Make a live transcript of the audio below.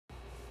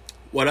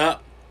What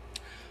up?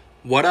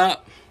 What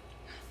up?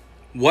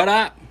 What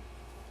up?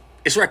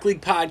 It's Rec League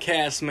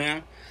Podcast,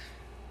 man.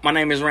 My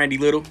name is Randy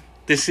Little.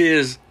 This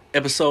is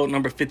episode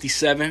number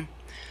 57.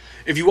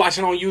 If you're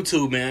watching on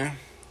YouTube, man,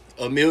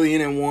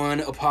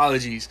 1,000,001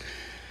 apologies.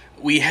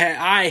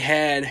 I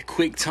had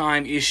quick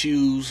time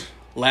issues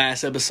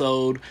last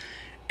episode,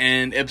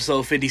 and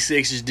episode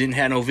 56 just didn't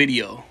have no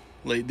video.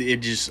 Like,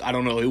 I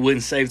don't know, it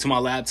wouldn't save to my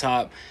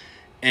laptop,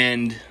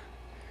 and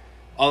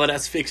all of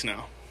that's fixed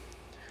now.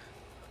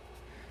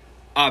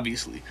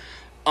 Obviously.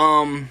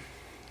 On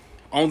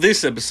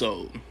this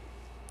episode,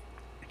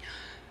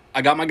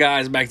 I got my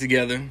guys back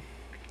together,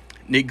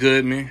 Nick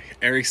Goodman,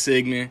 Eric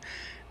Sigmund,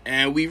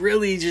 and we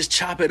really just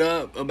chop it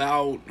up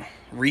about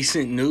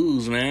recent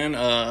news,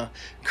 man.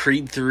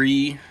 Creed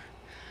 3,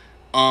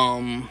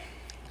 the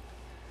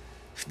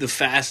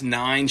Fast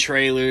 9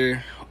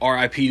 trailer,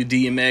 RIP to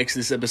DMX.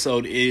 This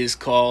episode is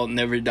called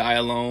Never Die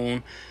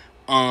Alone.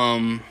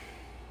 And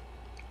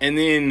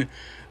then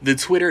the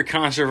Twitter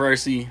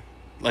controversy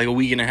like a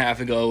week and a half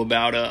ago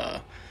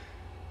about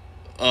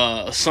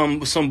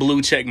some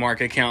blue check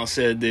mark account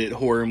said that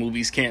horror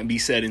movies can't be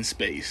set in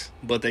space,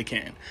 but they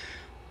can.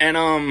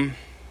 And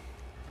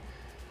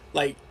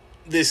like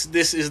this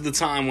is the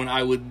time when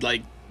I would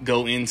like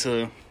go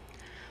into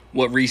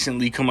what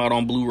recently come out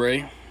on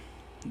Blu-ray,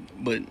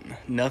 but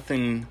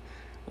nothing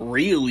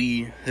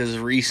really has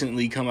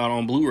recently come out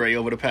on Blu-ray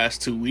over the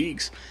past 2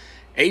 weeks.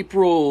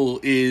 April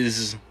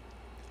is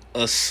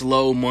a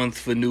slow month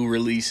for new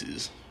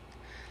releases.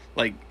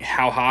 Like,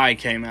 How High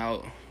came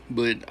out,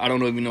 but I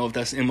don't even know if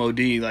that's MOD.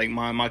 Like,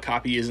 my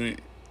copy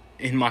isn't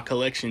in my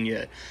collection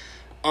yet.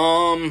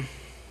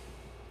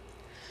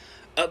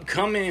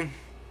 Upcoming,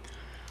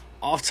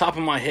 off top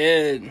of my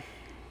head,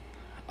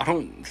 I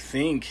don't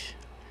think,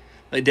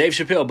 like, Dave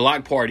Chappelle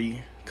Block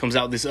Party comes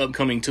out this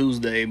upcoming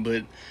Tuesday,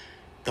 but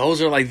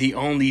those are like the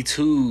only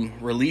two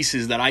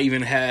releases that I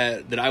even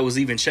had, that I was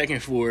even checking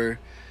for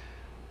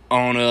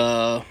in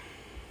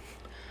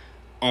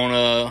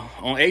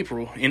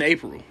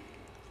April.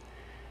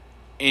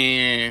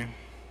 And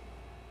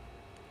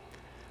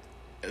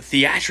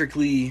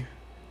theatrically,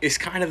 it's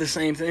kind of the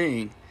same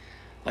thing.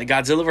 Like,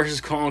 Godzilla vs.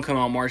 Kong come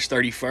out March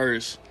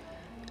 31st.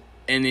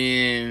 And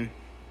then,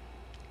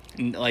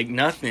 like,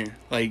 nothing.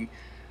 Like,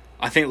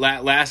 I think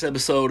last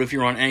episode, if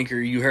you're on Anchor,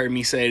 you heard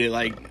me say that,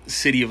 like,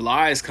 City of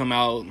Lies come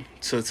out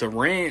to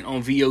rent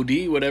on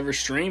VOD, whatever,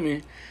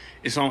 streaming.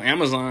 It's on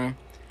Amazon.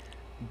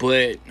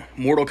 But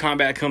Mortal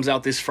Kombat comes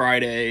out this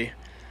Friday.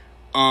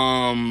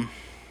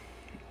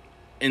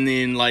 And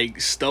then,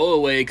 like,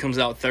 Stowaway comes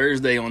out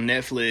Thursday on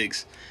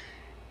Netflix.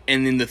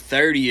 And then the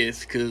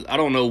 30th, because I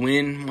don't know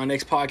when my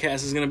next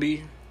podcast is going to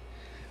be.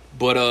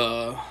 But,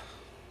 I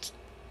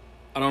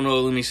don't know.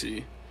 Let me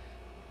see.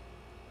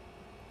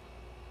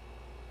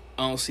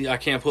 I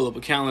can't pull up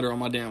a calendar on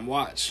my damn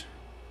watch.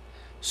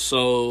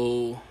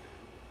 So,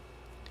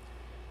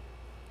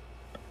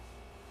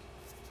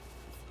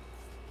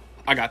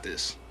 I got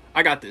this.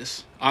 I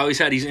always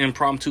had these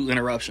impromptu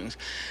interruptions.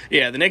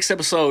 Yeah, the next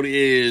episode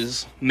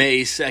is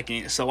May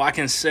 2nd. So I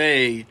can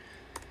say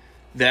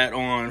that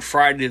on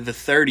Friday the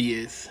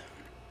 30th,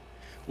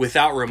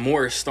 Without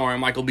Remorse, starring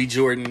Michael B.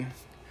 Jordan.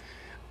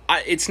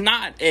 It's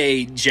not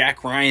a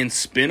Jack Ryan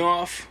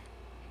spinoff,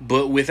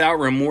 but Without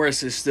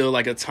Remorse is still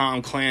like a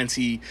Tom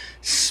Clancy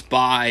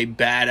spy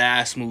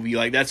badass movie.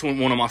 Like, that's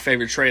one of my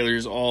favorite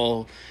trailers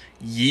all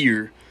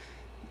year.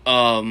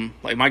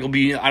 Like, Michael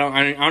B. I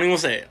don't even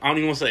want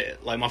to say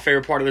it. Like, my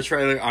favorite part of the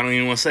trailer, I don't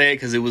even want to say it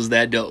because it was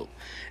that dope.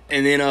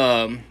 And then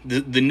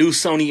the new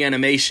Sony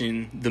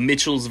animation, The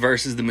Mitchells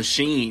versus the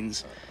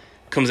Machines,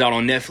 comes out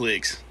on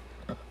Netflix,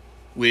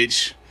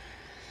 which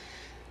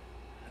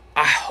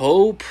I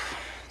hope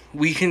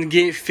we can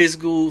get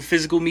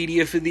physical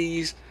media for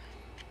these.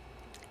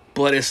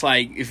 But it's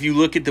like, if you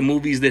look at the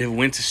movies that have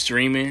went to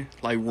streaming,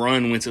 like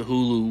Run went to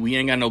Hulu, we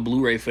ain't got no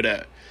Blu-ray for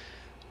that.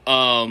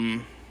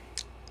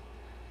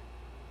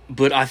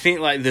 But I think,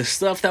 like, the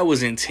stuff that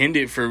was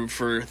intended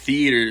for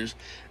theaters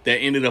that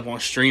ended up on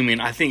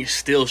streaming, I think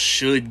still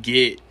should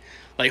get,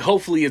 like,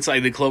 hopefully it's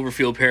like the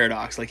Cloverfield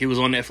Paradox. Like, it was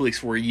on Netflix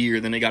for a year,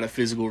 then they got a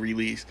physical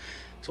release.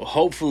 So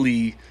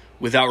hopefully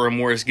Without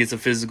Remorse gets a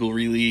physical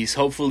release.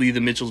 Hopefully The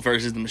Mitchells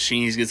versus the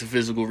Machines gets a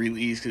physical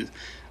release, because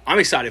I'm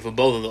excited for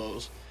both of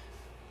those.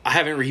 I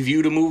haven't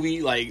reviewed a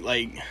movie. Like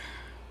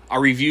I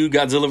reviewed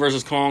Godzilla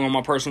vs. Kong on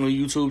my personal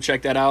YouTube.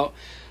 Check that out.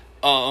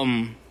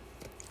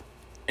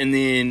 And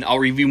then I'll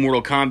review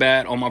Mortal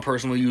Kombat on my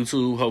personal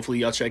YouTube. Hopefully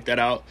y'all check that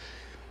out.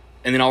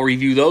 And then I'll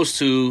review those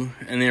two.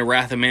 And then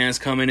Wrath of Man's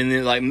coming. And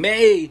then, like,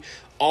 May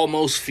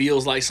almost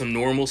feels like some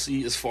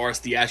normalcy as far as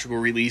theatrical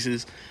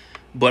releases.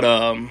 But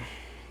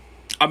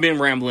I've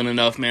been rambling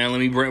enough, man. Let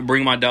me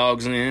bring my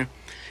dogs in.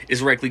 It's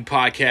Rec League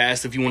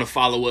Podcast. If you want to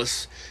follow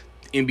us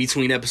in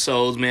between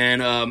episodes,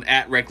 man,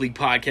 at Rec League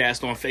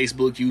Podcast on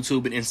Facebook,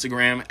 YouTube, and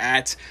Instagram.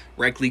 At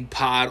Rec League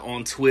Pod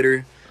on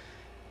Twitter.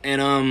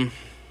 And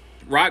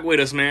rock with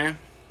us, man.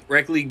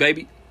 Rec League,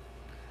 baby.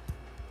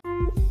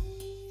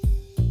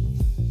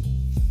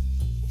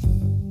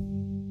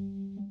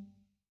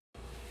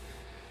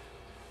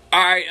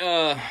 All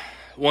right.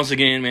 Once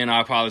again, man, I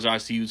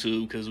apologize to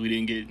YouTube because we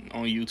didn't get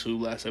on YouTube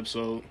last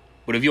episode.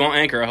 But if you're on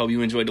Anchor, I hope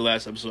you enjoyed the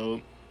last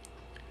episode.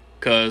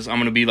 Because I'm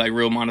going to be like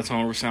real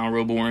monotone, sound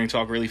real boring,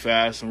 talk really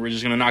fast, and we're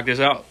just going to knock this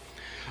out.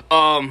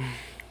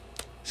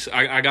 So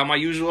I got my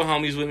usual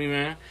homies with me,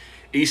 man.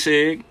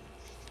 E-Sig,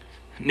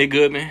 Nick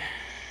Goodman.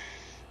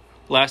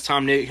 Last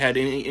time Nick had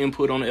any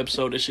input on the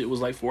episode, this shit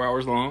was like 4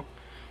 hours long.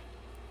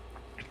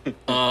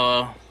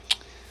 I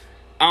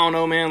don't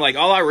know, man. Like,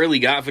 all I really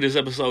got for this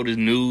episode is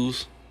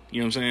news.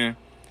 You know what I'm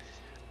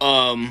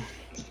saying?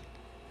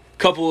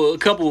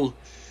 Couple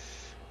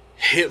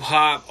hip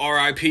hop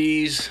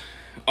RIPs.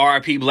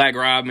 RIP Black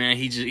Rob, man.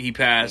 He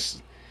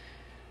passed.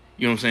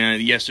 You know what I'm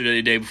saying? Yesterday,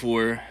 the day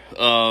before.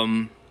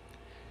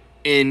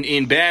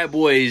 In Bad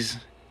Boy's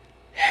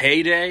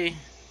heyday,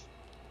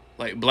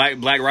 like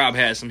Black Rob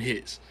had some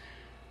hits.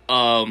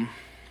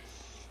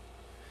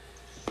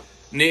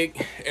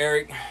 Nick,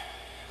 Eric,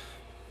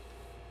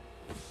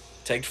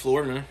 take the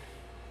floor, man.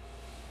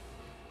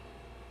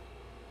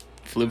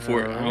 Flip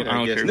for it. I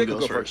don't care who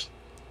goes first.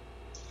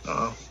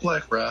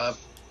 Black Rob.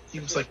 He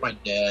was like my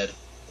dad.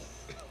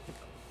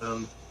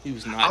 He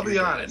was not. I'll be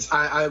honest.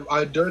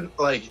 I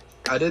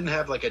didn't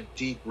have like a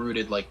deep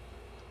rooted like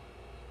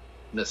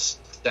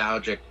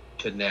nostalgic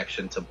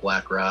connection to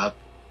Black Rob.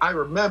 I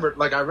remember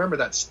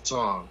that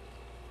song.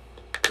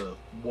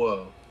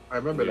 Whoa. I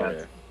remember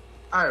that.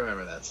 I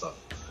remember that song.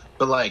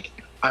 But like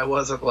I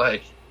wasn't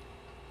like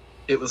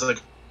it was like,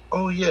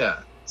 oh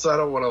yeah. So I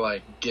don't want to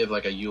like give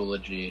like a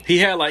eulogy. He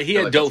had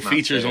dope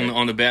features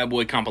on the Bad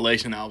Boy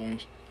compilation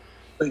albums.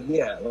 But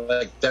yeah,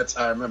 like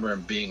I remember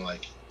him being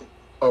like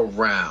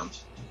around.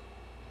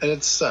 And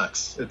it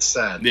sucks. It's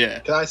sad. Yeah.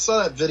 'Cause I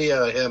saw that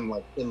video of him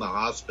like in the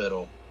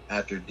hospital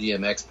after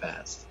DMX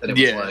passed. And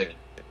it was like,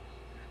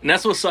 and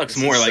that's what sucks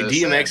more. Like, so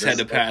DMX had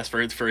to pass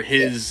for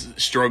his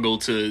struggle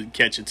to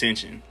catch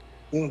attention.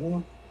 Mm-hmm.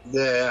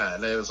 Yeah,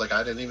 and it was like,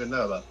 I didn't even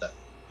know about that.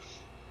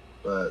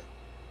 But,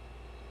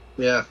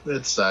 yeah,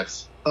 it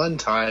sucks.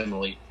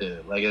 Untimely,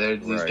 too. Like,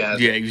 these guys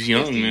he was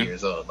young, 50 man.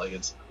 years old. Like,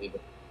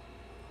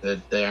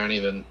 they aren't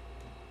even...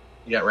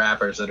 You got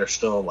rappers that are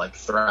still, like,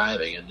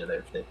 thriving into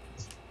their 50s.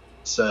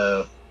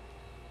 So,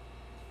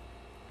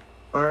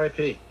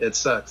 R.I.P. It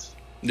sucks.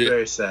 Yeah.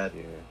 Very sad.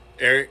 Yeah.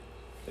 Eric?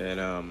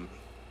 And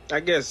I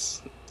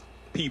guess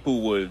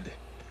people would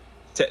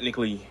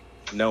technically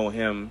know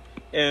him,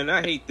 and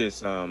I hate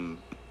this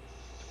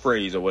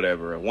phrase or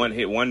whatever, a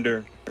one-hit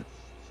wonder.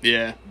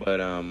 Yeah. But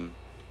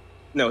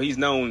no, he's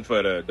known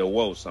for the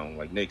Whoa song,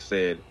 like Nick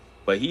said.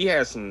 But he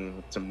has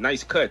some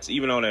nice cuts,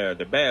 even on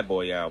the Bad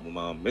Boy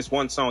album. This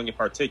one song in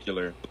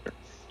particular,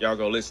 y'all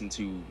go listen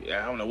to.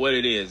 I don't know what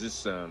it is.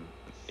 It's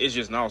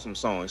just an awesome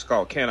song. It's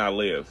called "Can I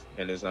Live,"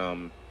 and it's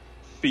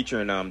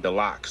featuring the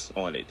Locks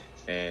on it.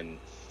 And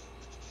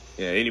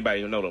yeah,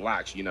 anybody who know the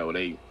Locks, you know,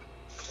 they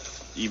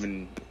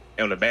even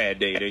on a bad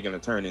day they're gonna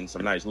turn in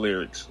some nice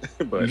lyrics.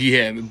 But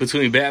yeah,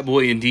 between Bad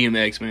Boy and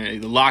DMX,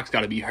 man, the Locks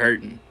got to be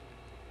hurting.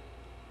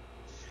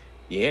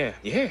 Yeah,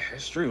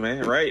 that's true,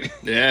 man. Right?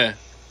 Yeah.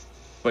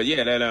 But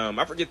yeah, that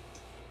I forget.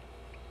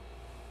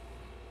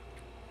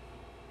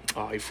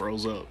 Oh, he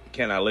froze up.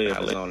 "Can I Live"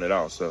 is on it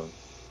also.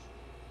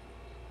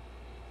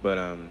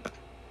 But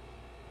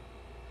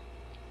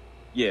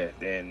yeah,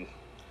 and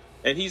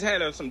he's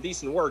had some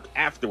decent work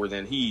afterwards,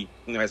 and he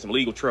had some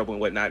legal trouble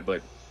and whatnot.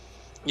 But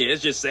yeah,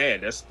 it's just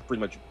sad. That's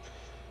pretty much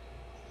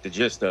the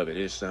gist of it.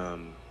 It's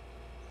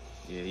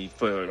he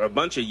for a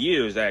bunch of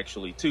years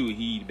actually too.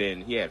 He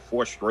had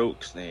 4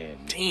 strokes,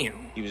 and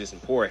damn, he was just in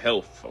poor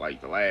health for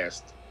like the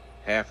last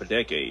half a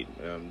decade.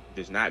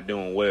 Just not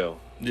doing well.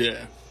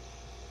 Yeah.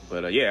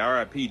 But yeah,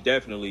 R.I.P.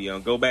 definitely.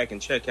 Go back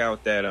and check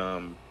out that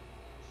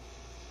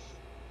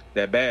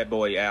Bad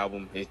Boy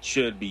album. It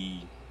should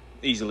be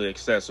easily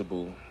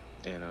accessible.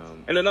 And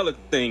another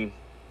thing,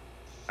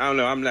 I don't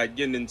know, I'm not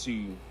getting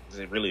into, is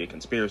it really a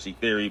conspiracy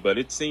theory, but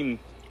it seemed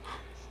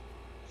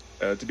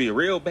to be a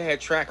real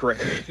bad track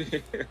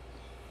record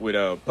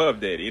with Puff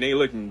Daddy. It ain't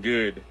looking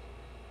good.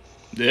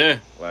 Yeah.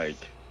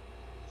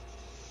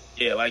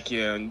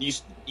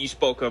 You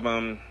spoke of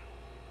the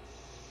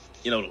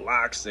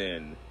Locks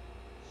and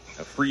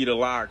Frida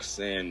Locks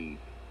and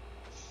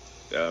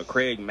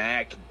Craig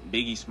Mack,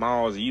 Biggie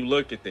Smalls. You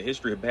look at the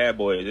history of Bad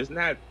Boy, it's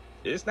not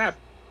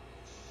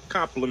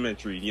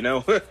complimentary, you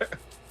know.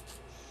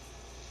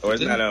 Or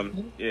it's not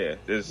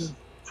there's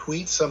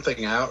tweet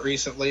something out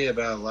recently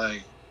about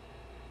like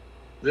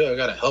we all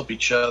gotta help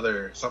each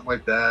other or something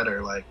like that,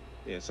 or like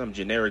some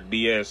generic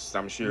BS,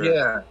 I'm sure.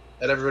 Yeah.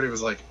 And everybody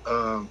was like,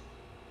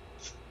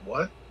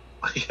 what?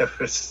 It's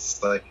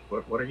just like,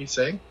 what are you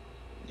saying?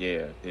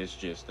 Yeah, it's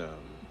just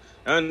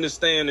I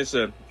understand it's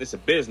a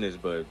business,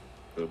 but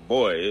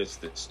boy, it's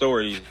the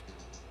story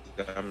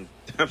that I'm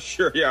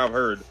sure y'all have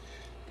heard.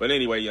 But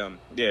anyway,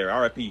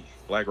 R.I.P.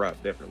 Black Rob,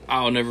 definitely.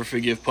 I'll never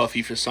forgive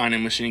Puffy for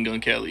signing Machine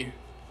Gun Kelly.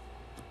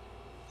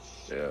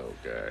 Oh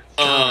God.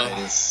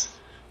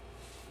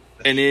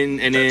 And then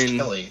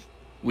Kelly.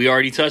 We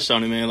already touched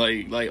on it, man.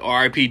 Like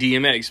R.I.P.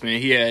 DMX,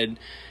 man.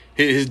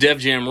 His Def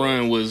Jam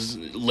run was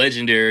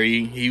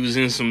legendary. He was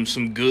in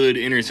some good,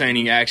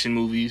 entertaining action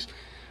movies.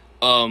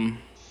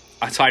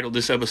 I titled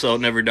this episode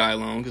 "Never Die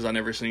Alone" because I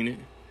never seen it,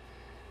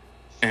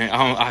 and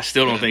I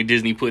still don't think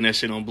Disney putting that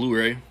shit on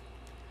Blu-ray.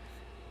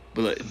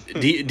 But like,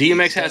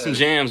 DMX had some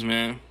jams,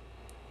 man.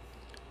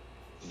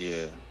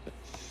 Yeah,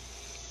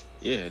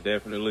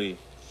 definitely.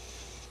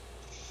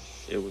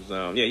 It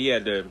was he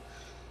had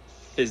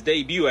his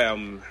debut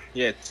album.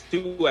 He had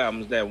 2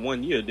 albums that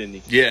one year, didn't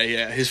he?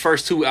 Yeah. His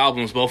first 2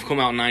 albums both come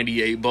out in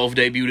 '98. Both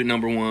debuted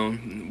at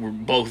 #1. Were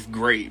both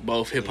great.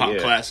 Both hip hop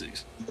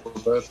classics.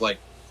 Both like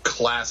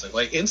classic,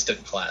 like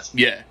instant classic.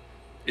 Yeah,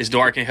 It's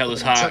Dark and Hell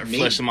is Hot.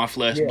 Flesh of my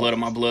flesh, blood of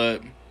my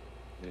blood.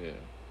 Yeah.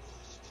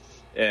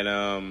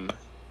 And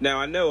now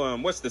I know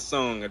what's the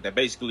song that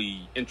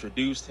basically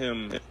introduced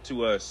him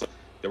to us,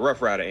 the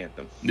Rough Rider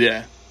anthem.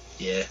 Yeah.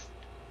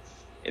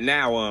 And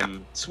now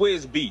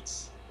Swizz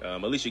Beats,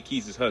 Alicia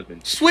Keys'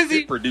 husband,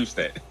 Swizzy produced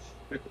that.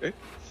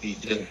 He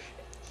did.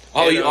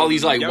 All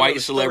these like y'all know white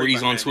the story celebrities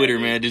on behind Twitter,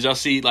 that, man. Did y'all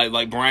see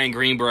like Brian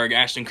Greenberg,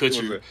 Ashton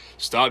Kutcher,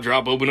 stop,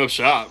 drop, open up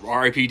shop,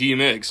 R.I.P.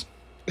 DMX.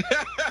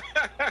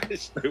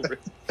 Stupid.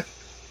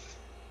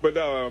 But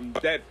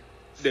that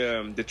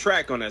the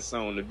track on that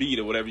song, the beat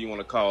or whatever you want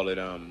to call it,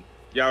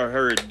 y'all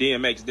heard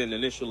DMX didn't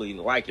initially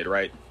like it,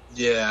 right?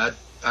 Yeah,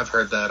 I've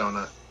heard that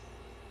on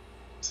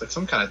it's like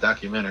some kind of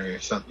documentary or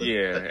something.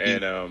 Yeah,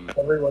 and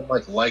everyone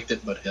like liked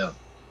it but him.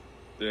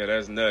 Yeah,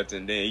 that's nuts.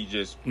 And then he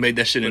just made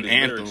that shit an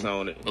anthem,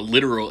 on it. A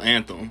literal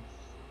anthem.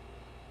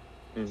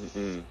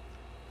 Mm-hmm.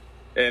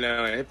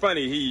 And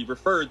funny, he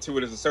referred to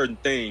it as a certain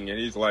thing, and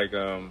he's like,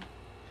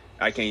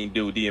 I can't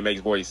do DMX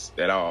voice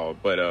at all.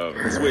 But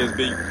Swizz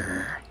Beat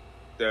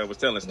was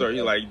telling a story.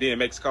 He's like,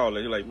 DMX called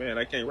it. He's like, man,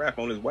 I can't rap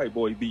on this white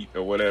boy beat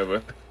or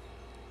whatever.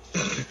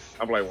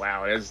 I'm like,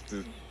 wow, that's.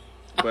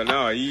 But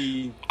no,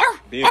 he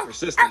being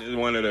persistent is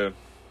one of the.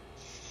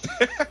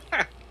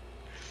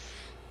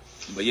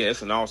 But yeah,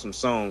 it's an awesome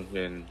song,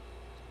 and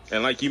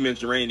like you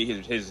mentioned, Randy,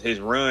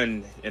 his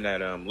run in that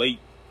late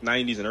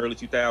 '90s and early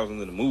 2000s in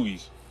the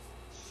movies.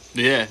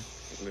 Yeah.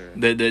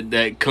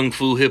 That kung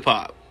fu hip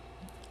hop.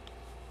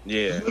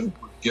 Yeah,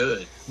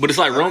 good. But it's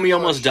like Romeo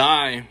Must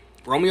Die,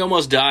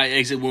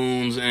 Exit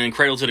Wounds, and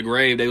Cradle to the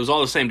Grave. They was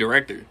all the same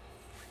director.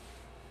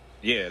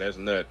 Yeah, that's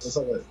nuts.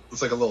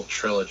 It's like a little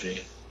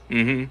trilogy.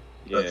 Mm-hmm.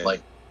 Yeah. Of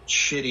like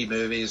shitty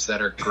movies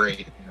that are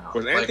great.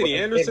 Was Anthony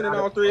Anderson in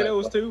all 3 of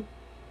those too?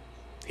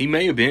 He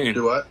may have been.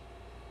 Do what?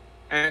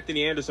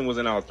 Anthony Anderson was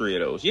in all 3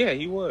 of those. Yeah,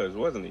 he was,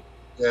 wasn't he?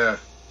 Yeah.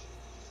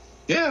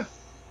 Yeah.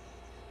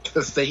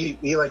 Because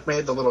he like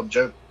made the little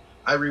joke.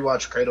 I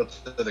rewatched Cradle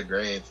to the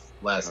Grave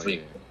last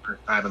week for the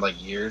first time in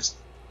like years,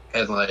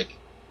 and like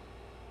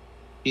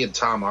he and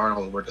Tom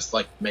Arnold were just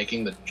like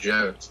making the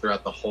jokes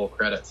throughout the whole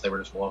credits. They were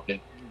just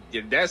walking.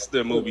 Yeah, that's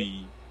the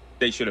movie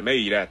they should have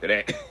made after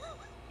that.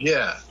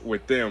 Yeah,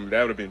 with them,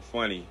 that would have been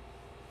funny.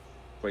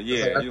 But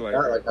yeah, I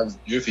forgot, like how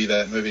goofy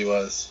that movie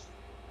was.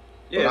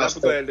 Yeah,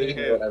 I'm glad they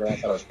had. Whatever, I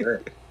thought it was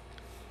great.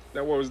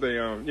 Now what was they?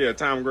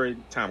 Tom Grady,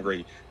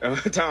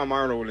 Tom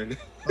Arnold, and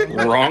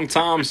wrong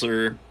Tom,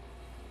 sir.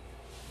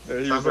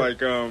 He was like,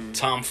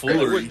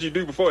 tomfoolery. What did you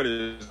do before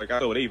this? Like, I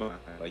told Avon,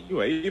 like, you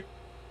Avon?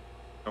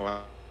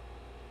 Oh,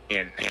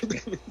 and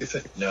he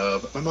said, no,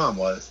 but my mom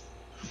was.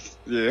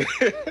 Yeah.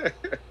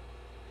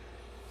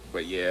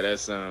 But yeah,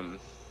 that's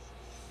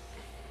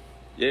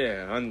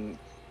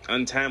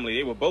untimely.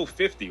 They were both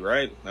 50,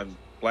 right?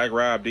 Black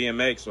Rob,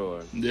 DMX,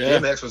 or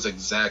DMX was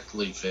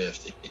exactly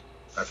 50.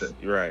 I think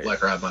right.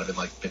 Black Rob might have been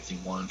like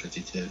 51,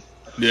 52.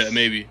 Yeah,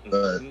 maybe.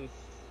 But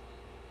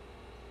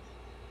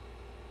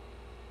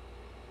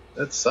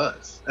it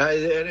sucks.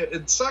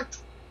 It sucked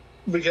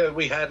because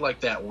we had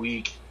like that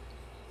week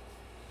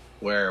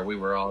where we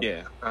were all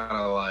kind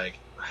of like,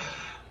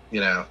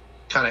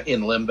 kind of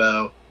in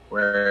limbo,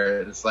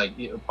 where it's like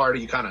part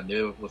of you kind of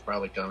knew it was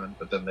probably coming,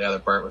 but then the other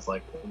part was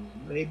like,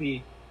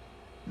 maybe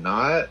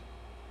not.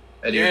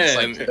 And you're just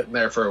like sitting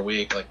there for a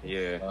week, like,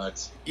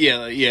 sucks.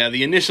 Yeah.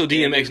 The initial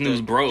DMX news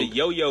broke. The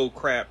yo-yo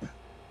crap.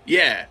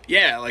 Yeah.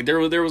 Like there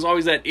was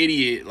always that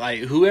idiot,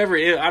 like whoever.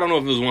 I don't know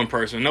if it was one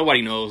person.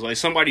 Nobody knows. Like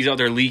somebody's out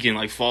there leaking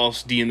like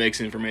false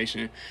DMX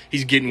information.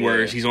 He's getting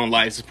worse. He's on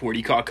life support.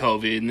 He caught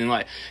COVID, and then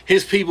like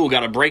his people got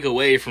to break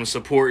away from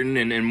supporting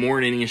and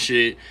mourning and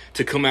shit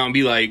to come out and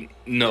be like,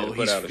 no,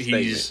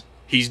 he's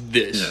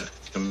this. Yeah,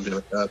 it's gonna be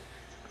like that.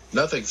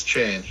 Nothing's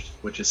changed,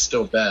 which is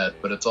still bad,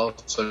 but it's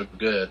also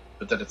good.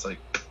 But then it's like,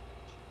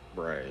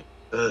 right.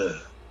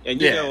 Ugh. And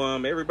you know,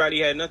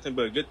 everybody had nothing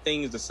but good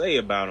things to say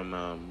about him.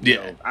 You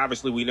know,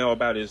 obviously we know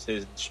about his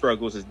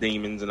struggles, his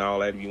demons, and all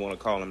that, if you want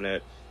to call him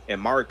that. And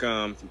Mark,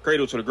 from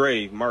Cradle to the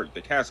Grave, Mark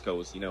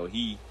DeCascos,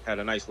 he had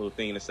a nice little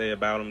thing to say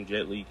about him.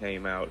 Jet Li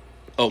came out.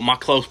 Oh, my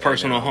close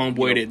personal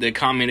homeboy that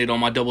commented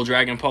on my Double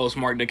Dragon post,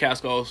 Mark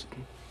DeCascos.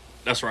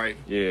 That's right.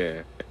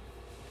 Yeah.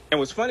 And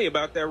what's funny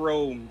about that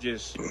role,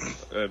 just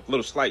a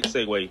little slight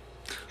segue,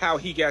 how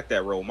he got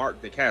that role,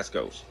 Mark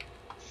DeCascos.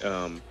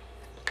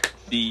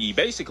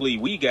 Basically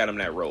we got him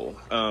that role.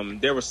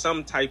 There was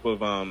some type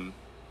of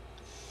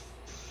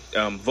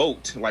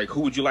vote, like,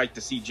 who would you like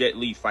to see Jet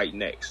Li fight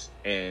next?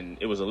 And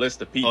it was a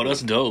list of people. Oh,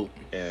 that's dope.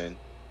 And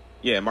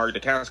yeah, Mark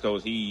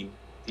Dacascos, he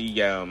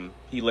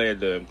led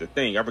the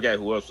thing. I forgot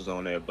who else was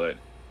on there, but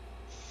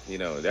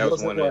that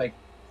was one of like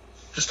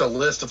just a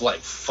list of like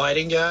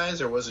fighting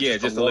guys, or was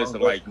it just a list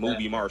of like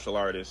movie martial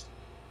artists.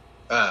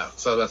 Oh,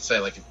 so I was about to say,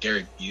 like, if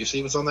Gary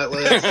Busey was on that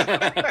list,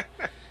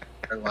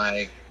 or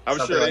like, I'm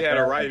sure they had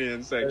a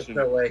write-in There's section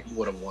no way he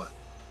would have won.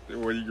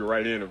 where you could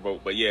write in and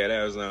vote. But yeah,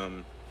 that was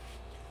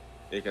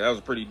that was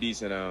a pretty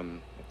decent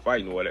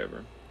fight and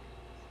whatever.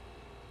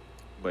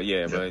 But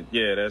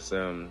that's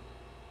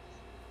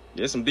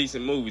there's some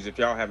decent movies if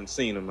y'all haven't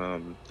seen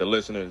them. The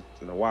listeners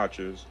and the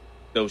watchers,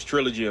 those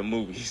trilogy of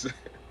movies.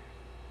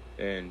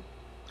 And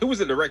who was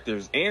the director? It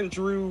was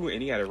Andrew,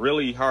 and he had a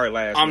really hard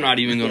last name. I'm not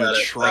even going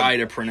to try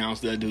to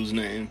pronounce that dude's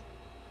name.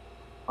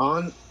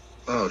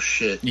 Oh,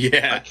 shit.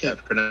 Yeah. I can't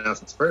pronounce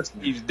his first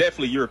name. He's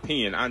definitely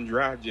European.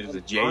 Andrade is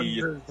a J.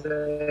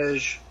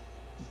 Andrzej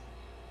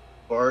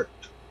Bart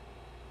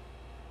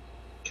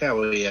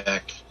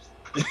Kawiak.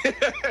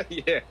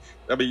 Yeah.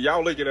 I mean,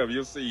 y'all look it up.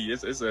 You'll see.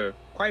 It's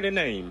quite a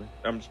name.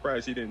 I'm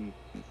surprised he didn't,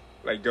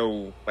 like,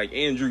 go, like,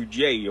 Andrew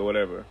J. or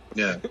whatever.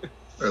 Yeah.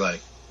 Or, like,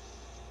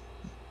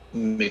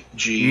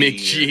 McG.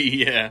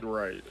 McG, yeah.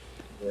 Right.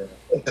 Yeah.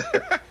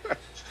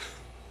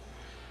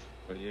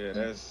 But yeah,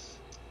 that's.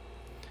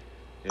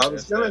 I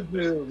was gonna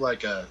do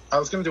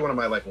one of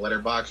my like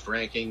letterboxd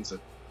rankings of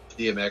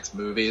DMX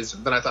movies,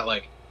 and then I thought,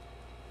 like,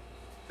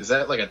 is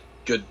that like a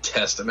good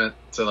testament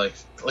to like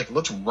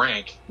let's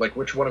rank like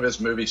which one of his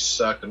movies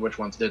sucked and which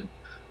ones didn't.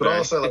 But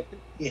also, like,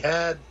 he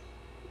had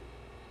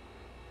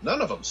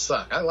none of them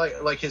suck. I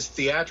like his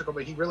theatrical,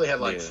 but he really had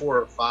like 4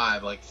 or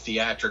 5 like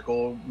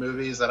theatrical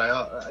movies that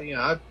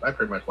I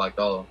pretty much liked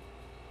all of them.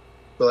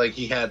 But like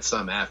he had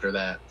some after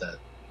that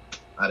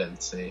I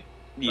didn't see.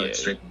 Yeah,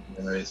 like,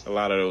 movies. A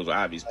lot of those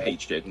obvious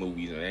paycheck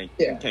movies, and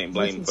you can't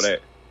blame him for that.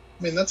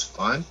 I mean, that's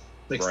fine.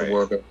 Makes the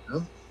world go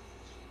round.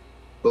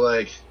 But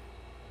like,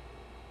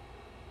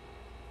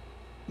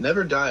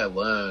 Never Die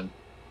Alone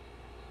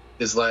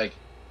is like,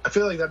 I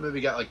feel like that movie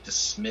got like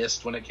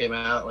dismissed when it came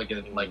out, like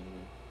it like.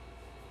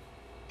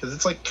 Because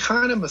it's like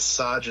kind of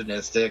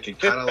misogynistic and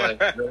kind of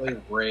like really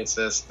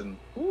racist and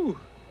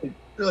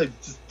really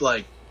just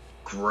like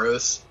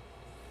gross,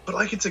 but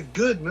like it's a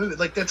good movie.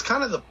 Like that's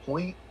kind of the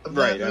point of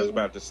that movie. I was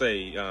about to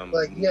say,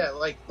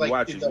 like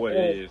watch is what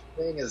it is.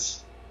 Thing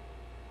is,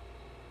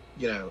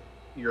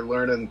 you're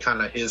learning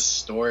kind of his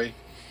story,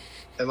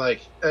 and like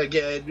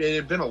again, it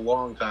had been a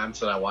long time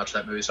since I watched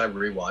that movie, so I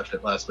rewatched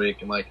it last week,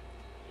 and like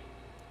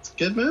it's a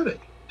good movie.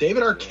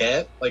 David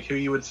Arquette, like who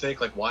you would think,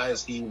 like why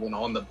is he even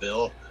on the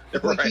bill?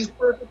 Like he's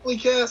perfectly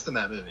cast in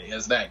that movie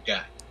as that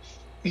guy.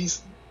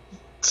 He's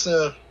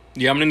so.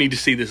 Yeah, I'm gonna need to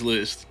see this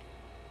list.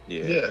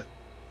 Yeah.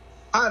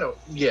 I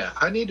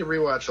need to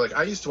rewatch. Like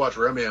I used to watch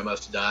Romeo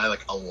Must Die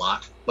like a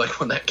lot. Like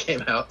when that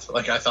came out,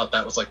 like I thought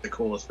that was like the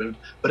coolest movie.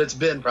 But it's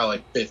been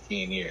probably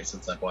 15 years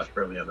since I've watched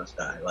Romeo Must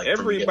Die. Like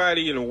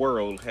everybody in the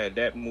world had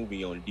that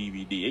movie on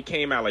DVD. It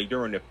came out like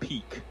during the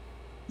peak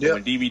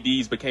when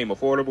DVDs became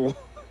affordable.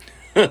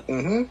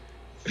 Mm-hmm.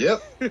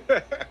 Yep.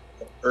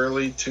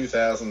 Early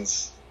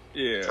 2000s.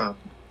 Yeah.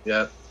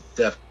 Yeah,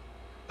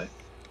 definitely.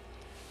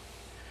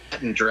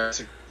 And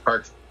Jurassic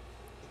Park,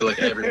 like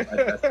everybody had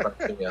Jurassic Park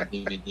 3 on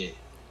DVD.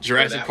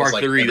 Jurassic Park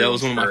 3, that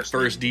was one of my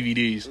first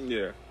DVDs.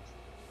 Yeah.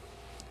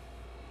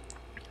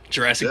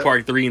 Jurassic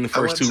Park 3 in the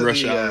first 2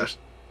 rush hours.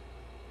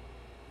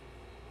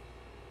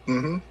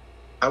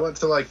 I went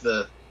to like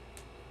there's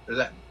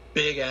that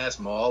big ass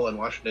mall in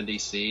Washington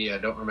D.C. I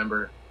don't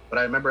remember, but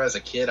I remember as a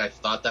kid I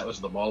thought that was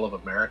the Mall of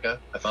America.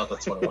 I thought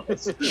that's what it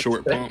was.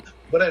 Short pump.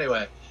 But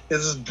anyway,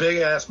 it's this big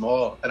ass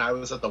mall, and I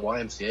was at the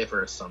YMCA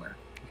for a summer.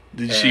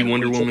 Did you see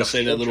Wonder Woman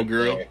say that little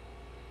girl? There.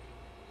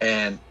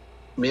 And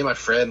me and my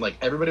friend, like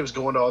everybody was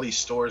going to all these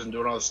stores and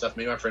doing all this stuff.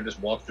 Me and my friend just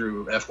walked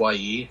through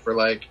FYE for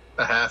like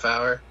a half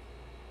hour.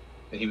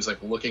 And he was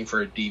like looking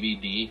for a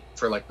DVD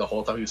for like the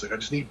whole time. He was like, I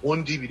just need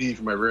one DVD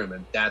for my room.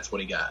 And that's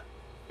what he got.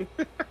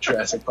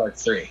 Jurassic Park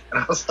 3. And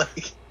I was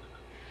like,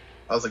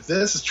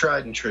 this is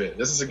tried and true.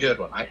 This is a good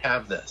one. I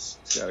have this.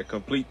 Gotta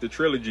complete the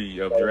trilogy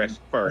of Jurassic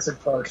Park.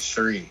 Jurassic Park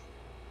 3.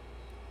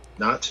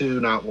 Not 2,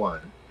 not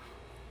 1.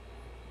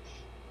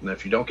 And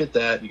if you don't get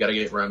that, you gotta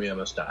get Romeo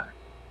Must Die.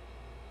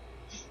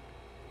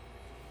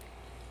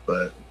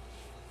 But,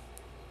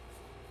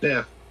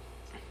 yeah.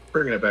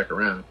 Bringing it back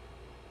around.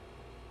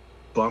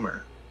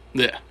 Bummer.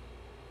 Yeah.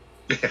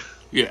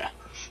 Yeah.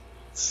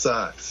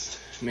 Sucks.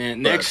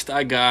 Man, next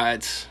I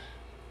got...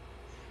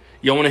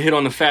 Y'all want to hit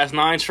on the Fast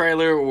 9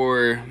 trailer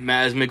or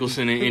Mads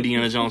Mikkelsen and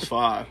Indiana Jones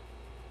 5?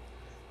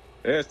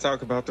 Let's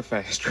talk about the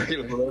Fast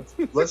trailer.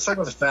 Let's talk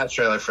about the Fast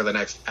trailer for the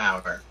next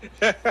hour.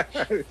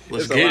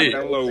 Let's get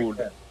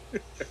it.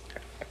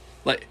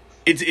 Like,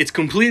 it's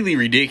completely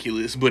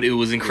ridiculous, but it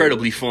was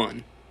incredibly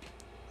fun.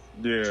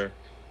 Yeah.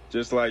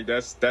 Just like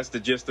that's the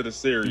gist of the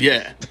series.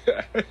 Yeah.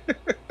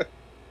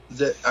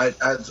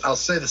 I'll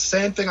say the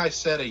same thing I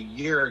said a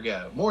year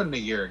ago, more than a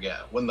year ago,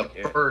 when the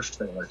first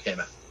trailer came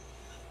out.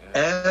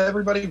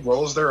 Everybody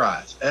rolls their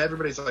eyes.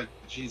 Everybody's like,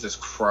 Jesus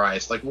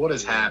Christ, like, what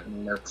is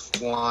happening? They're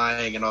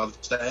flying and all this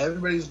stuff.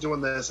 Everybody's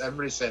doing this.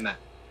 Everybody's saying that.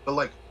 But,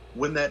 like,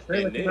 when that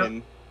trailer came out,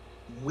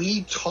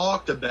 we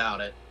talked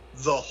about it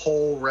the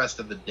whole rest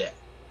of the day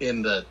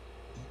in the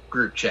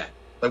group chat.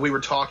 Like, we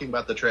were talking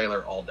about the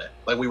trailer all day.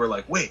 Like, we were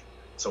like, wait,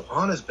 so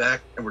Han is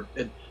back,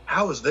 and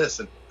how is this,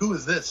 and who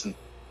is this? And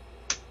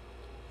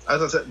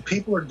as I said,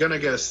 people are going to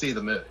go see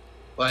the movie.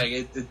 Like,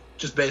 it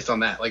just based on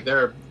that. Like,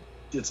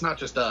 it's not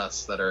just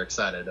us that are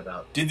excited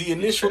about. Did the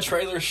initial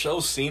trailer show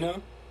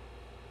Cena?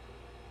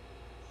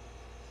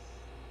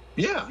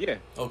 Yeah. Yeah.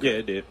 Okay. Yeah,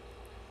 it did.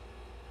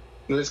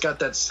 And it's got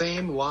that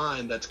same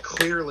line that's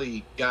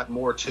clearly got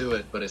more to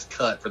it, but is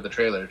cut for the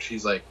trailer.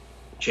 She's like,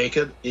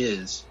 Jacob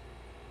is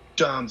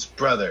Dom's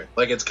brother.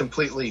 Like, it's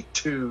completely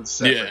two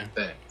separate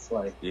things.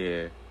 Like,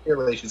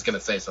 clearly she's going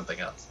to say something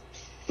else.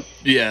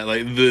 Yeah,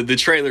 like the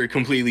trailer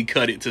completely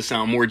cut it to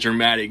sound more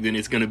dramatic than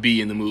it's going to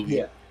be in the movie.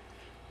 Yeah.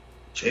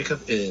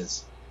 Jacob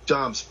is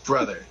Dom's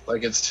brother.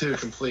 Like, it's two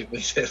completely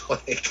she's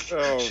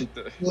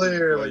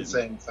clearly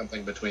saying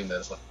something between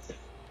those.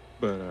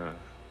 But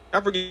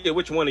I forget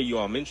which one of you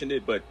all mentioned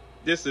it, but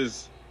this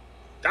is,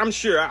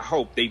 I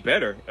hope they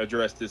better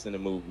address this in the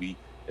movie.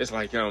 It's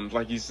like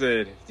you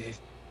said,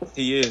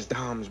 he is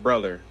Dom's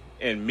brother,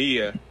 and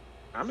Mia,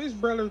 I'm his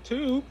brother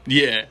too.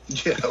 Yeah.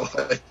 Yeah.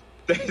 Like,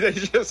 they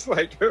just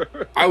like.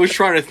 I was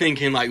trying to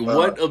think in like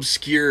what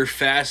obscure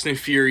Fast and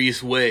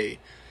Furious way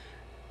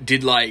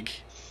did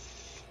like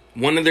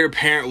one of their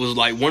parents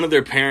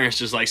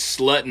just like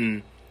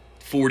slutting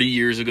 40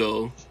 years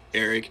ago,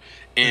 Eric,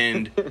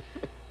 and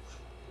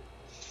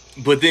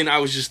but then I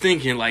was just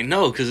thinking like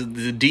no, because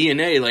the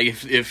DNA,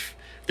 like if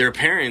their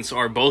parents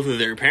are both of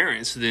their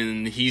parents,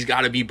 then he's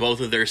got to be both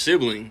of their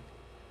sibling.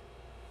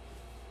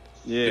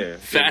 Yeah,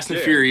 Fast and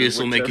Furious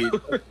will make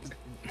it.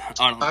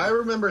 I don't know. I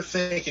remember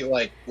thinking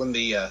like when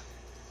the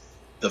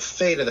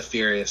Fate of the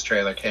Furious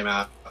trailer came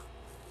out,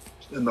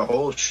 and the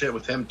whole shit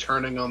with him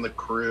turning on the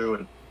crew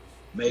and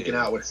making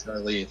out with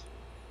Charlize.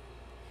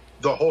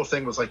 The whole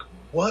thing was like,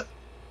 what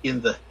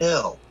in the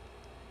hell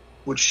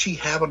would she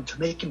have him to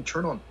make him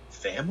turn on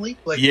family?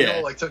 Like, they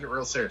all like took it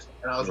real seriously.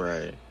 And I was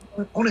like,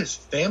 on his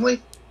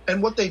family?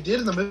 And what they did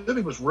in the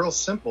movie was real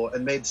simple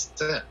and made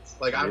sense.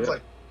 Like, I was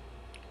like,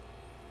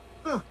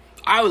 huh.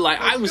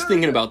 I was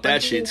thinking about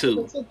that shit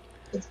too.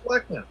 It's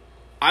Black Man.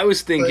 I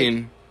was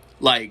thinking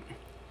like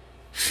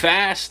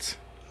Fast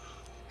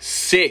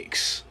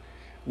 6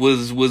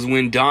 was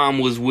when Dom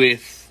was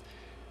with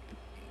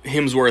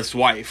Hemsworth's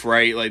wife,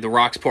 right? Like The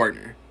Rock's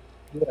partner.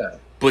 Yeah.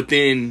 But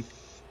then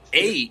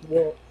 8.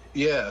 Well,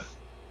 yeah.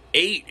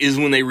 8 is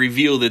when they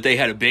reveal that they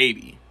had a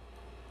baby.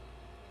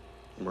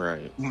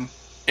 Right.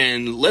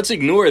 And let's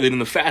ignore that in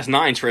the Fast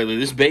 9 trailer,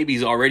 this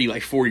baby's already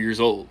like 4 years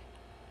old.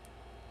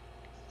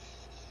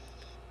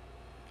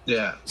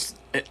 Yeah.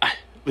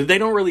 But they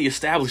don't really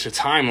establish a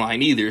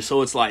timeline either,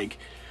 so it's like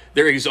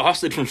they're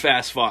exhausted from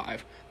Fast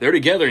 5. They're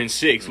together in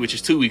 6, which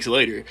is 2 weeks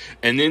later.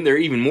 And then they're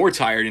even more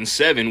tired in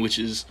 7, which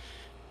is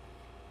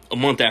a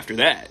month after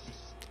that.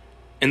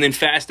 And then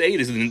Fast 8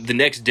 is the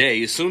next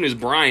day. As soon as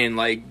Brian,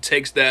 like,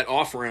 takes that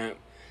off-ramp,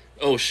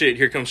 oh shit,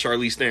 here comes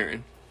Charlize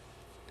Theron.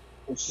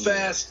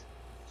 Fast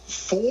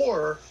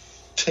 4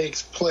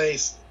 takes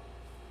place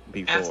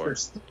before. After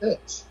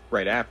 6.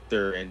 Right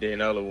after, and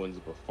then other ones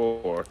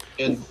before.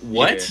 And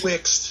what?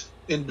 Twixt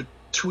in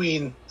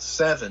between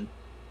 7.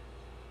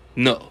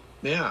 No.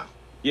 Yeah.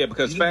 Yeah,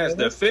 because the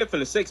 5th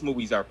and the 6th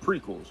movies are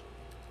prequels.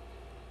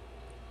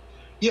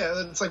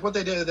 Yeah, it's like what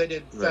they did. They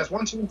did Fast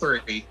 1, 2, and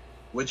 3,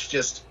 which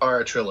just are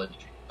a trilogy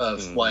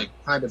of like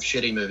kind of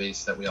shitty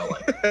movies that we all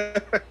like.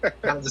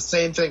 Kind of the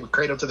same thing with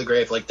Cradle to the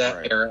Grave, like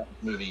that era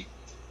movie.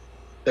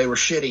 They were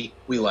shitty.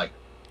 We liked.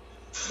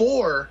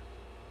 4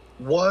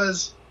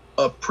 was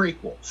a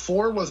prequel.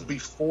 4 was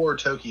before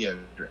Tokyo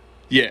Drift.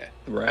 Yeah,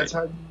 right. That's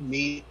how you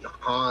meet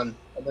Han,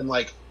 and then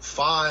like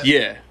 5.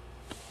 Yeah.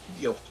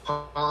 You know,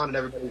 Han and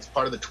everybody's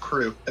part of the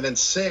crew, and then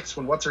 6,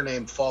 when what's her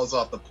name falls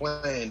off the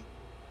plane,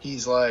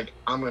 he's like,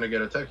 "I'm gonna go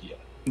to Tokyo."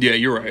 Yeah,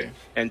 you're right.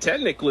 And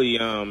technically,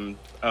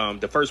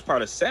 the first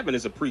part of 7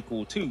 is a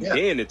prequel too. Yeah.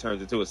 Then it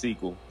turns into a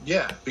sequel.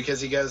 Yeah, because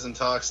he goes and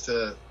talks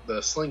to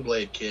the Sling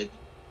Blade kid.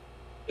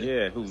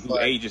 Yeah, who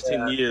ages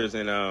 10 years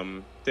in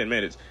 10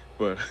 minutes.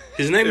 But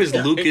his name is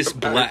Lucas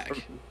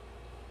Black.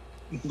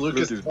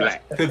 Lucas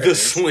Black. The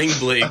Sling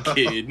Blade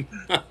kid.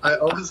 I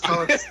always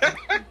call him.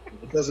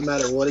 It doesn't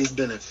matter what he's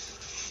been in.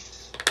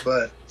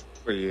 But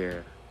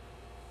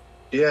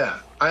yeah,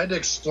 I had to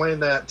explain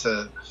that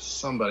to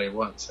somebody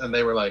once, and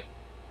they were like,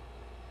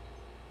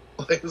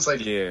 it was like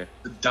the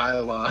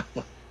dialogue.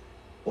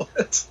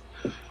 What?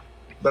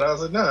 But I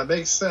was like, no, it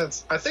makes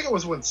sense. I think it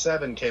was when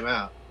 7 came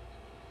out,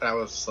 and I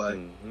was like,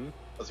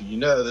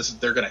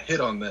 they're gonna hit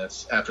on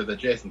this after the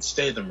Jason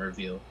Statham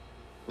reveal.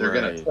 They're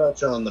gonna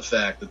touch on the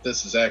fact that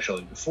this is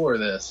actually before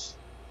this.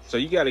 So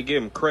you got to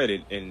give them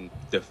credit in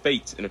the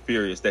Fates and the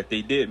Furious that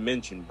they did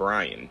mention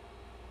Brian.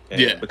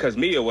 And because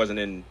Mia wasn't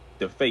in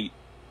the Fate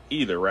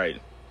either, right?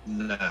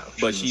 No.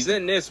 But she's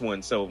in this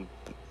one, so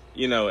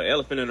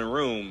elephant in the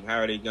room. How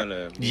are they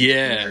gonna?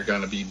 Yeah, they're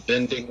gonna be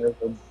bending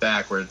over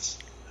backwards.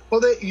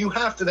 Well, they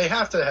have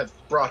to have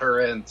brought her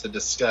in to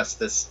discuss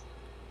this.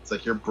 It's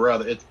like your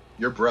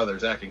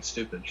brother's acting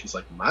stupid. She's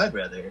like, my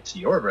brother. It's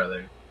your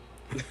brother.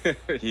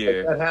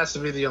 Yeah, that has to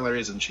be the only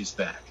reason she's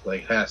back.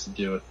 Like, it has to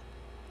do with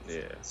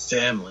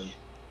family.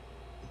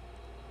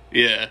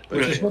 Yeah.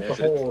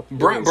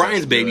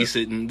 Brian's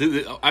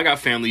babysitting. I got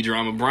family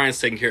drama. Brian's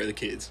taking care of the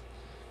kids.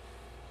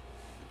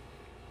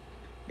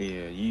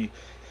 Yeah,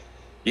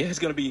 it's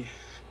gonna be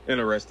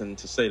interesting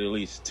to say the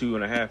least.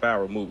 2.5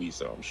 hour movie,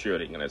 so I'm sure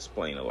they're gonna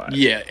explain a lot.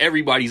 Yeah,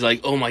 everybody's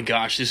like, "Oh my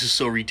gosh, this is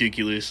so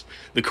ridiculous.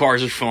 The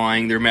cars are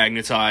flying, they're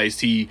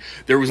magnetized.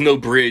 There was no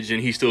bridge,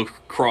 and he still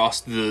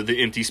crossed the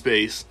empty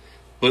space.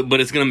 But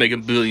it's gonna make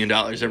 $1 billion.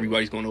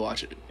 Everybody's going to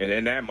watch it." And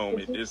in that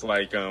moment, it's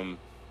like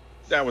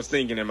I was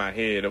thinking in my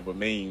head of a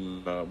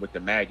meme with the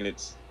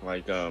magnets,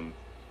 like the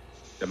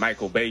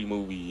Michael Bay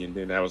movie, and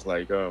then I was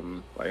like,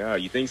 oh,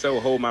 you think so?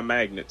 Hold my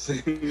magnets.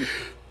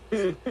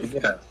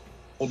 Yeah,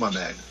 hold my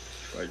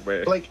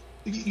magnet. Like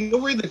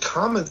you'll read the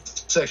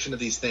comments section of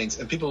these things,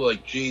 and people are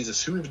like,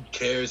 Jesus, who even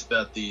cares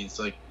about these?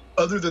 Like,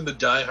 other than the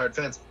diehard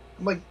fans.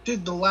 I'm like,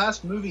 dude, the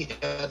last movie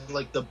had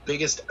like the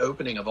biggest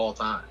opening of all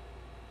time.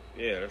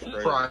 Yeah, that's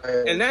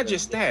great. And not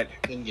just that.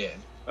 In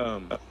game.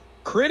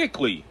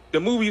 Critically, the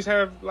movies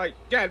have like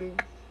gotten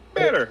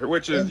better,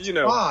 which is Since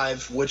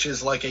 5, which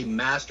is like a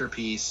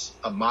masterpiece,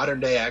 a modern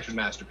day action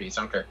masterpiece.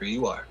 I don't care who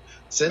you are.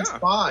 Since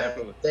 5,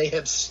 definitely. They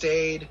have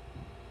stayed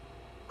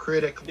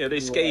critically. Yeah, they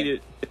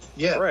skated.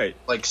 Yeah, right.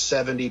 Like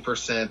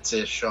 70%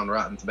 ish on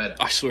Rotten Tomatoes.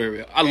 I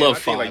swear, I love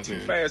 5. Like Too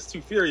Fast,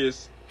 Too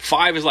Furious.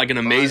 5 is like an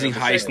amazing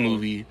heist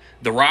movie.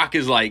 The Rock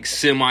is like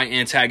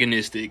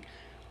semi-antagonistic.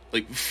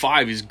 Like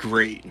 5 is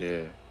great.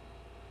 Yeah,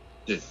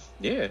 dude.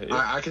 Yeah.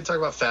 I could talk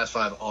about Fast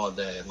 5 all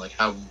day and like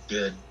how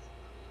good.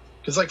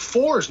 Because like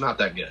 4 is not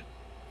that good.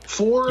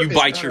 4 you is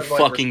bite your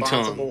fucking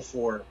tongue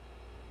for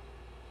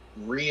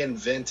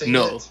reinventing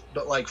it,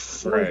 but like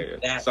 4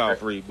 right.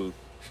 Soft reboot.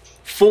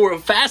 4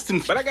 Fast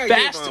and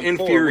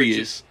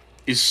Furious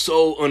is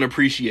so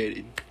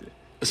unappreciated,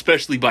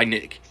 especially by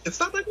Nick. It's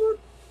not that good.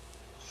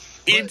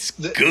 It's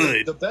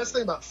good. The best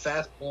thing about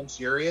Fast and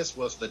Furious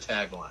was the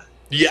tagline.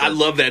 Yeah, I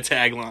love that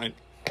tagline.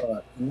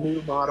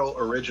 New model,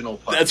 original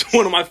parts. That's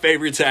one of my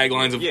favorite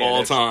taglines of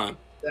all time.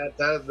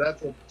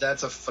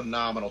 That's a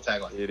phenomenal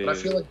tagline. But I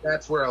feel like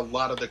that's where a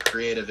lot of the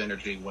creative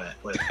energy went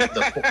with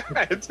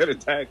the to the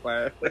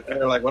tagline.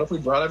 They're like, what if we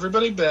brought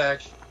everybody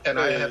back and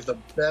I have the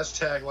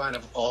best tagline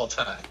of all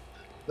time?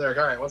 They're like,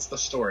 all right, what's the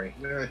story?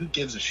 Who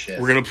gives a shit?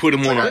 We're gonna put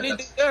him on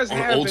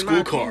an old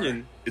school car.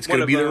 It's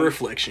gonna be the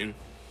Reflection.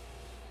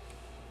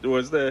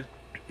 Was the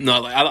no?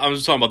 Like, I was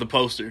just talking about the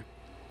poster.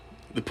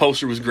 The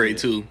poster was great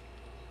too.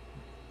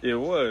 It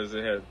was.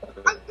 It had.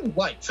 I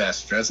like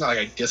Fast and Furious. It's not like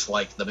I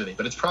dislike the movie,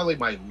 but it's probably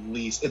my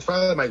least. It's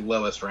probably my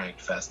lowest ranked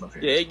Fast and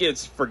Furious. Yeah, it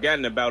gets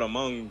forgotten about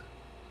among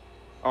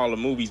all the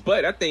movies,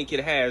 but I think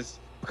it has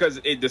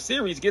because the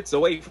series gets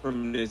away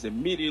from this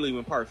immediately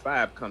when Part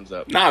 5 comes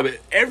up. Nah, but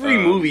every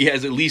movie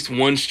has at least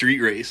one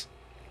street race.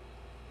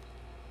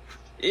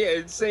 Yeah,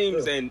 it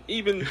seems, and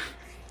even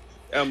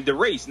the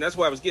race, and that's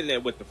why I was getting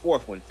at with the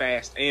 4th one,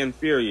 Fast and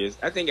Furious.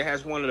 I think it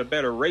has one of the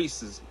better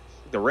races.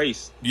 The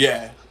race,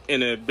 yeah,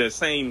 in the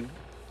same,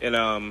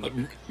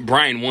 and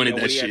Brian wanted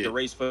that shit. The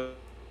race for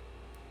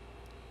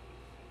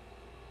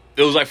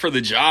it was like for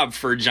the job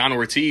for John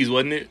Ortiz,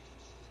 wasn't it?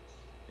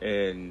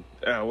 And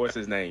what's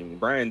his name?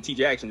 Brian T.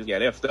 Jackson just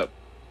got effed up.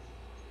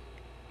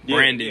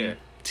 Brandon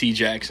T.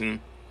 Jackson,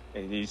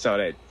 and you saw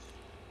that.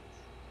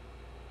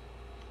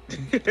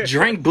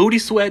 Drank booty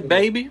sweat,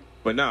 baby.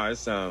 But no,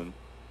 it's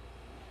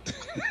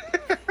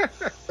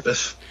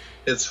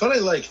funny.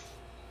 Like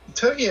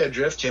Tokyo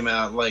Drift came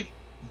out like.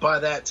 By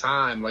that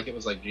time, like, it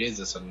was like,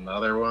 Jesus,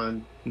 another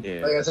one. Yeah.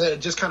 Like I said,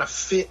 it just kind of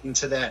fit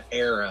into that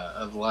era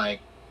of,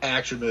 like,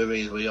 action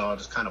movies we all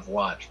just kind of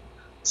watched.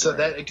 So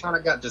that it kind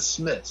of got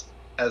dismissed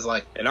as,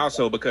 like... And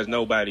also because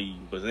nobody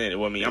was in it.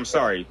 Well, I mean, I'm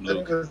sorry,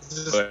 Luke. It was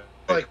just,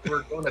 like,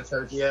 we're going to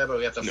Tokyo, but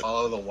we have to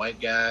follow the white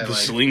guy. The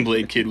Sling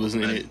Blade kid was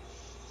in it.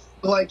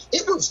 Like,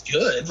 it was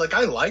good. Like,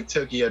 I liked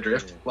Tokyo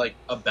Drift, like,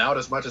 about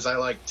as much as I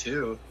liked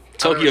 2.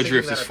 Tokyo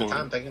Drift is fun. At the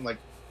time, thinking, like,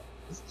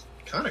 this is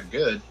kind of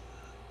good.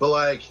 But,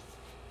 like...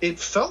 It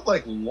felt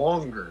like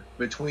longer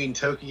between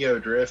Tokyo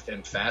Drift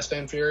and Fast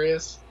and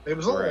Furious. It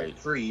was only like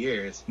 3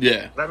 years.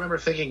 Yeah. But I remember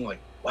thinking, like,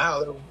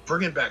 wow, they're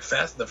bringing back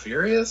Fast and the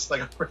Furious? Like,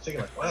 I remember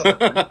thinking, like, wow,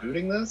 they're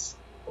rebooting this?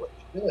 Holy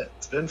shit,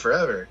 it's been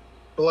forever.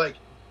 But, like,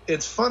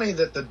 it's funny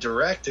that the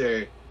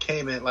director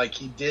came in, like,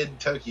 he did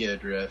Tokyo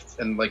Drift,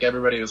 and, like,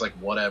 everybody was like,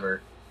 whatever.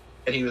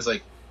 And he was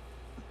like,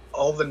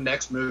 all the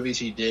next movies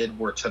he did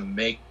were to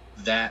make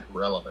that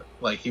relevant.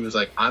 Like, he was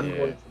like, I'm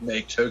going to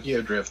make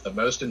Tokyo Drift the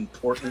most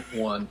important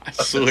one of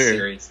the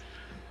series,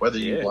 whether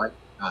you like it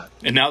or not.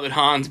 And now that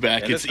Han's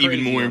back, it's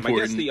even more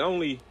important. I guess the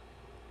only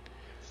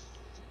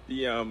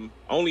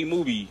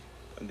movie,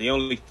 the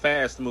only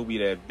Fast movie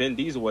that Vin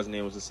Diesel wasn't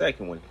in was the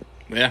second one.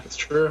 Yeah, it's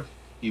true.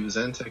 He was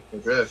in Tokyo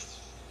Drift.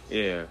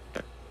 Yeah,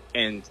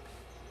 and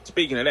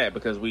speaking of that,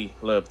 because we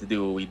love to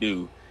do what we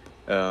do,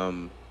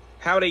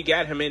 How they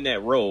got him in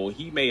that role,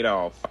 he made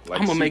off. Like,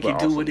 I'm gonna make it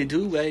do what it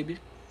do, baby.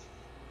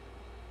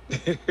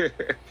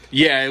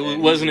 Yeah,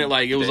 wasn't it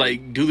like it was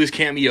like do this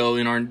cameo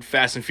in our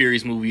Fast and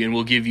Furious movie, and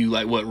we'll give you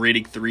like what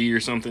Riddick 3 or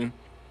something.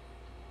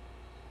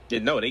 Yeah,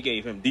 no, they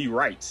gave him the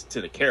rights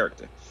to the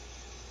character.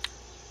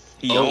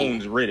 He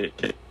owns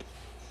Riddick.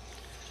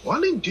 Why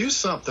didn't he do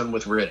something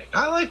with Riddick?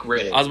 I like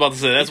Riddick. I was about to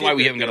say that's why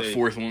we haven't got a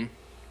fourth one.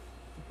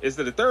 Is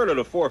it the third or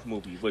the fourth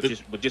movie? But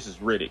just as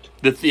Riddick.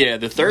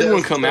 The third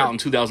one come out in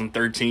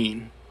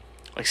 2013,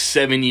 like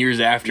 7 years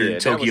after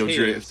Tokyo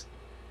Drift.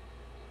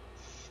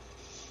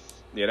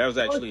 Yeah, that was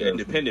actually an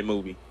independent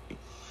movie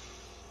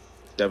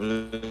that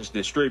was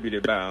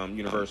distributed by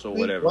Universal,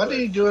 whatever. Why did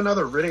he do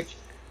another Riddick?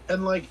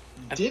 And like,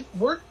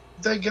 weren't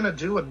they gonna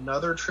do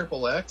another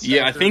Triple X?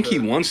 Yeah, I think he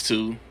wants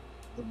to.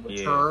 The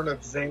return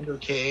of Xander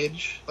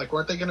Cage. Like,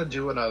 weren't they gonna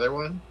do another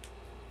one?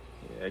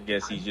 Yeah, I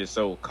guess he's just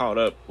so caught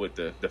up with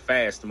the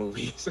Fast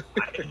movies.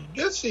 I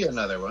could see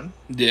another one.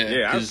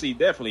 Yeah, I see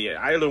definitely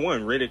either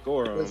one, Riddick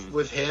or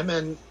with him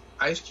and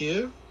Ice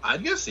Cube.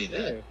 I'd go see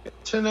that. Yeah.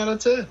 10 out of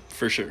 10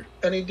 for sure.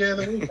 Any day of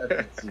the week,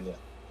 I'd see that.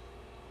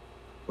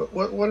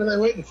 What are they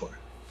waiting for?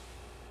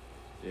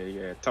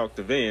 Yeah. Talk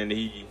to Vin.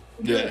 He's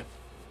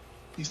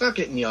not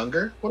getting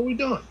younger. What are we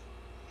doing?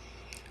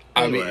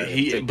 I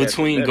mean,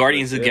 between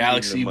Guardians of the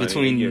Galaxy,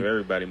 between give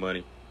everybody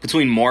money,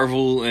 between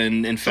Marvel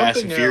and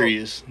Fast and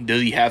Furious,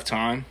 does he have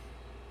time?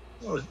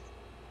 Well,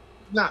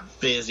 not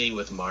busy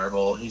with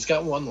Marvel. He's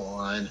got one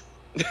line.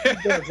 He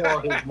does all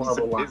his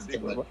Marvel lines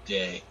in a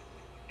day.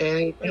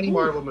 Any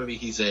Marvel movie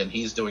he's in,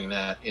 he's doing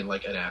that in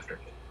like an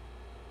afternoon.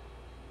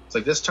 It's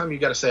like this time you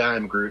got to say "I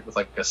am Groot" with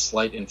like a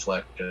slight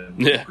inflection.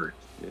 Yeah. Groot.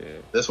 Yeah.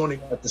 This one you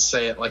have to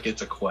say it like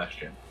it's a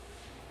question.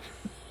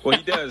 Well,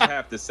 he does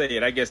have to say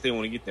it. I guess they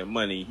want to get their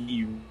money.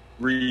 He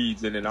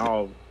reads it in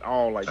all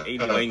like 80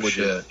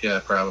 languages. Shit.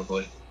 Yeah,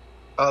 probably.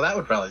 Oh, that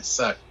would probably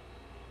suck.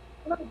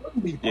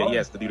 Yeah, he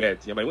has to do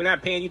that. Yeah, like, we're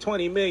not paying you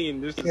 $20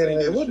 million.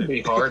 It wouldn't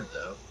be hard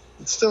though.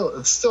 It's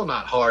still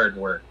not hard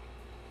work.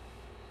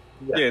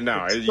 Yeah,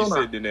 no, you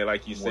sitting in there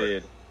like you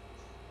said.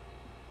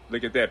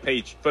 Look at that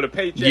page for the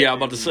paycheck. Yeah, I'm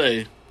about to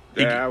say.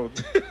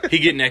 He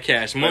getting that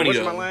cash money. What's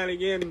my line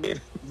again?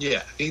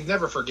 Yeah, he's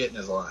never forgetting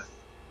his line.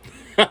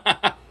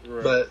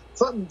 Right. But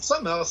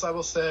something else I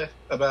will say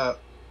about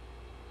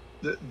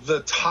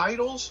the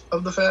titles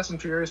of the Fast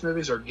and Furious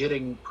movies are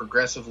getting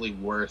progressively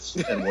worse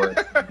and worse.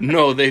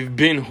 No, they've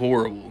been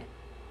horrible.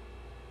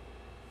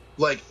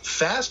 Like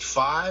Fast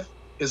 5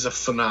 is a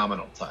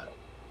phenomenal title.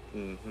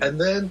 Mm-hmm. And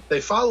then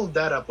they followed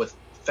that up with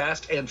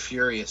Fast and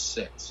Furious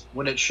 6,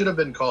 when it should have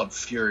been called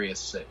Furious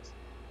 6.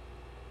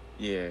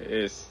 Yeah,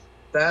 it's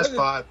Fast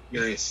 5,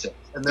 Furious 6.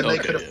 And then they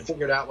could have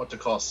figured out what to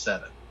call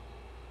 7.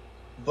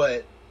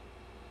 But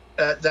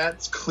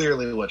that's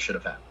clearly what should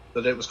have happened.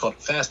 That it was called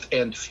Fast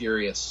and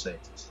Furious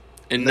 6.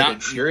 And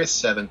not Furious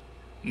 7.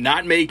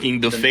 Not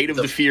making the Fate of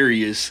the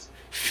Furious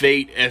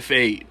Fate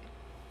F8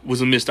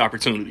 was a missed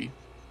opportunity.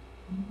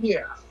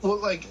 Yeah.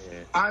 Well,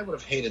 I would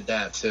have hated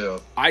that too.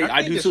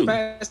 I do too.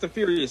 Fast and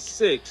Furious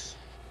 6.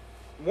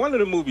 One of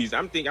the movies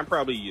I'm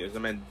probably as a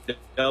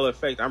Mandela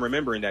effect. I'm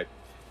remembering that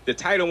the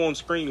title on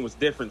screen was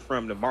different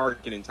from the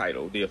marketing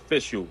title, the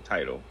official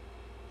title.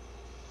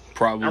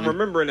 Probably. I'm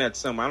remembering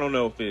that I don't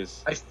know if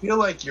it's. I feel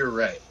like you're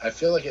right. I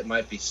feel like it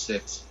might be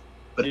 6,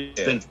 but it's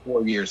been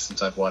 4 years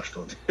since I've watched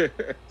one.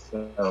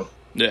 So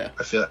yeah,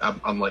 I feel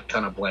I'm like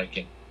kind of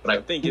blanking. But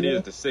I think it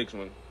is the 6th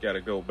one. Got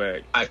to go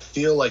back. I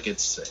feel like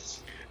it's 6.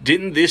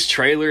 Didn't this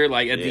trailer,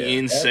 like, at the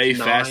end say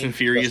Fast and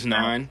Furious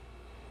 9?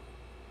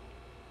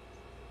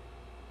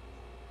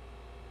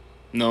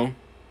 No.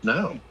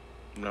 No.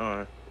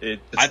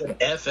 It's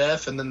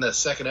FF, and then the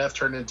second F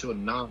turned into a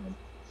 9.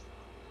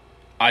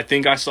 I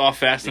think I saw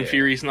Fast and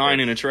Furious 9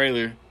 in a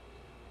trailer.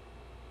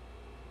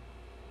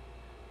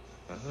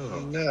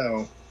 Oh,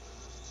 no.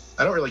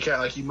 I don't really care.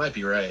 Like, you might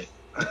be right.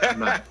 I'm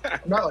not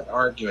like,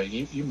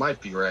 arguing. You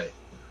might be right.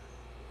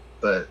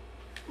 But...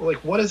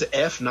 like, what is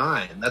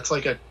F9? That's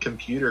like a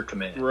computer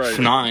command. Right.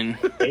 F9.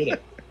 I hate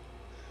it.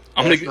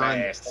 I'm gonna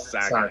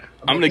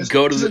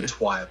go to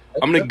the.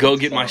 I'm gonna go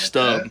get my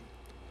stub.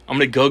 I'm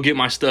gonna go get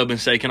my stub and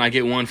say, "Can I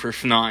get one for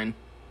F9?"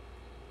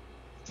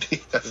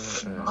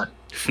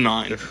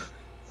 F9.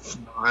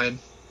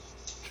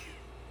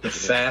 The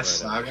Fast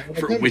Saga.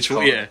 For which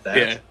one?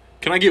 Yeah.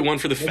 Can I get one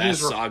for the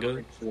Fast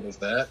Saga? What is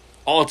that?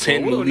 All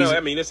 10 movies. No,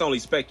 I mean it's only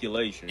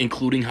speculation,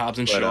 including Hobbs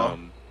and Shaw.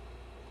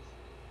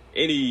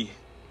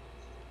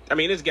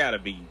 There's got to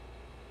be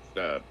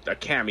a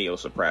cameo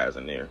surprise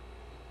in there.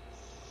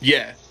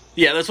 Yeah,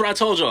 that's what I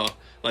told y'all.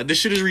 Like, this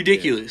shit is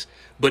ridiculous.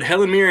 Yeah. But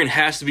Helen Mirren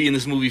has to be in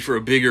this movie for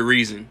a bigger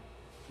reason.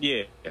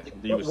 Yeah.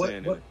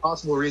 What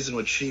possible reason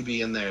would she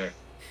be in there?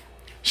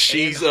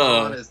 She's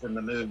is in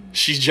the movie.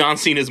 She's John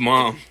Cena's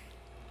mom.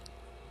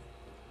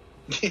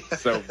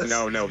 So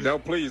no,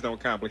 please don't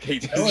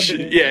complicate this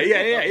shit.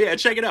 Yeah.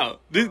 Check it out.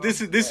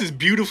 This is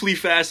beautifully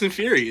Fast and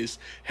Furious.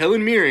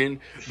 Helen Mirren,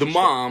 the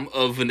mom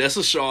of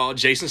Vanessa Shaw,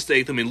 Jason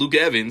Statham, and Luke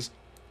Evans,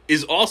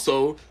 is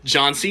also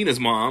John Cena's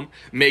mom,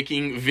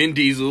 making Vin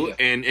Diesel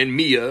and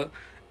Mia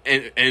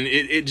and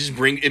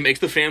it makes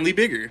the family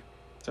bigger.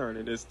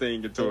 Turning this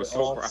thing into a soap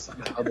all opera.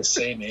 somehow the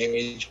same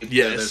age.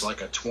 Yes. There's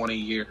like a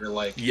 20-year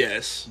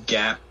Yes.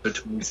 gap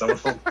between some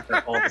of them.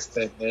 They're all the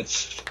same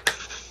age.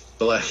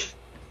 But like,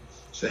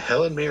 so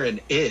Helen Mirren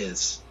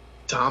is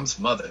Tom's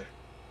mother.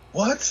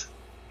 What?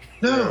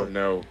 No.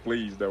 No,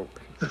 please don't.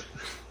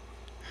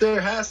 There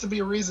has to be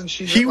a reason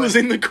He was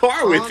in the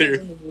car with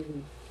her.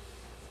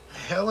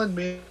 Helen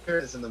Mirren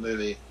is in the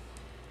movie.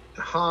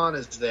 Han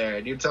is there,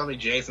 and you're telling me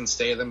Jason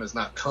Statham is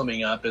not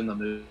coming up in the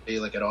movie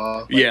at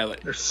all? Yeah,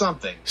 there's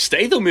something.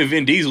 Statham and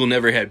Vin Diesel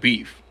never had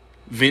beef.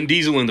 Vin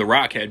Diesel and The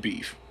Rock had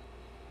beef,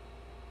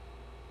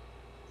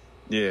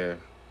 Yeah.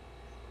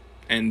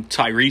 and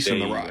Tyrese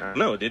and The Rock.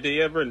 No, did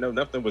they ever? No,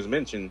 nothing was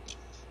mentioned.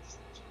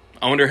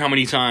 I wonder how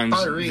many times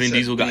Tyrese Vin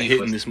Diesel got had hit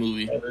beef in this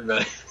movie.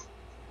 Everybody.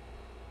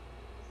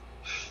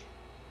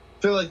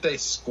 I feel like they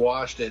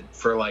squashed it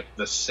for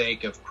the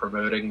sake of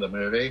promoting the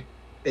movie.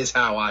 Is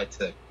how I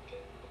took it.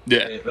 Yeah,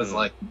 It was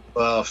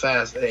well,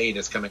 Fast 8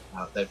 is coming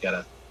out. They've got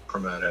to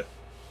promote it.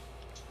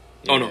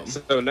 Oh, no.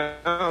 So now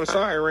I'm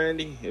sorry,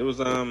 Randy. It was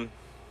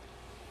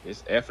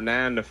it's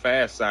F9 the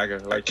Fast saga,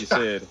 like you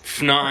said,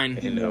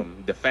 F9.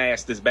 and the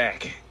Fast is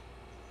back.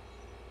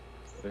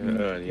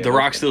 The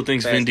Rock still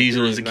thinks Fast Vin and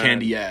Diesel is a Furious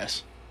candy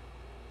ass.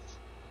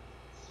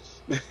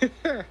 9.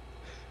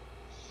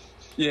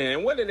 Yeah,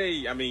 and what did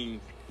they? I mean,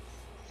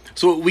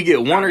 So we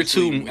get one or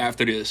two Obviously-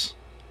 after this.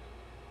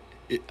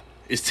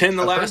 Is 10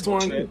 the I last think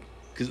one? it's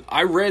Because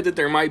I read that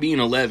there might be an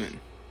 11.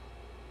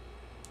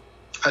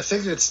 I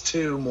think it's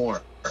 2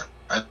 more.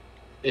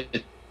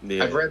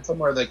 yeah, I've read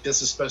somewhere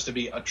this is supposed to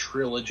be a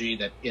trilogy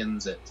that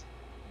ends it.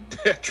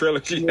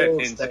 trilogy that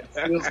ends. That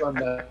feels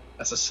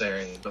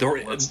unnecessary, but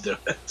The- let's do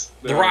it.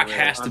 The Rock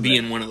has to be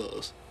in one of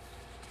those.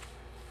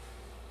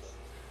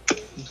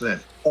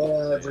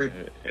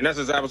 And that's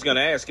what I was going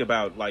to ask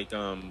about.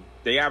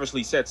 They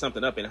obviously set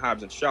something up in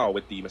Hobbs and Shaw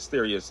with the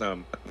mysterious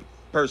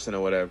person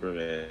or whatever,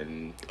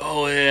 and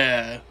Oh,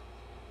 yeah.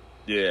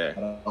 yeah, I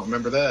don't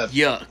remember that.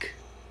 Yuck.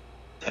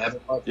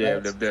 Haven't watched yeah,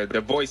 that.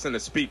 the voice in the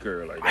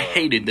speaker, I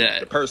hated the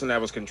that. person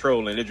that was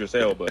controlling Idris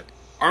Elba.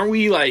 Aren't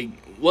we,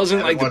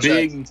 wasn't, Haven't the watched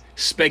big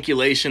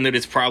speculation that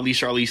it's probably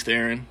Charlize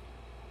Theron?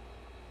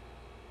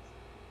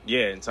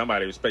 Yeah, and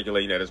somebody was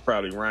speculating that it's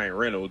probably Ryan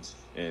Reynolds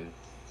and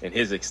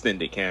his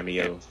extended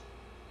cameo.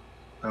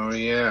 Oh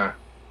yeah,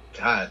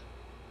 God,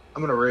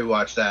 I'm gonna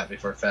rewatch that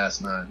before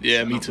Fast 9.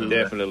 Yeah, me too.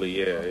 Definitely,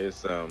 yeah.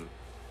 It's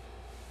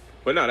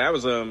but no, that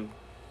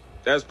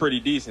was pretty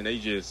decent.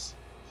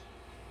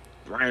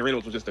 Ryan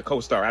Reynolds was just a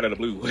co-star out of the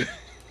blue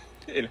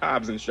in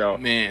Hobbs and Shaw.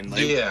 Man,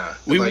 Yeah,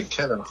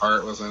 Kevin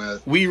Hart was in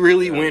it. we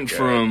really went God.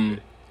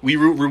 from... We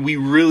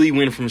really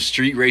went from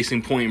street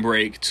racing Point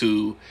Break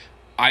to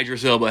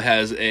Idris Elba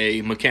has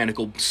a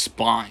mechanical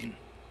spine.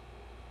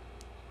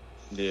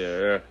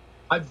 Yeah,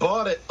 I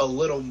bought it a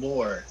little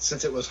more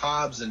since it was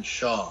Hobbs and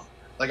Shaw.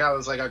 I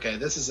was like, okay,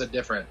 this is a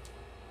different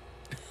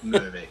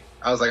movie.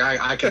 I was like,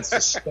 I can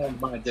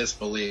suspend my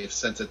disbelief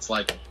since it's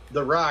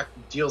The Rock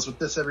deals with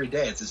this every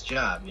day. It's his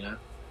job, you know?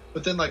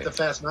 But then, the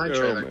Fast 9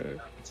 trailer,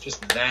 man. it's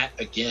just that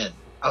again.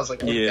 I was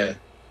like, okay. Yeah.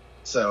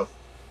 So,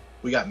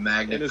 we got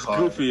Magnet and as Car.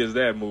 goofy as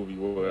that movie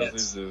was, Yes.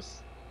 it's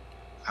just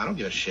I don't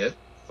give a shit.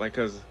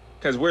 because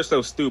we're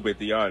so stupid,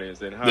 the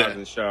audience, and Hobbs Yeah.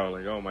 and Shaw,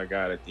 oh my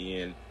god, at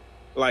the end,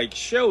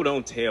 show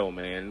don't tell,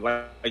 man.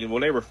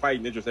 When they were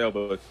fighting Idris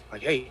Elba,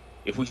 hey,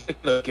 if we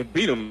can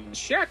beat him,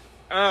 shut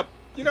up.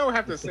 You don't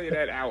have to say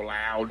that out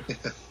loud.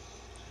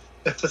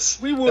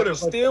 We would have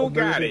still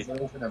got it.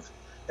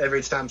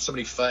 Every time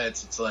somebody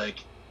fights, it's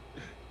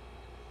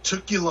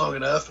took you long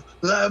enough.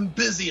 I'm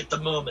busy at the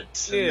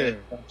moment. Yeah.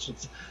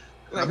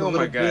 I'm a oh my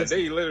little god,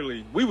 busy.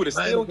 we would have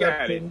still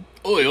got it.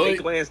 Oi, They oi.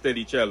 glanced at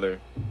each other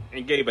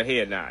and gave a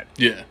head nod.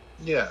 Yeah.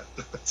 Yeah.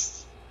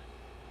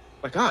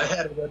 I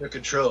had it under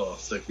control.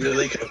 It's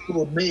really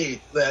fooled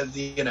me that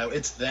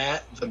it's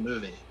the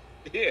movie.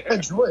 I yeah.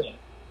 enjoy it.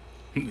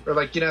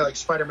 Or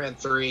Spider-Man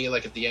 3,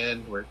 at the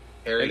end where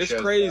Harry And it's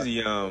shows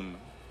crazy. up.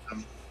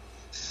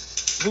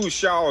 Who's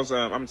Shaw's?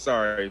 I'm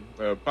sorry.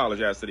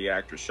 Apologize to the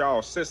actress.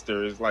 Shaw's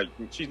sister is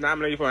she's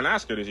nominated for an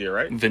Oscar this year,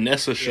 right?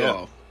 Vanessa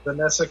Shaw.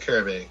 Vanessa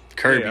Kirby.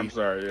 Kirby. Yeah, I'm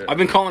sorry. Yeah. I've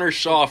been calling her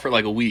Shaw for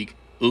a week.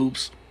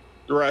 Oops.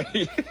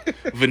 Right.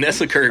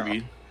 Vanessa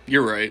Kirby.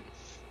 You're right.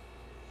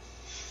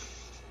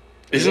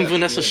 Isn't Yeah,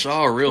 Vanessa she is.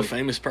 Shaw a real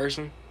famous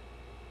person?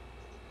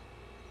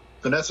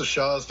 Vanessa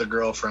Shaw is the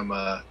girl from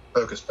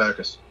Hocus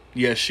Pocus.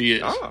 Yes, she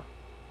is. Oh.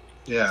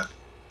 Yeah.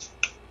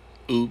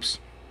 Oops.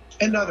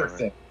 And other Alright.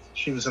 things.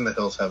 She was in The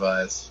Hills Have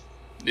Eyes.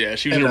 Yeah,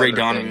 she was And in Ray other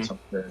Donovan. things, I'm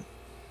sure.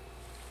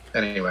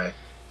 Anyway.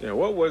 Yeah.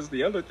 What was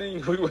the other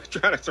thing we were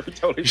trying to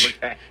totally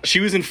forget? She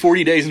was in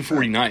 40 Days and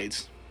 40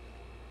 Nights.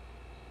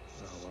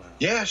 Oh, wow.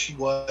 Yeah, she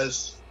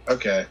was.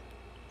 Okay.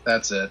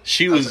 That's it.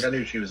 She I was. I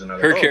knew she was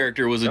another. Her Oh,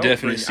 character was a don't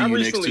definite bring- see I you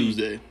next recently-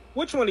 Tuesday.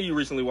 Which one of you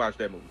recently watched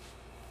that movie?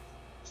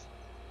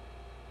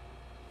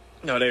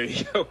 No, there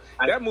you go.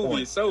 I That movie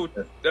point. is so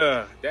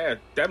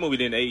that movie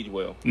didn't age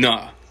well.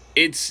 Nah,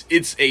 it's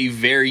a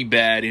very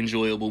bad,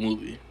 enjoyable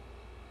movie.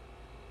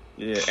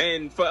 Yeah,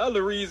 and for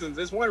other reasons,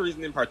 there's one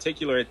reason in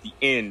particular at the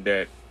end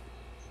that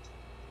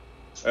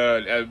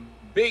a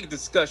big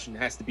discussion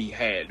has to be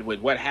had with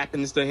what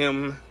happens to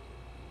him.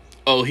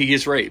 Oh, he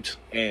gets raped.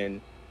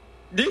 And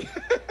I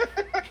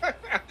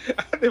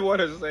didn't want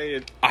to say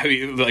it. I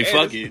mean, like,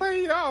 fuck it.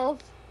 Paid off.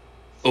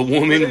 A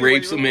woman Anyway,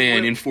 rapes a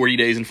man in 40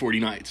 days and 40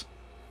 nights.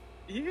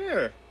 Yeah.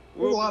 There's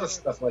a lot of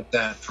stuff like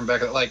that from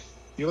back. Like,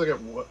 you look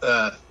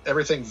at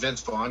everything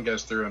Vince Vaughn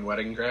goes through in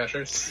Wedding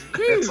Crashers.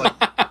 It's like,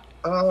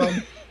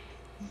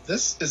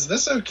 is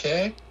this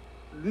okay?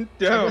 No,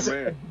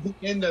 man. The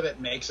end of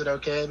it makes it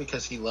okay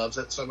because he loves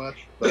it so much.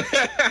 But,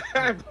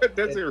 but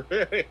does it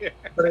really?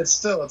 But it's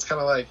kind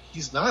of like,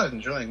 he's not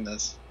enjoying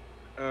this.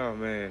 Oh,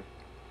 man.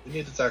 We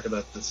need to talk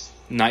about this.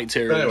 Night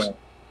terrors.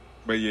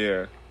 But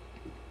yeah.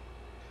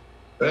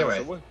 But anyway,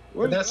 So what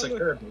Vanessa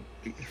Kirby.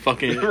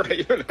 Fucking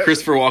Right.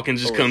 Christopher Walken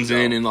just comes so.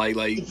 in and like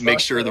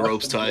makes sure the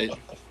rope's tight.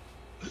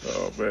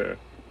 Oh, man.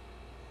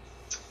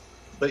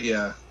 But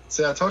yeah.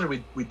 See, I told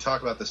you we'd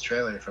talk about this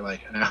trailer for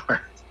like an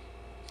hour.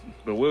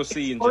 But we'll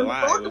see in It's fun to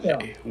July. talk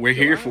about. We're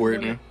here for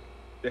it, man.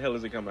 The hell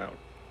does it come out?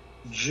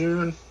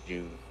 June.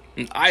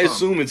 I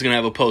assume it's gonna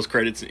have a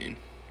post-credit scene.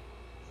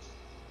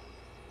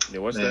 Yeah,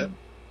 what's Man. that?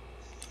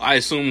 I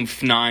assume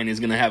F9 is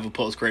gonna have a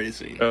post-credit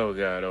scene. Oh,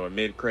 God. Or a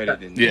mid-credit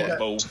and Yeah.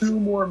 both. 2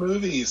 more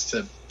movies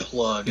to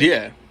plug.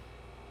 Yeah.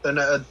 And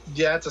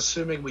yeah, it's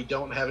assuming we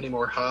don't have any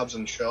more Hobbs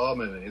and Shaw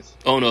movies.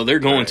 Oh no, they're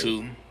going Right.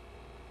 to.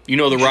 You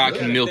know, The Rock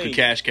Yeah, can milk a thing.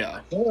 cash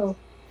cow. Yeah.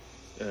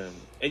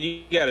 And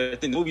you gotta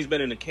think the movie's been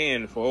in the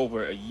can for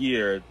over a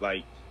year.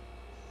 Like,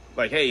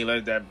 hey,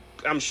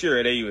 I'm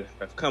sure they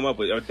have come up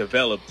with or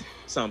developed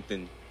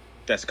something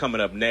that's coming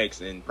up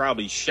next, and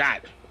probably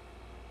shot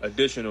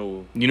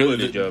additional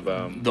footage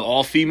of. The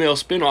all-female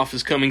spinoff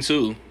is coming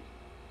too.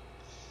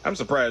 I'm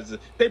surprised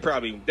they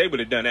would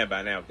have done that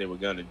by now if they were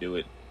gonna do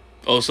it.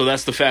 Oh, so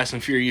that's the Fast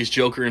and Furious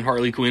Joker and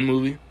Harley Quinn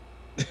movie?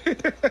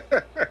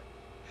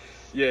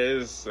 Yeah,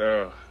 it's.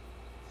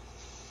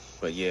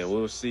 But yeah,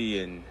 we'll see.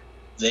 And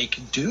They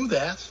could do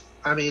that.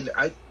 I mean,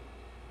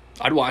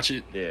 I'd watch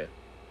it. yeah,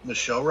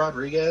 Michelle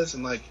Rodriguez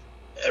and like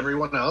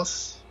everyone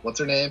else. What's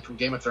her name from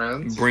Game of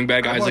Thrones? Bring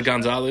back I'd Isaac watch that.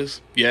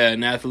 Gonzalez. Yeah,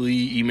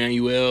 Nathalie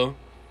Emmanuel.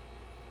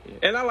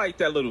 and I like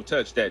that little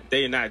touch that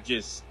they're not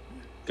just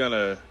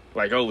gonna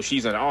like, oh,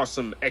 she's an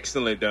awesome,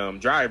 excellent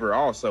driver.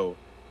 Also,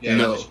 Yeah,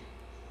 No.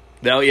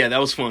 That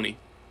was funny.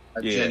 I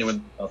Yeah.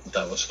 genuinely thought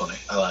that was funny.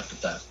 I laughed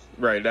at that.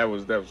 right? That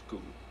was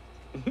cool.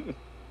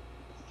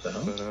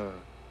 So,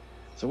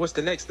 So what's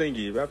the next thing?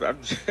 I'm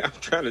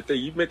trying to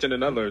think. You mentioned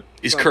another.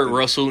 Is something. Kurt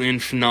Russell in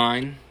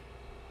F9?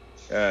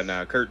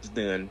 Nah, Kurt's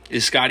done.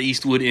 Is Scott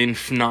Eastwood in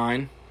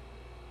F9?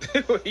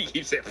 He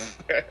keeps saying.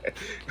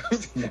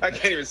 I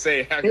can't even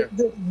say it.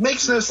 it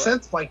makes no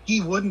sense why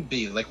he wouldn't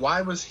be. Like,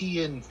 why was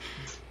he in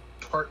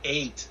part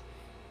 8?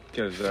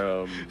 Because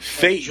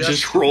Fate Just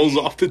just rolls me.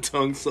 off the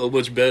tongue so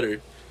much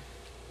better.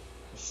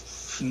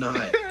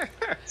 Not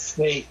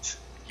Fate.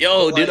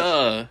 Yo,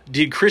 Like-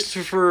 did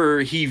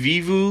Christopher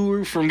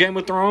Hivivu from Game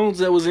of Thrones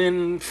that was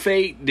in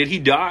Fate, did he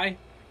die?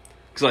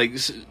 Cause like,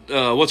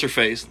 what's her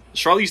face?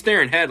 Charlize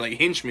Theron had like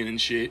henchmen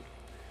and shit.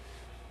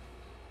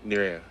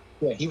 yeah.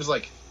 Yeah, he was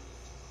like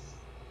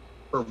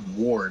her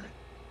ward. I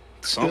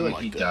feel Something like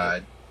like he that.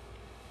 died.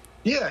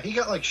 Yeah, he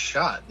got like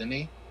shot, didn't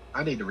he?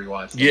 I need to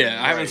rewatch that.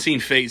 Yeah, I haven't Right. seen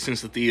Fate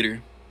since the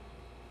theater.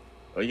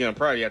 Well, you're gonna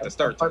probably have to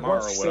start I've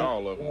tomorrow watched with it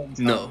all of them. one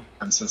No.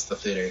 time since the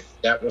theater.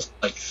 That was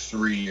like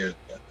 3 years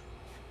ago.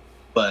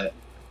 But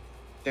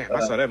Damn,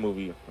 I saw that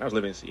movie. I was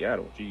living in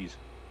Seattle. Jeez.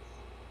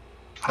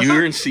 I You thought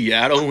were in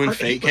Seattle when part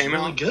Fate 8 was came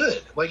really out?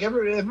 good. Like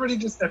everybody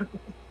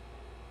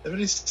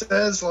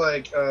says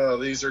like,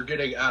 these are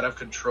getting out of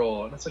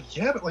control, and it's like,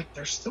 yeah, but like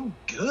they're still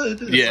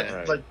good. It's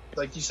Yeah.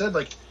 like you said,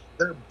 like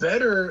they're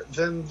better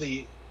than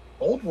the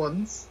old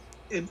ones.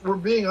 If we're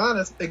being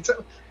honest,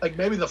 except like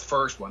maybe the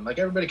first one. Like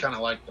everybody kind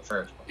of liked the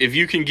first one. If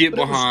you can get But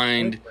it was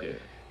behind great.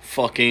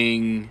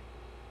 fucking,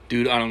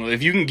 dude, I don't know.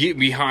 If you can get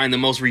behind the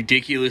most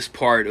ridiculous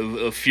part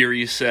of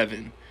Furious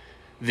 7,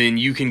 then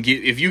you can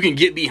get, if you can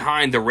get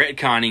behind the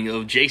retconning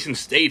of Jason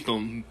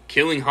Statham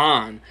killing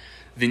Han,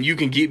 then you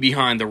can get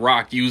behind The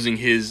Rock using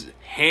his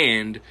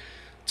hand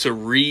to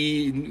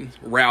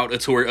reroute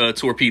a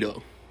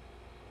torpedo.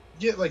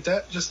 Yeah, like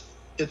that.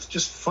 It's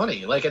just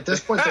funny. Like at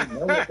this point, they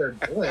know what they're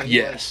doing.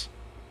 Yes. Like,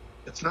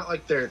 it's not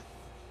like they're.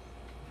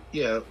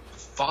 Yeah,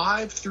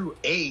 5 through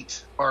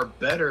 8 are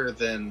better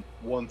than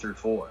 1 through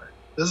 4.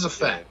 This is a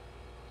fact.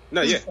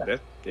 No, This yeah, is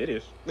fact. it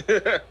is.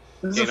 This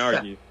is Can't a fact.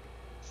 argue.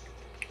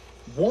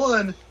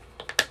 1,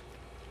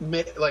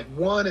 like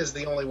 1 is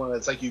the only one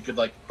that's like you could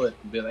like put.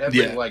 Everybody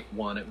Yeah. liked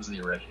 1. It was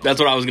the original. That's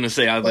what I was going to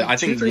say. Like I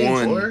think 2, 3,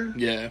 and 1, 4?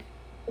 yeah.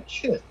 Like,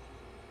 shit.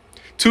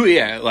 2,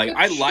 yeah, like,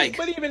 I like,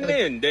 But even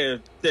then,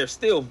 they're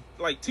still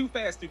like Too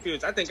Fast, Too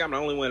Furious. I think I'm the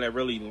only one that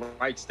really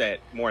likes that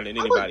more than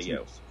I like anybody Too-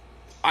 else.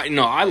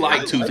 I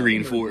like 2, 3,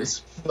 and 4.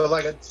 But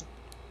like it's.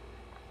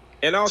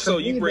 And also,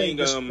 To you me, bring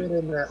they just fit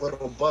in that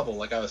little bubble,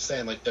 like I was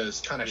saying, like those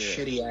kind of Yeah.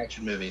 shitty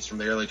action movies from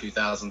the early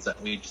 2000s that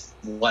we just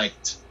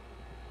liked.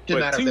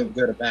 Didn't But matter if they were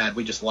good or bad,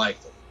 we just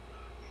liked them.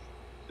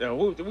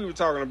 we were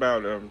talking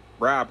about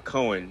Rob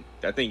Cohen,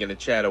 I think in the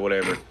chat or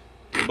whatever.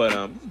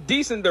 But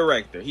decent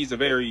director. He's a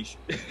very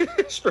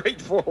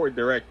straightforward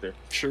director.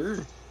 Sure.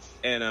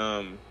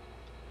 And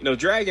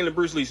Dragon the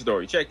Bruce Lee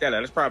story. Check that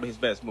out. It's probably his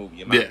best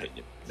movie in my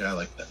opinion. Yeah, I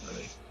like that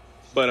movie.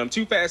 But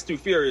Too Fast, Too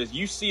Furious,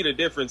 you see the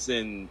difference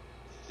in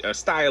a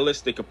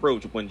stylistic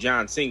approach when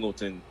John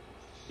Singleton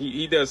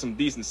he does some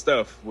decent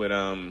stuff with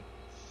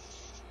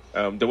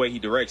the way he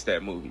directs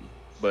that movie.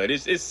 But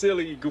it's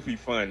silly, goofy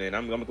fun, and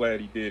I'm glad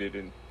he did it.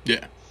 And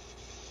yeah,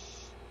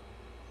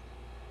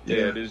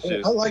 it's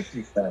just I like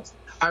Too Fast.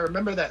 I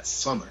remember that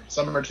summer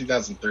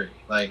 2003.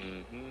 Like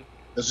it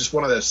was just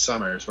one of those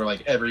summers where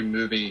like every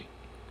movie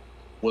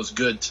was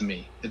good to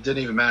me. It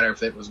didn't even matter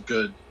if it was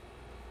good.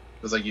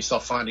 It was like you saw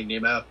Finding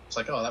Nemo. It's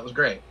like, oh, that was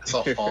great. I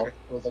saw Fall. It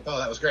was like, oh,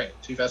 that was great.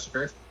 Too Fast and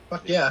Furious.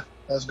 Fuck yeah,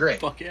 that was great.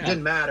 Fuck yeah. It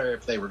didn't matter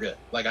if they were good.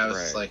 Like I was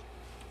just like,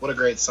 what a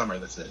great summer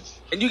this is.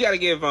 And you got to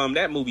give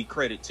that movie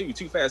credit too,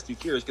 Too Fast, Too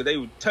Furious, because they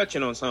were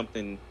touching on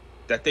something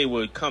that they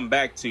would come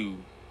back to.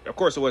 Of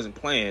course, it wasn't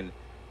planned.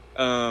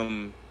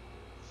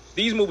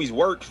 These movies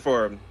worked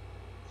for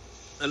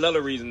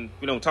another reason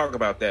we don't talk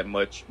about that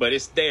much, but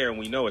it's there and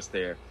we know it's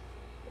there.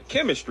 The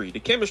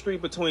chemistry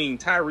between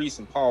Tyrese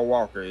and Paul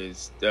Walker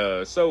is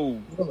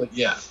so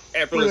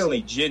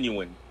effortlessly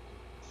genuine.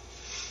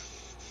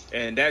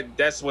 And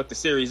that's what the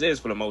series is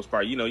for the most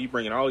part. You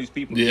bringing all these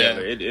people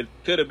together. It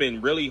could have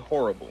been really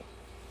horrible,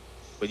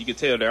 but you could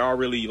tell they all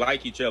really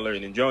like each other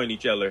and enjoying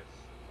each other.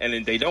 And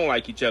then they don't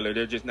like each other.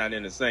 They're just not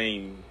in the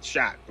same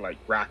shot, like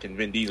Rock and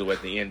Vin Diesel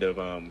at the end of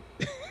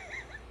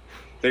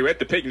they were at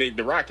the picnic.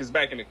 The Rock is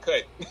back in the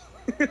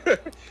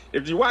cut.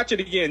 If you watch it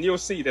again, you'll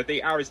see that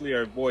they obviously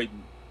are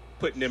avoiding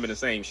putting them in the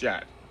same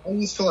shot. I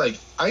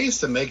used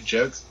to make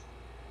jokes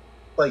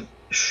like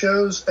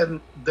shows,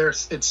 and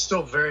it's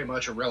still very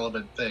much a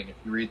relevant thing if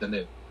you read the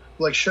news.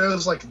 Like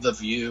shows like The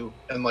View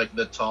and like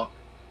The Talk.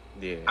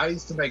 Yeah. I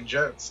used to make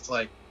jokes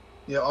like,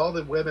 all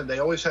the women, they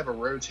always have a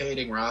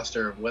rotating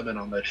roster of women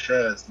on those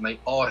shows, and they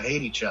all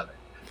hate each other.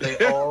 They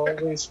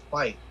always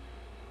fight.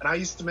 And I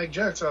used to make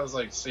jokes. I was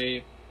like,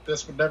 see,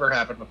 this would never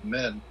happen with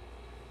men.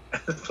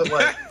 But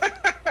like,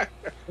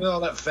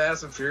 all that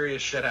Fast and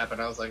Furious shit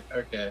happened. I was like,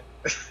 okay.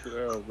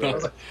 Oh,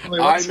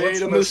 I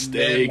made a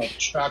mistake. Like,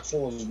 chock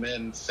full of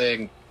men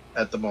thing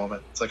at the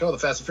moment. It's like, oh, the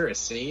Fast and Furious.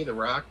 See, The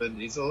Rock, Vin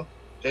Diesel,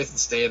 Jason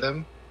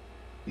Statham,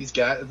 these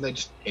guys, and they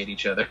just hate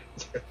each other.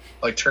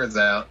 Like, turns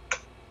out.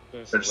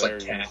 They're just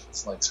hilarious. Like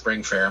cats, like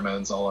spring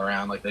pheromones all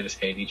around. Like they just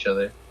hate each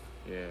other.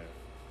 Yeah.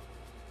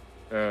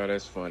 Oh,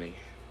 that's funny.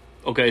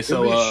 Okay,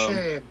 so it'd be a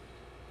shame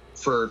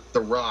for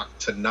The Rock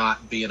to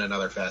not be in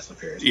another Fast and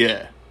Furious.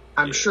 Yeah,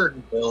 I'm sure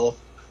he will,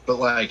 but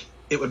like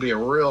it would be a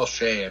real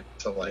shame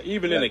to like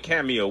even in a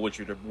cameo, which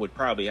would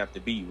probably have to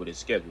be with his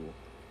schedule.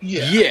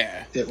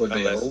 Yeah, it would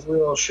be a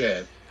real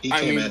shame. He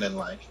came in and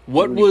like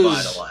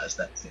revitalized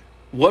that scene.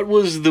 What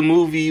was the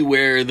movie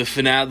where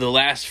the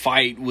last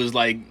fight was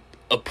like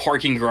a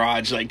parking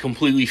garage, like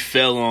completely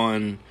fell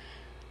on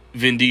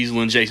Vin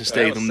Diesel and Jason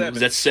Statham? Was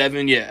that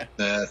 7? Yeah.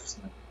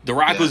 The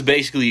Rock was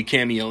basically a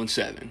cameo in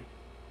 7.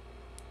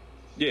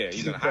 Yeah,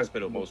 he's in the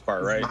hospital most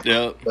part, right?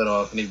 Yep.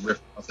 And he ripped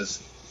off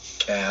his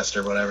cast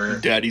or whatever.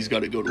 Daddy's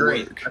got to go to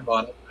work. I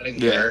bought it. I didn't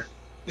care.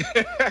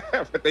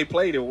 But they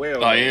played it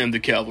well. I am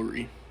the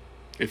cavalry.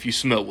 If you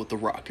smell what The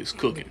Rock is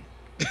cooking.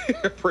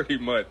 Pretty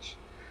much.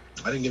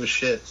 I didn't give a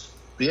shit.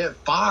 But yeah,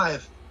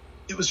 5,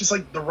 it was just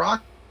like The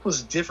Rock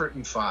was different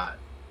in 5.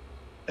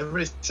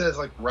 Everybody says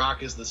like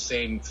Rock is the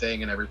same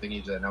thing and everything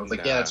he's in. And I was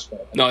like, yeah, that's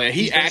right. No, yeah,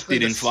 he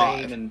acted in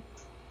 5. And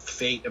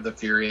Fate of the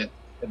Furious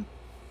and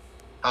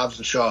Hobbs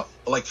and Shaw.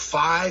 But like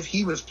 5,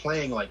 he was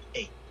playing like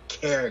a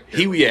character.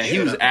 He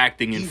was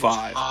acting in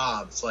 5.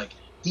 Hobbs, like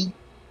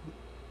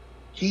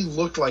he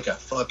looked like a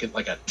fucking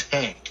like a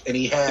tank, and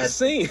he had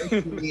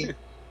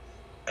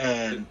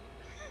and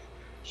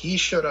he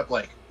showed up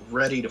like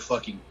ready to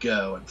fucking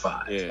go in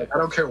 5. Yeah. Like, I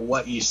don't care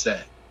what you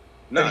say.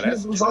 No,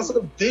 he was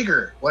also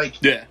bigger.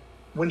 Like yeah.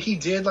 When he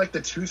did like the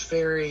Tooth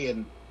Fairy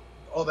and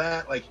all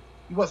that, like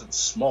he wasn't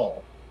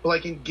small. But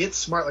like in Get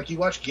Smart, like you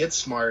watch Get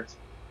Smart,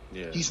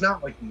 he's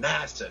not like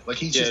massive. Like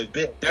he's just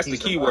big. That's the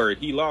key word.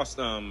 He lost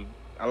a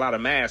lot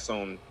of mass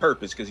on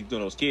purpose because he's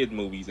doing those kid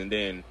movies, and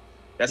then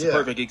that's a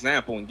perfect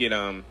example in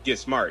Get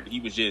Smart.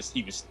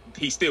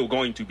 He's still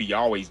going to be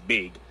always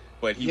big,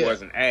 but he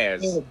wasn't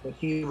as. Yeah, but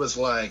he was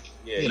like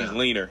he's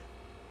leaner.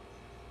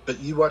 But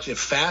you watch it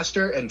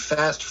Faster and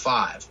Fast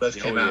 5 both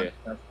came out in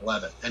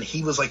 2011, and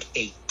he was like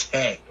a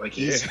tank. Like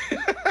he's.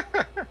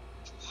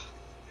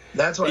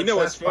 That's why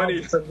what's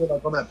funny?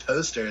 Like on that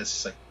poster, it's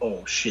just like,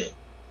 oh shit.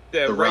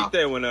 Yeah, right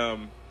there when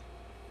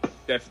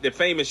the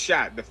famous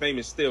shot, the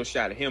famous still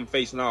shot of him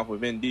facing off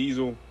with Vin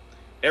Diesel.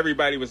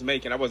 Everybody was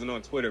making. I wasn't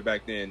on Twitter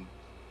back then,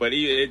 but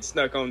it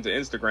snuck onto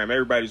Instagram.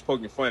 Everybody was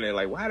poking fun at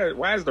like,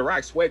 why is The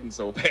Rock sweating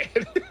so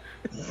bad?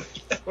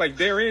 Like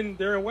they're in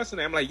what's the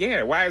name? I'm like,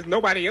 yeah. Why is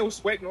nobody else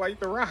sweating like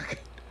The Rock?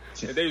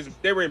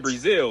 They were in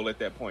Brazil at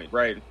that point,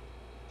 right?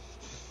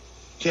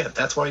 Yeah,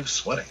 that's why he was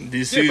sweating.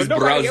 This is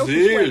Brazil. Else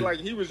was sweating, like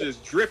he was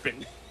just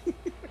dripping.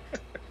 It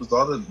was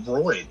all the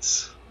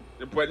roids.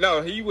 But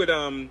no, he would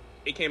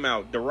it came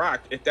out, The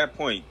Rock at that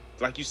point,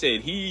 like you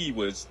said, he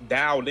was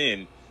dialed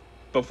in.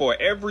 Before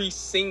every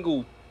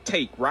single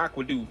take, Rock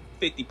would do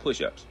 50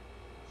 push-ups.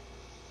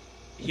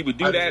 He would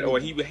do that, or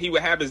he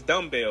would have his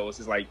dumbbells,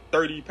 his like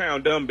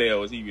 30-pound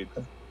dumbbells. He would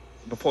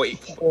before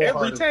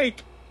every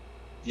take.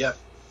 Yep,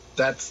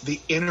 that's the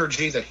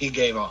energy that he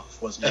gave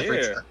off was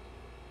every time.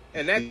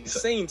 And that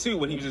scene too,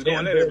 when he was just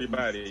going at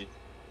everybody,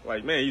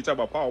 like, man, you talk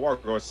about Paul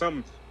Walker or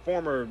some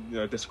former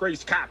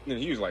disgraced cop, and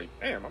he was like,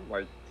 damn, I'm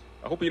like,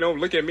 I hope you don't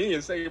look at me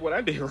and say what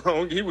I did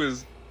wrong. He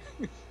was.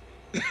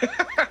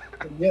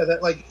 Yeah,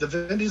 that like the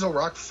Vin Diesel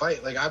Rock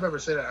fight. Like I remember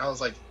saying it, I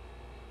was like,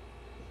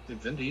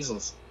 dude, Vin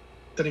Diesel's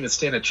didn't even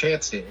stand a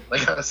chance here.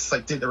 Like I was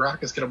like, dude, The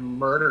Rock is gonna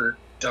murder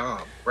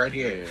Dom right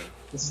here. Yeah.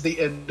 This is the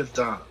end of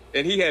Dom.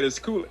 And he had his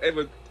cool.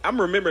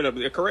 I'm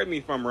remembering. Correct me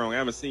if I'm wrong. I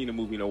haven't seen the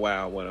movie in a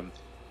while. When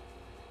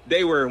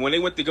they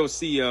went to go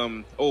see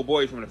old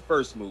boy from the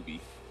first movie,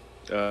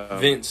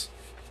 Vince,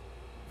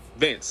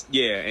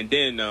 yeah, and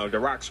then The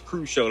Rock's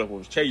crew showed up and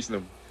was chasing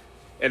him.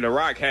 And The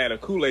Rock had a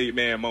Kool-Aid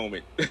Man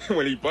moment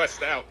when he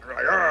bust out,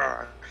 like,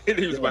 ah, and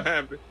he was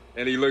behind me,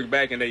 and he looked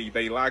back and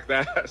they locked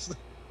eyes.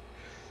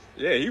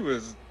 Yeah, he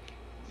was.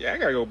 Yeah, I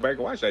gotta go back and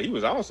watch that. He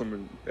was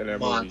awesome in that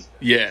movie.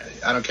 Yeah,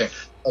 I don't care.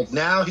 Like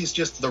now he's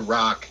just The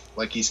Rock.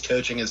 Like he's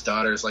coaching his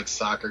daughter's like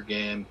soccer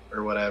game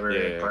or whatever.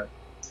 Yeah.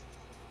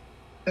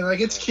 And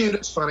like it's cute,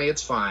 it's funny,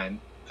 it's fine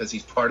because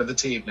he's part of the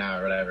team now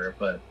or whatever.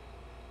 But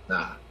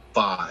nah,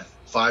 5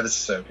 is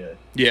so good.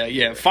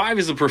 Yeah. 5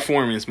 is a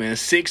performance, man.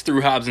 6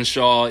 through Hobbs and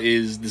Shaw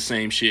is the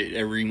same shit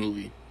every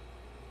movie.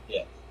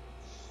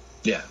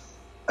 Yeah,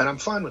 and I'm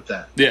fine with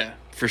that. Yeah,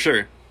 for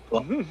sure.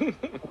 Well,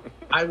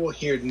 I will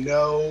hear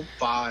no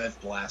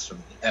 5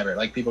 blasphemy ever.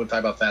 Like people talk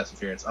about Fast and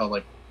Furious. Oh,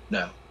 like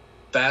no,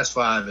 Fast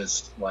 5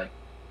 is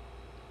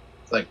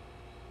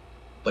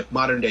like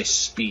modern day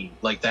Speed,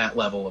 like that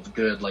level of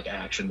good like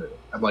action movie.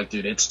 I'm like,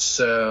 dude, it's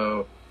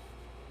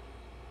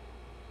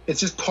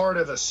just part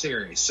of a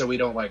series, so we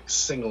don't like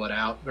single it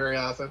out very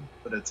often.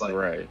 But it's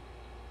like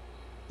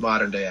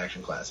modern day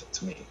action classic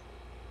to me.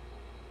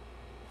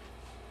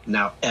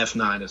 Now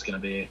F9 is going to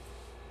be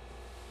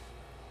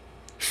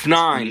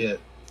F9.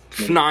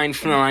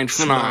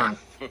 F9.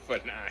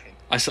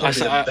 I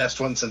the best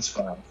one since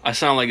 5. I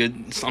sound like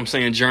I'm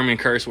saying German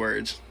curse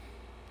words.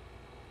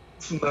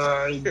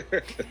 F9.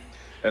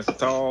 That's a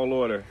tall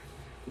order.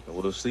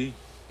 We'll see.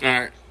 All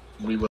right.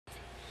 We will.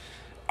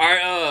 All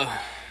right.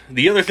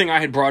 The other thing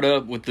I had brought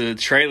up with the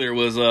trailer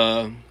was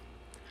the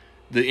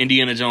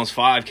Indiana Jones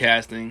 5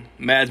 casting.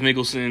 Mads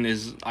Mikkelsen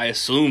is, I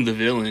assume, the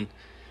villain.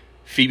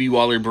 Phoebe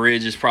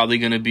Waller-Bridge is probably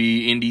going to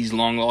be Indy's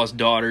long-lost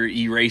daughter,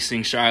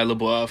 erasing Shia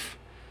LaBeouf.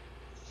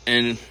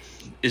 And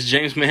it's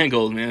James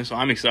Mangold, man, so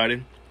I'm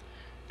excited.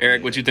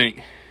 Eric, what you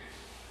think?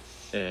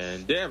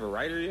 And did they have a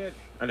writer yet?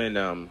 I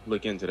didn't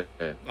look into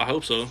that. I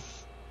hope so.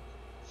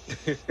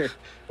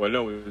 Well,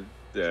 no,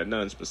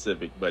 none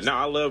specific. But no,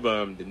 I love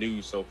the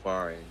news so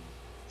far. And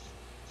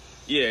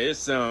yeah,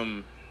 it's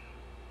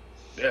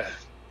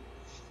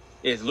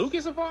is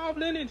Lucas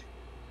involved in it?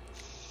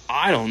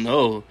 I don't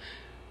know.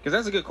 Because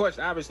that's a good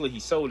question. Obviously, he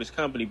sold his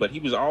company, but he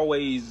was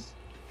always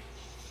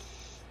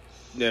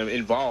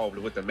involved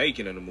with the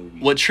making of the movie.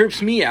 What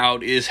trips me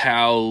out is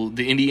how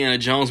the Indiana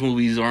Jones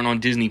movies aren't on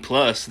Disney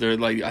Plus. They're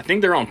like, I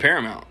think they're on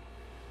Paramount.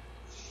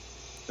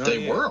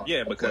 They were.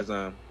 Yeah, because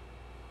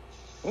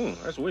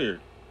that's weird.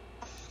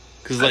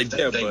 Because like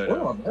they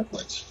were on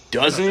Netflix.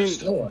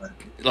 Doesn't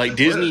like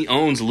Disney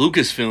owns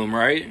Lucasfilm,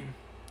 right?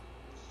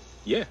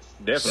 Yeah,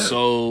 definitely.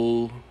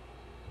 So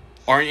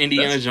aren't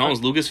Indiana Jones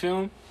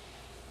Lucasfilm?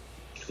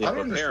 Yeah,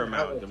 but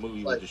Paramount, the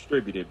movie was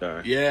distributed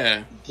by.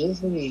 Yeah.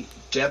 Disney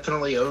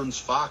definitely owns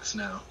Fox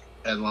now,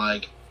 and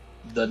like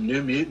the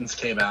New Mutants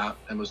came out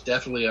and was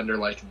definitely under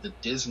like the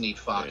Disney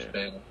Fox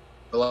banner.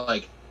 But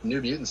like New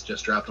Mutants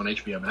just dropped on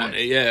HBO Max.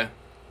 Yeah.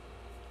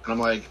 And I'm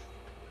like,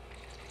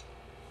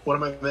 what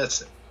am I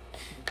missing?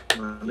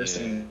 Am I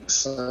missing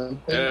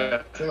something? I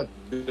feel like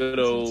good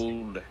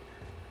old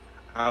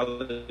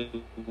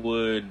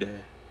Hollywood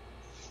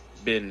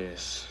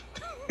business.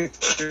 yeah,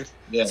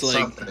 it's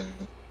something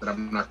that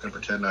I'm not going to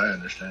pretend I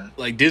understand.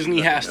 Like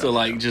Disney has to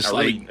like just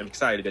I'm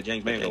excited that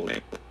James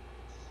Mangold.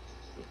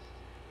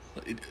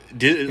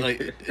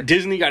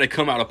 Disney got to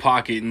come out of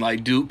pocket and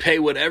like pay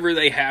whatever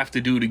they have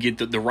to do to get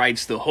the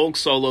rights to Hulk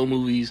Solo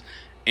movies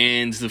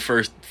and the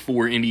first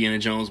 4 Indiana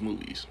Jones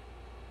movies.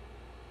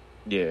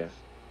 Yeah.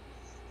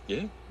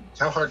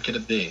 How hard could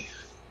it be?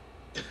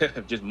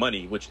 Just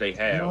money, which they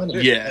have.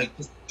 Money. Yeah. Like,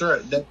 just throw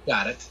it. They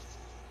got it.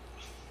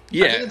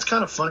 Yeah. I think it's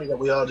kind of funny that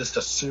we all just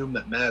assume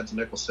that Mads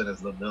Mikkelsen is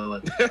the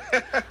villain.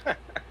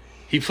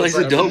 He plays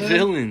a dope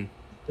villain.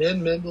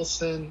 Ben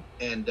Mendelsohn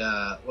and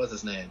what's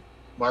his name?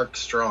 Mark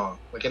Strong.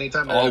 Like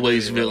anytime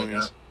always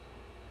villains.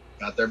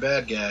 Got their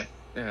bad guy.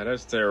 Yeah,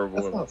 that's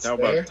terrible. That's How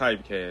about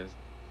typecast?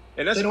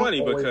 And that's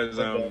funny because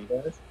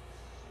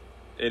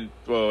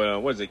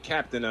what is it,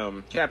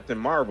 Captain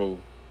Marvel?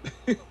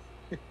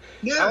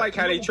 Yeah, I like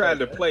how they tried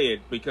to play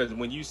it because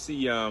when you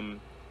see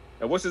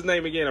what's his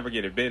name again? I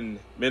forget it. Ben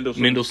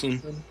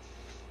Mendelsohn.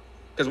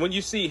 Because when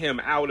you see him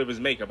out of his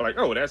makeup, like,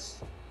 oh,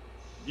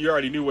 you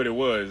already knew what it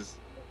was.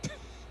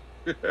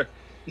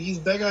 He's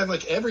bad guy in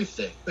like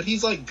everything, but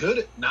he's like good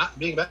at not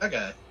being a bad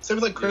guy. Same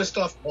with like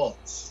Christoph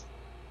Waltz.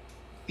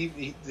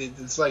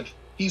 It's like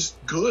he's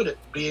good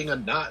at being a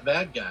not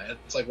bad guy.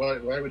 It's like why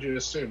would you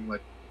assume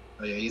like,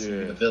 oh yeah, he's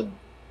gonna be the villain?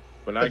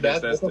 But I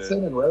guess that's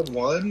in Rogue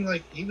One,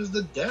 like he was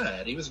the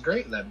dad. He was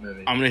great in that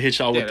movie. I'm gonna hit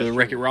y'all with the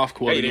Wreck-It Ralph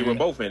quote. Hey, they were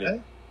both in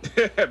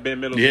it.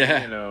 Ben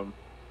Mendelsohn and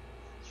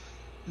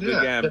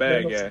good guy and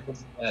bad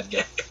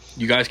guy.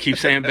 You guys keep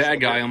saying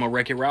bad guy. I'm gonna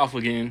Wreck-It Ralph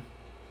again.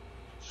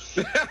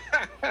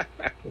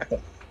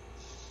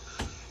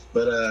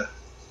 But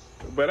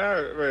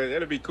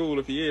it'd be cool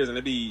if he is, and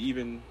it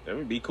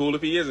would be cool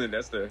if he isn't.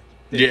 That's the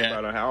thing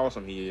about how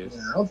awesome he is.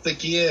 Yeah, I don't think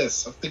he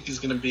is. I think he's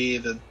gonna be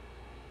the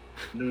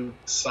new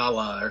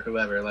Salah or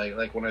whoever,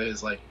 like one of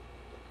his one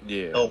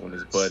of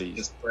his buddies,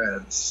 his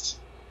friends.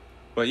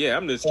 But yeah,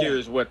 I'm just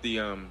curious what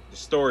the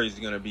story is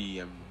gonna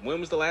be. When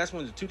was the last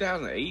one?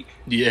 2008.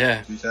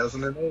 Yeah,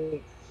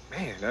 2008.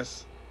 Man,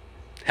 that's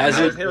has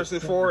it Harrison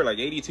Ford like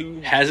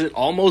 82. Has it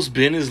almost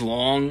been as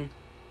long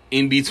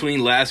in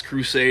between Last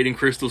Crusade and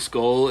Crystal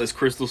Skull as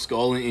Crystal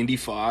Skull and Indy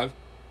 5?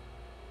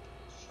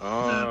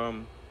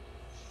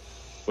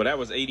 Well, that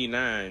was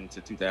 89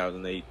 to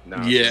 2008.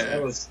 Yeah,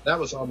 that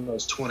was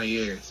almost 20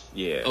 years.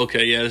 Yeah.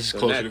 Okay, yeah, this is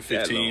closer to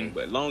 15,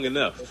 but long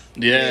enough.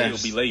 Yeah,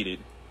 still belated.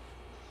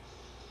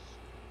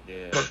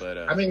 Yeah,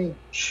 but I mean,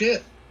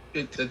 shit,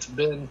 it's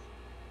been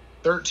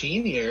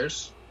 13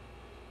 years.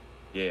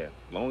 Yeah,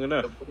 long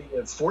enough.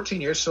 It's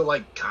 14 years, so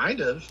like kind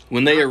of.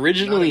 When they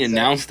originally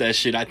announced that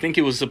shit, I think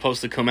it was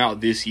supposed to come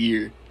out this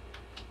year.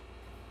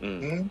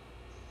 Mm-hmm.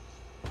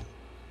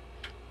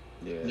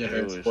 Yeah,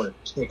 Harrison Ford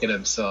kicking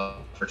himself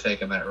for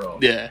taking that role.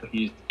 Yeah.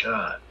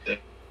 God.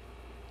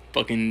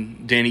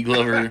 Fucking Danny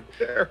Glover.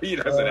 He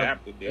doesn't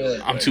have to do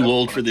it. I'm too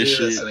old for this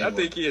shit. I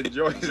think he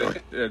enjoys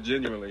it,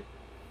 genuinely.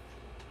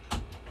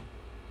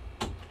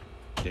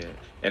 Yeah,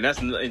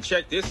 and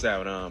check this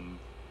out.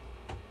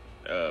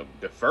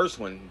 The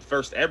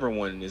first ever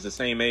one is the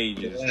same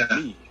age as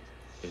me.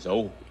 It's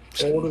old.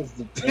 Old as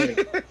the day.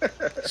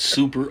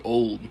 Super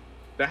old.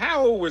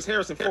 How old was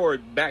Harrison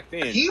Ford back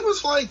then? He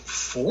was like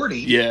 40.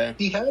 Yeah.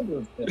 He had to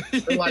have been.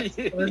 Or like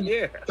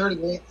 30,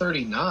 38,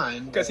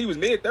 39. Because he was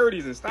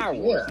mid-30s in Star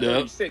Wars. Yeah.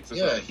 36 or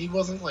something. Yeah, he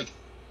wasn't like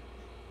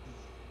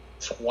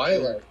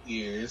Twilight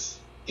years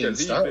in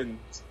Star Wars.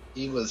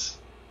 He was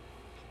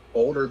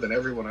older than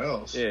everyone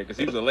else. Yeah, because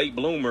he was a late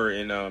bloomer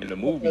in the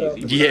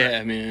movies.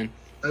 Yeah, man.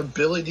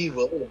 Billy D.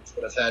 Williams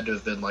would have had to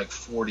have been like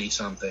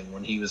 40-something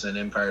when he was in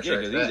Empire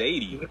Strikes Back. Yeah, because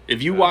he's 80.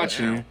 If you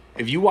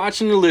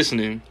watching or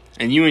listening,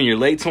 and you in your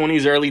late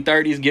 20s, early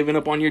 30s giving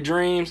up on your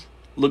dreams,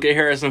 look at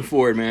Harrison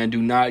Ford, man.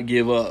 Do not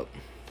give up.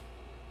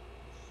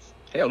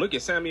 Hell, look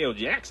at Samuel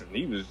Jackson.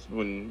 He was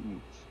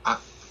when...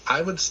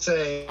 I would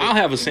say... I'll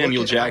have a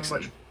Samuel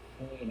Jackson. How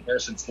much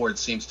Harrison Ford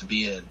seems to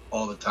be in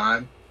all the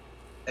time.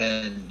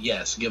 And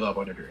yes, give up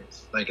on your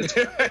dreams. Like it's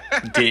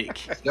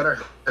dick. It's gonna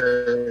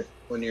hurt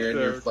when you're in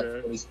your like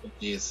 40s,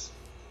 50s.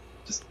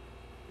 Just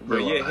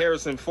but yeah,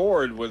 Harrison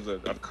Ford was a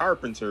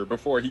carpenter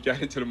before he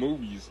got into the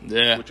movies.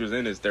 Yeah, which was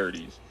in his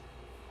 30s.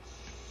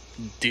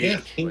 Dick. Yeah,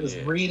 he was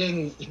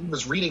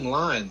reading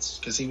lines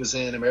because he was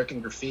in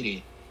American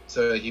Graffiti.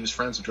 So he was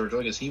friends with George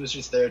Lucas. He was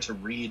just there to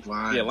read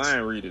lines. Yeah,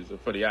 line readers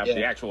for the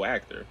actual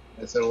actor.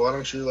 I said, why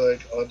don't you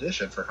like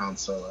audition for Han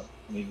Solo?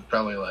 And he was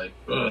probably like,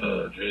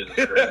 oh, Jesus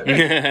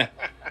Christ.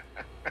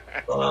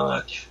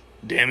 Fuck.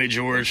 Damn it,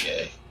 George.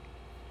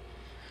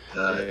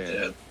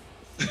 Okay.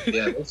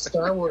 Yeah, those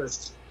Star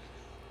Wars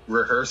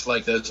rehearse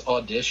like those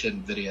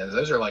audition videos.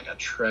 Those are like a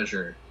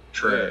treasure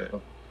trove. Yeah.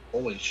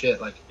 Holy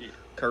shit! Like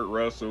Kurt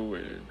Russell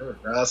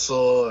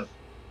and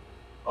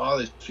all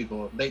these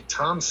people.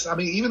 I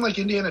mean, even like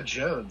Indiana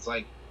Jones.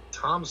 Like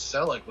Tom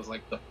Selleck was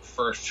like the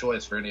first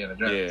choice for Indiana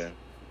Jones. Yeah, and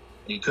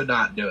he could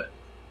not do it.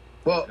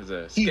 Well,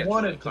 he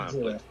wanted to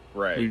do it.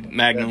 Right.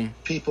 Magnum.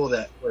 And people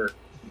that were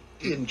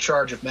in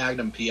charge of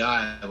Magnum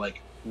PI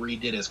like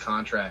redid his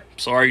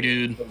contract. Sorry,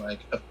 dude. For like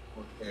 4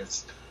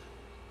 years.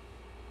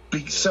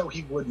 So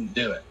he wouldn't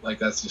do it. Like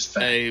that's just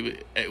fact. Hey,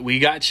 we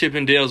got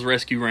Chippendale's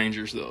Rescue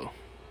Rangers though.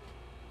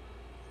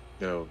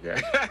 Oh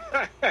god.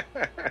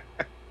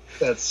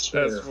 That's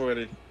true. That's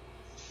funny.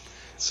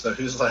 So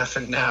who's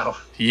laughing now?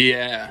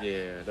 Yeah.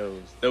 Yeah,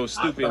 those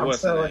stupid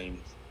what's the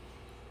names.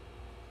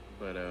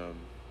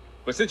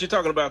 But since you're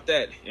talking about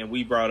that, and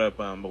we brought up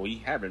but we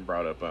haven't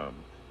brought up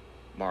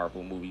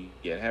Marvel movie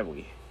yet, have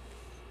we?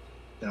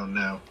 Don't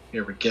know.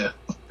 Here we go.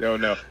 Don't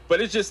know.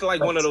 But it's just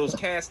like one of those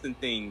casting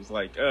things,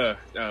 like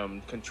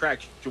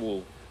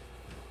contractual.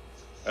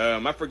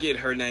 I forget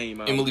her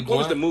name. Emily Blunt. What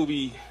was the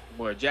movie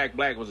where Jack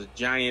Black was a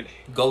giant?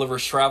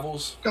 Gulliver's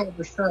Travels.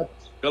 Gulliver's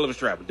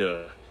Travels.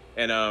 Duh.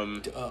 And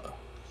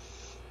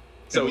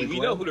so we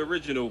know who the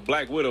original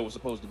Black Widow was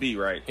supposed to be,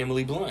 right?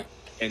 Emily Blunt.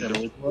 And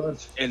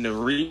the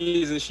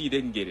reason she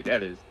didn't get it,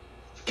 that is.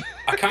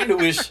 I kind of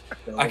wish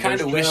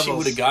she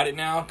would have got it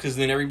now, because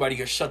then everybody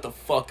could shut the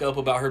fuck up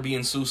about her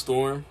being Sue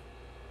Storm.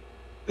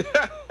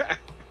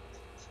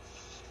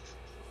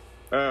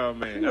 Oh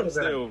man, I'm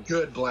still a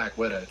good Black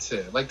Widow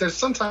too. Like, there's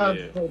sometimes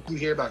you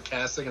hear about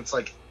casting, it's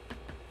like,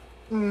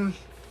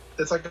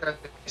 it's like a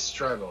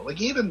struggle.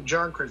 Like, even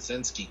John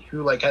Krasinski,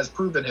 who like has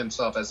proven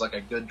himself as like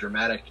a good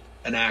dramatic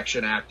and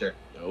action actor.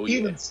 Oh,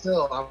 even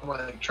still, I'm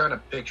like trying to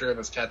picture him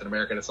as Captain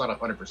America, and it's not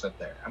 100%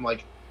 there. I'm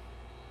like,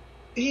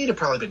 he'd have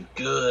probably been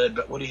good,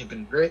 but would he have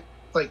been great?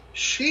 Like,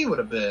 she would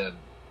have been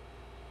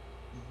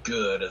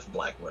good as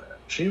Black Widow.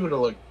 She would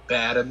have looked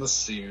bad in the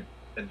suit,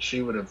 and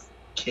she would have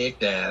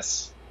kicked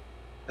ass.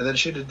 And then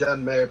she'd have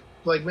done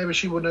maybe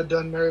she wouldn't have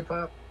done Mary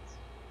Poppins.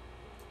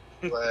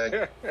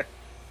 Like,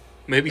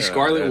 maybe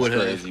Scarlett would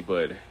have. Crazy,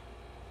 but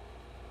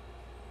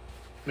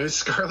maybe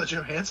Scarlett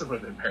Johansson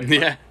would have been Mary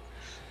Yeah. Poppins.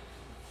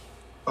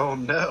 Oh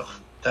no,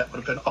 that would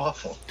have been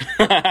awful.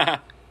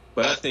 But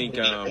I think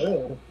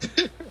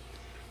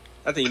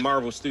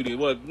Marvel Studios,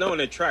 well, knowing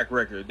their track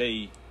record,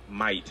 they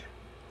might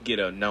get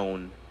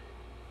known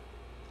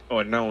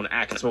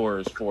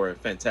actors for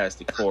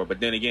Fantastic Four.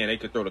 But then again, they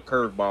could throw the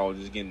curveball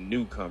just getting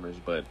newcomers.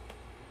 But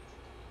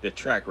the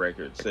track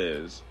record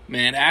says,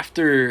 man,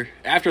 after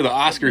the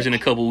Oscars in a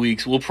couple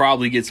weeks, we'll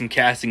probably get some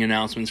casting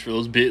announcements for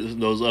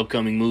those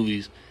upcoming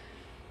movies.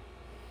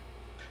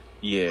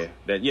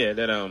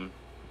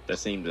 That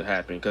seemed to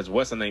happen because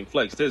what's the name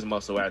flexed his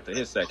muscle after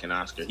his second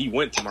Oscar. He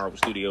went to Marvel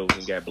Studios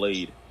and got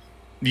Blade.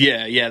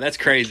 Yeah, that's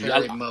crazy.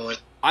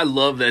 I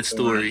love that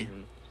story.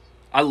 Mm-hmm.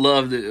 I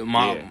love that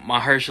my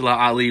Mahershala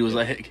Ali was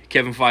like, hey,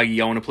 Kevin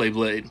Feige, I want to play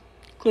Blade.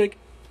 Click.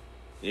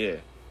 Yeah.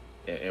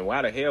 And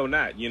why the hell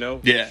not, you know?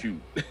 Yeah.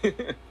 Shoot.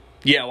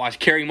 Yeah, watch.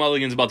 Carey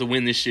Mulligan's about to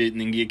win this shit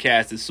and then get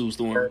cast as Sue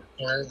Storm.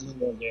 Yeah, it's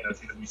going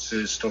to be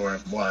Sue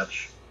Storm.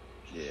 Watch.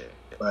 Yeah.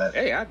 But,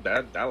 hey,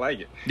 I like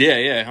it.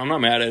 Yeah, I'm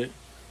not mad at it.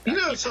 You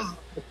know, something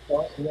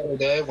the other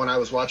day when I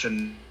was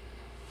watching,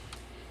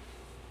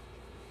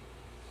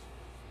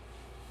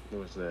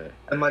 What was that?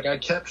 and like I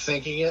kept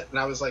thinking it, and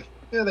I was like,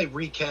 yeah, they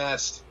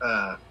recast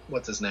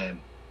what's his name,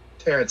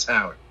 Terrence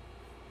Howard.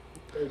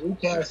 They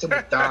recast him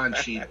with Don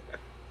Cheadle.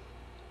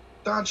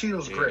 Don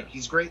Cheadle's great.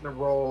 He's great in the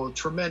role.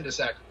 Tremendous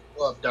actor.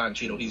 Love Don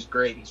Cheadle. He's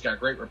great. He's got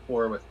great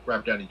rapport with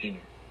Robert Downey Jr.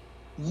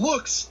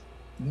 Looks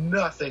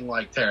nothing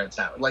like Terrence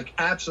Howard. Like,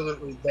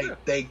 absolutely,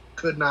 they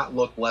could not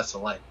look less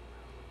alike.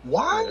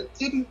 Why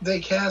didn't they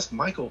cast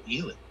Michael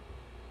Ealy?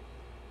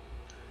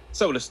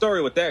 So the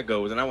story with that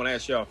goes, and I want to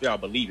ask y'all if y'all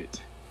believe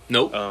it.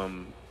 Nope.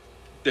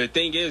 The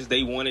thing is,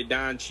 they wanted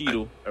Don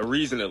Cheadle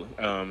originally.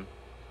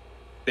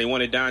 They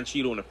wanted Don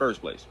Cheadle in the first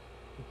place.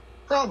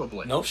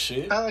 Probably. No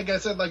shit. Like I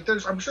said, like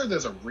I'm sure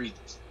there's a reason.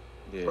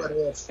 Yeah.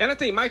 But and I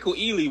think Michael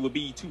Ealy would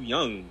be too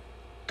young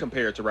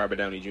compared to Robert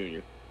Downey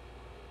Jr.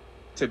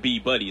 to be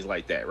buddies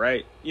like that,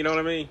 right? You know what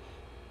I mean?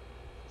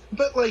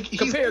 But like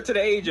compared to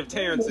the age of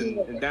Terrence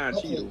and Don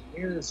Cheadle,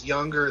 years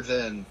younger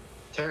than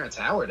Terrence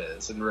Howard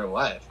is in real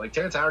life. Like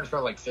Terrence Howard is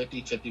probably like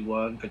 50,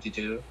 51,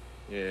 52.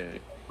 Yeah.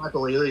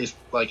 Michael Ealy's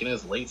like in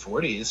his late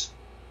 40s.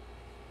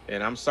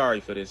 And I'm sorry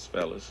for this,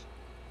 fellas.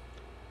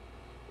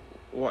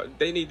 What,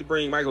 they need to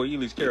bring Michael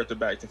Ealy's character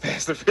back to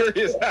Fast and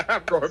Furious.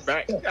 I'm going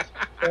back.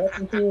 Fast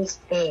and Furious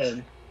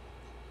 10,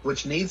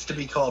 which needs to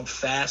be called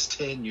Fast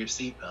 10 Your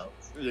Seatbelts.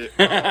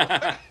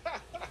 Yeah.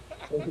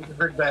 They need to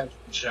bring back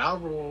Ja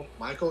Rule,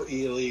 Michael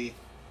Ealy,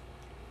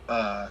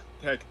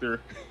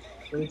 Hector,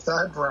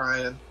 Ringside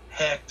Brian,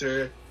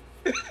 Hector.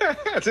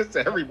 Just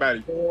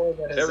everybody.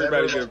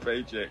 Everybody get a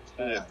paycheck.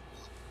 Yeah.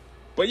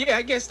 But yeah,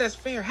 I guess that's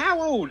fair. How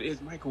old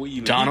is Michael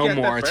Ealy? Don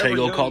Omar,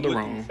 Tego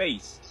Calderon.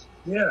 Face.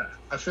 Yeah,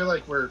 I feel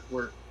like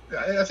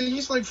I think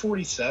he's like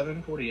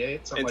 47,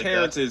 48, something like that. And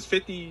Terrence is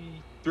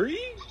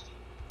 53?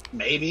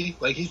 Maybe.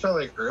 Like, he's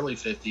probably like early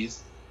 50s.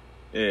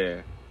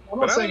 Yeah. I'm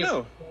But not I saying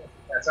don't know.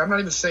 I'm not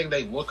even saying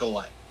they look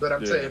alike, but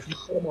I'm saying if you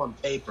put them on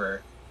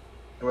paper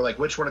and we're like,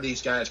 which one of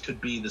these guys could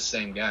be the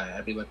same guy?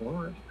 I'd be like,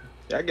 well,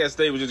 I guess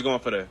they were just going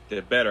for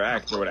the better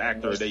actor or the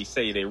actor they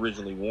say they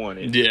originally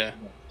wanted. Yeah.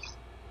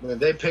 I mean,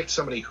 they picked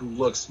somebody who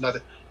looks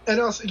nothing. And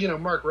also, you know,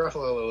 Mark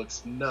Ruffalo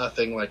looks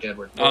nothing like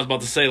Edward Norton. I was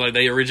about to say, like,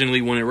 they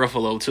originally wanted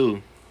Ruffalo,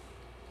 too.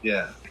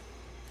 Yeah.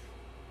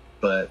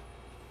 But,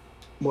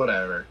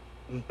 whatever.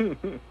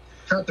 Continuity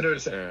to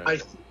say, Yeah.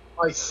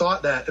 I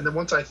thought that, and then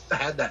once I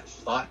had that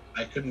thought,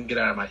 I couldn't get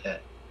out of my head.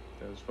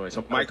 That was funny.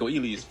 So Michael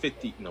Ealy is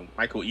 50. No,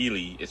 Michael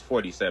Ealy is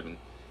 47.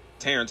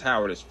 Terrence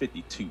Howard is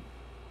 52.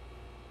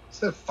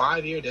 It's a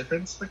 5-year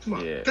difference? Like, come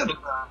on. Yeah.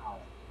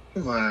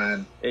 Come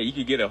on. Hey, you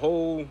could get a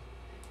whole.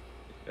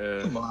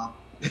 Come on.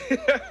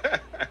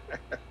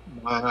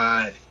 Come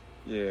on.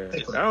 Yeah,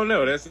 I don't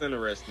know. That's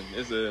interesting.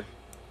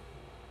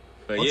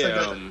 But Once I yeah,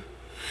 got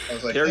I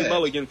was like, Carey hey.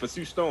 Mulligan for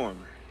Sue Storm.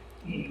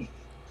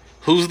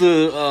 Who's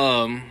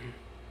the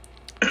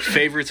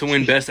favorite to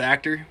win Best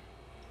Actor?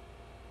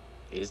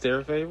 Is there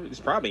a favorite? It's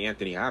probably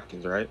Anthony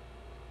Hopkins, right?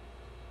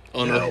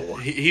 Oh no,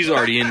 he's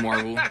already in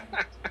Marvel.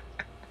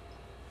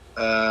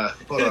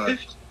 Hold on.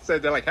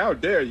 Said they're like, how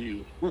dare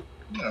you?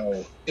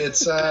 No,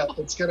 it's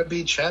gonna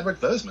be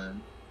Chadwick Boseman.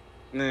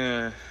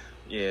 Nah,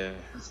 yeah,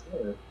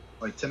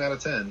 like 10 out of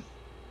 10.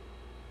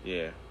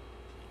 Yeah,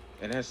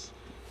 and that's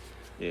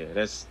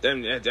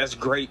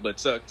great, but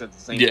sucks at the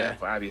same time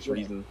for obvious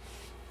reasons.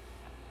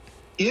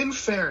 in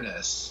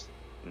fairness,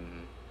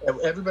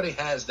 everybody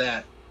has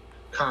that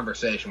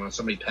conversation when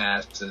somebody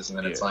passes, and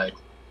then it's like,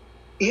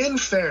 in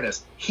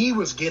fairness, he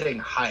was getting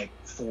hype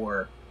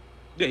for.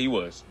 Yeah, he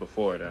was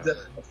before that. The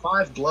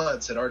Five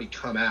Bloods had already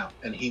come out,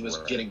 and he was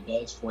getting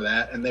buzz for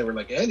that, and they were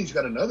like, and he's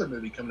got another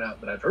movie coming out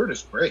that I've heard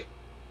is great.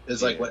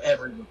 It's like what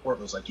every report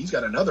was like, he's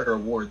got another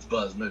awards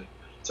buzz movie.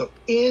 So,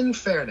 in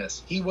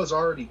fairness, he was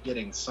already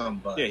getting some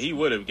buzz. Yeah, he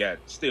would have got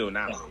still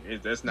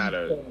nominated. It's not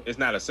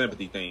a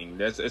sympathy thing.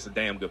 It's a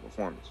damn good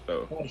performance.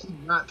 So had he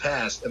not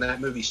passed and that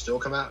movie still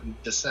come out in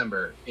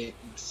December, it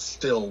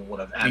still would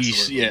have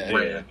absolutely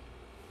ran.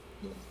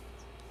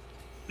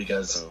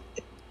 Because,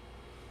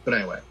 but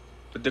anyway.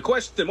 But the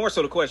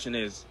question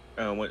is,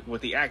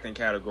 with the acting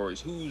categories,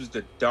 who's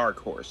the dark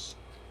horse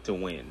to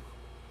win?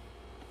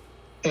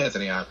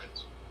 Anthony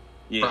Hopkins.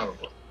 Yeah.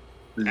 Probably.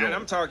 And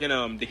I'm talking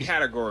the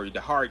category,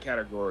 the hard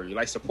category,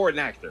 like supporting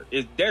actor.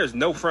 There's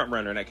no front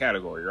runner in that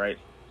category, right?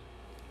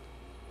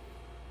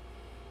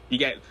 You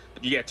got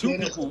two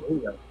people.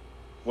 Kaluuya.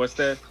 What's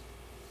that?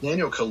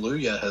 Daniel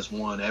Kaluuya has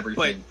won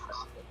everything. But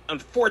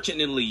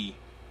unfortunately,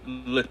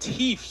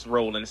 Latif's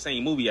role in the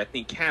same movie, I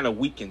think, kind of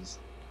weakens.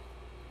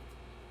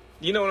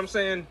 You know what I'm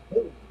saying?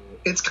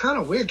 It's kind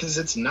of weird because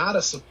it's not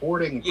a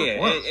supporting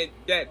performance.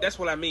 That's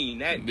what I mean.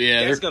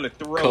 That's going to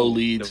throw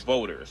the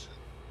voters.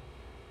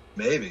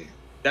 Maybe.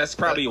 That's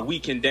probably a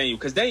weekend Daniel,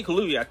 because Daniel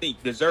Kaluuya, I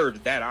think, deserves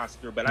that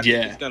Oscar, but I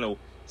think it's going to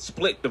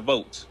split the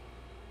votes.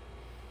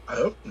 I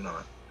hope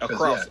not.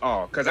 Across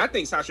all. Because I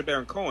think Sacha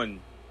Baron Cohen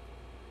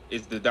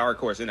is the dark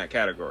horse in that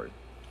category.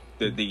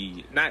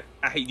 I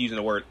hate using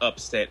the word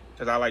upset,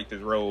 because I like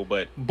this role,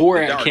 but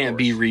Borat can't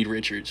be Reed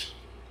Richards.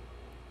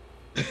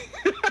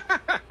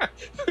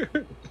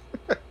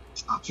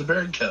 Sacha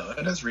Baron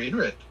Cohen as Reed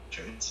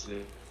Richards.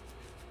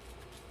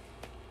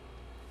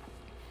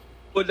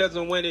 Who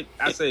doesn't win it?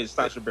 I say it's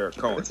Sacha Baron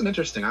Cohen. It's an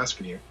interesting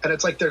Oscar year, and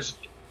it's like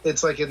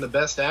it's like in the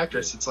Best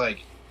Actress, it's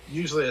like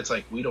usually it's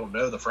like we don't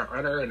know the front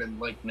runner, and then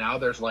like now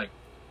there's like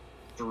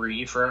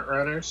 3 front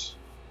runners.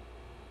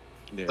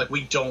 Yeah. Like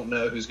we don't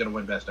know who's going to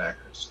win Best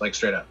Actress, like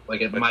straight up.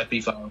 Like it might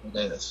be Viola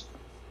Davis,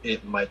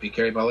 it might be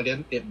Carey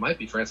Mulligan, it might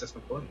be Frances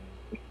McDormand.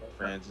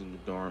 Frances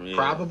McDormand,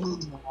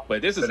 probably not.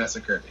 But this is Vanessa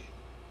Kirby.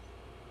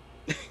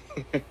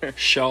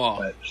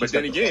 Shaw, but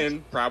then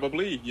again,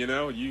 probably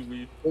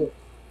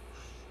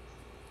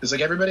It's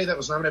like everybody that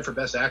was nominated for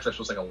Best Actress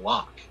was like a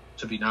lock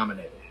to be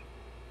nominated.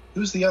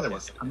 Who's the other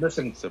one? I'm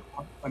missing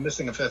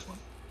a fifth one.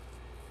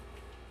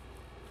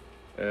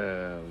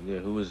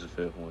 Who is the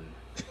fifth one?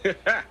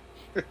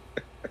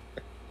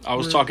 I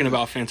was talking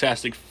about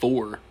Fantastic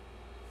Four.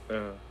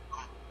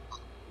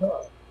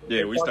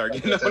 We start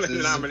getting on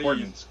the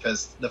nominees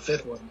because the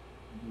fifth one.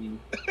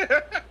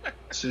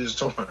 Sue's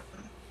torn.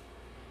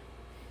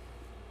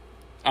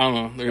 I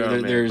don't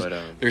know.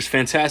 There's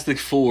Fantastic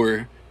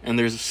Four. And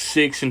there's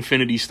 6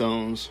 Infinity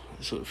Stones.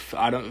 So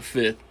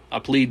fifth. I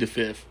plead the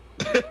fifth.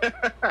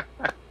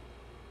 But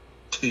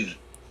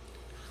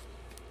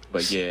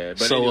that's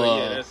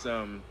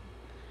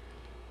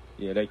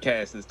that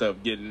cast and stuff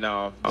getting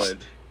off. But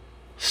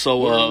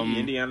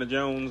Indiana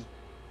Jones.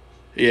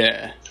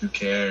 Yeah. Who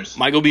cares?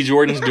 Michael B.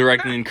 Jordan's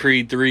directing in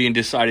Creed 3 and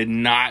decided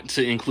not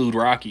to include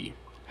Rocky.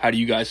 How do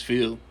you guys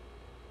feel?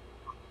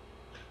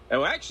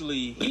 Oh,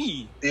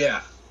 actually,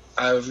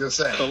 I was gonna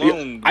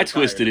say. I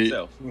twisted it.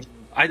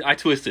 I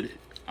twisted it.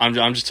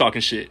 I'm just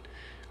talking shit.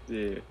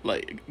 Yeah.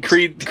 Like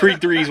Creed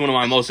 3 is one of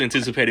my most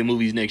anticipated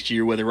movies next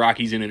year, whether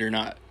Rocky's in it or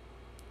not.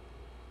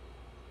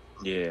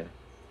 Yeah.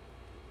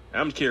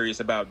 I'm curious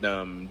about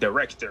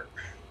director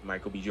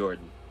Michael B.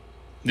 Jordan.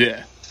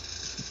 Yeah.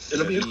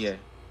 It'll be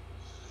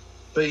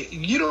But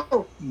you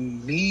don't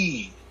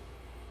need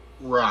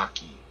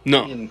Rocky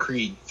in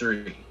Creed 3.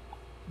 You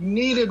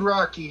needed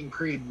Rocky in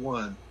Creed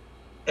 1.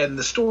 And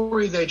the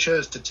story they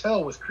chose to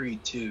tell with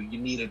Creed 2, you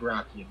needed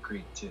Rocky in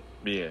Creed 2.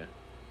 Yeah.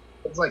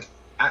 It's like,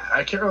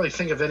 I can't really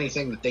think of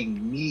anything that they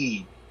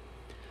need.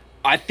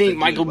 I think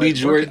Michael B.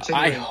 Jordan,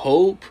 I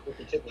hope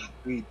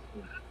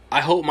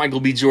Michael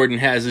B. Jordan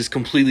has this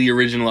completely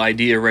original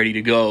idea ready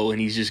to go,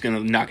 and he's just going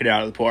to knock it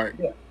out of the park.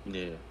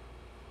 Yeah.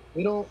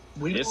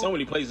 There's so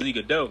many places he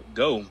could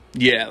go.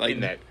 Yeah, like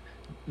that.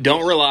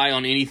 Don't rely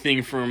on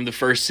anything from the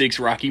first 6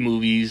 Rocky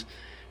movies.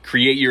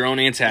 Create your own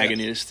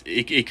antagonist.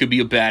 Yes. It could be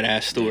a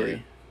badass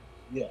story.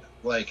 Yeah,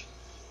 like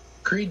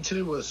Creed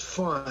 2 was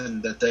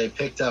fun that they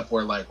picked up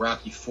where like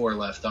Rocky 4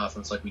 left off,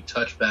 and it's like we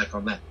touched back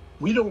on that.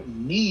 We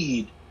don't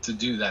need to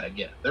do that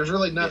again. There's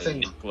really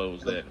nothing.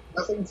 Close that.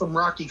 Nothing from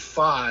Rocky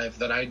 5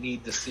 that I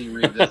need to see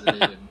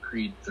revisited in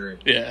Creed 3.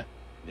 Yeah.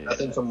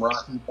 Nothing from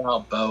Rocky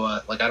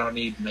Balboa. Like I don't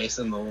need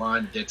Mason the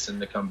Line Dixon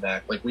to come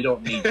back. Like we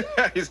don't need.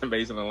 He's a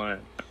Mason the Line.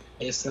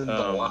 Mason the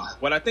Line.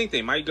 What I think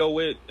they might go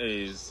with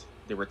is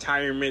the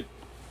retirement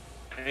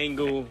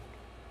angle.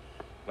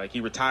 Like he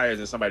retires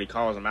and somebody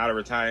calls him out of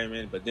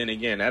retirement, but then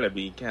again that'd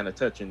be kind of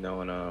touching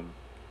on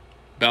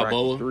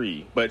Balboa Rocky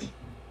 3. But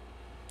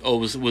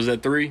was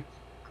that 3?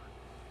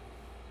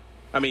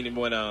 I mean,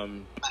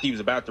 when he was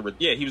about to,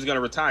 he was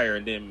gonna retire,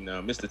 and then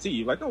Mr.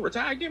 T like, "Don't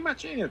retire, give him my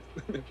chance."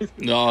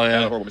 No,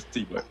 yeah, Mr.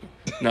 T, but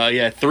no,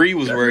 yeah. 3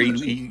 was where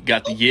he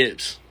got the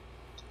yips.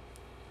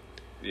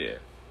 Yeah,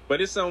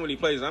 but it's so many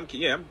places. I'm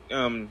curious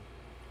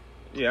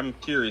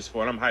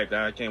for it. I'm hyped.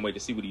 I can't wait to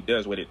see what he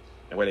does with it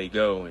and where they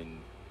go. And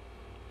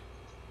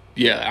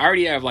yeah, I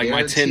already have like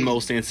my 10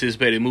 most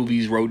anticipated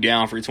movies wrote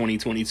down for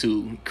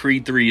 2022.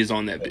 Creed 3 is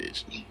on that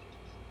bitch.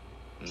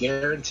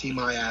 Guarantee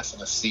my ass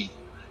on a seat.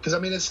 Because, I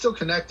mean, it's still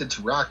connected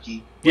to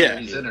Rocky, whether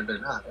he's in it or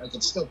not. Like,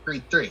 it's still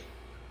Creed 3.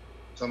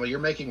 So, I mean, you're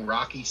making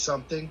Rocky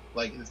something,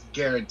 like, it's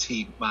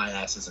guaranteed my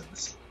ass is in the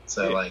seat.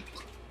 So, like,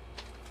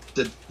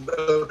 the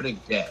opening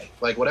day,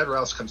 like, whatever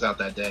else comes out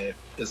that day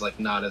is, like,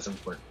 not as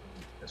important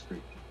as Creed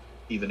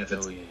 2. Even if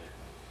it's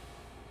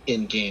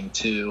in game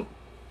 2.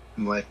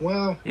 I'm like,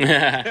 well,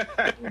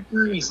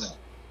 reason.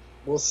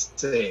 We'll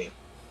see.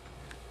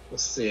 We'll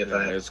see if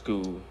that's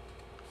cool.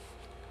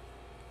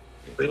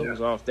 It goes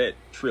off that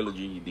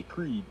trilogy, the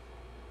Creed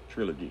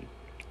trilogy.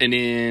 And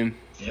then,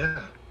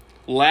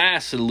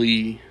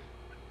 lastly,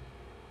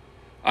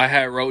 I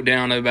had wrote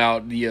down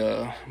about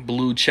the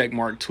blue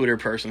checkmark Twitter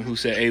person who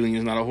said Alien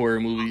is not a horror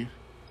movie.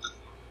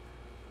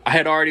 I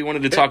had already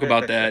wanted to talk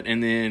about that,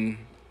 and then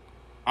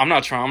I'm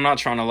not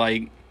trying to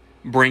like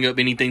bring up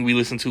anything we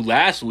listened to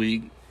last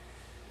week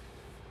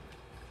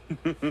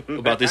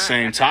about this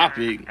same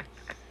topic.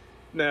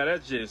 No,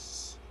 that's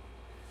just.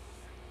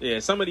 Yeah,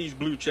 some of these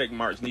blue check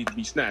marks need to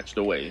be snatched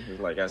away.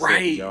 Like I said,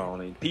 to y'all,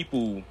 and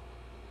people.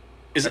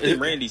 I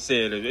think Randy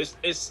said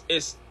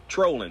it's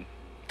trolling.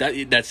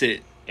 That's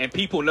it. And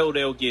people know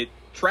they'll get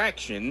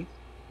traction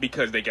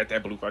because they got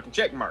that blue fucking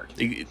check mark.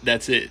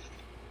 That's it.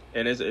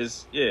 And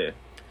it's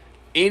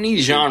any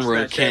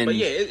genre can. But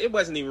it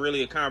wasn't even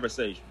really a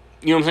conversation.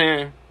 You know what I'm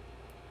saying?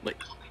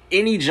 Like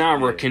any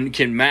genre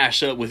can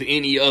mash up with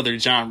any other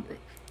genre.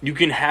 You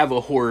can have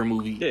a horror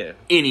movie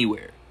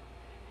anywhere.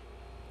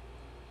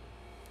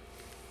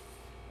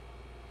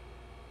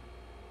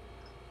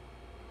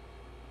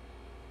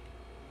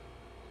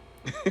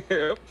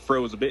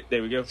 Froze a bit.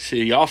 There we go.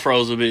 Shit, y'all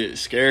froze a bit.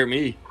 Scared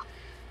me.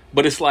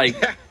 But it's like,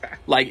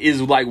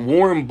 is like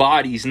Warm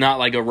Bodies not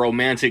like a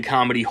romantic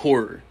comedy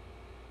horror?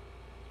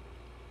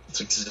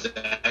 That's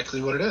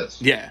exactly what it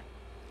is. Yeah.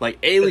 Like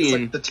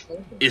Alien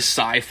is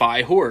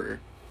sci-fi horror.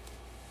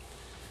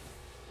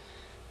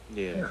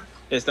 Yeah.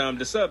 It's the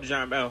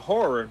subgenre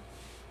horror.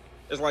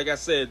 It's like I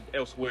said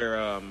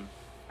elsewhere.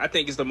 I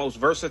think it's the most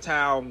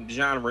versatile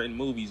genre in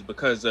movies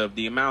because of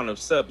the amount of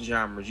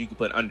subgenres you can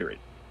put under it.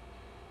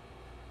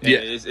 And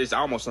it's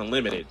almost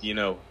unlimited, you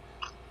know.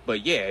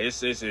 But yeah,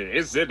 yes,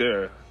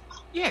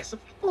 of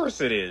course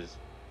it is.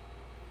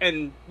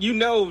 And you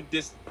know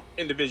this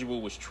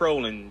individual was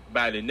trolling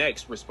by the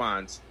next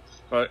response.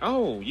 But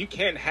you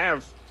can't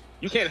have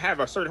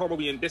a certain horror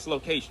movie in this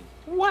location.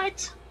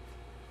 What?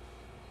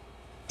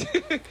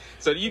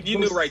 So you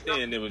knew right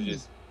then it was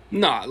just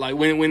like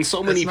when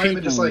so many people.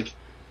 Even just like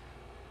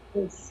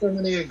there's so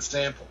many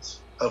examples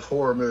of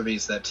horror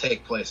movies that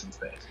take place in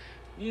space.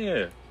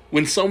 Yeah.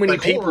 When so many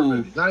like people,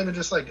 movies, not even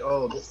just like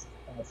this is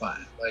sci-fi,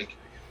 like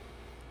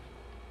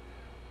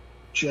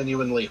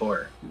genuinely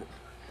horror.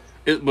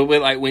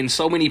 But when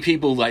so many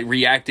people like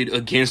reacted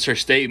against her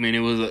statement,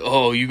 it was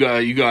like,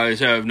 you guys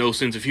have no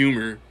sense of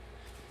humor.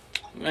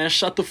 Man,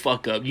 shut the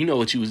fuck up. You know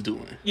what you was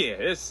doing.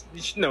 Yeah,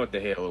 you know what the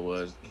hell it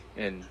was,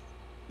 and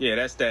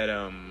that's that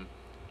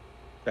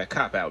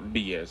cop out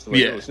BS.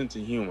 Like, no sense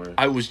of humor.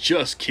 I was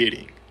just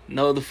kidding.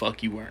 No, the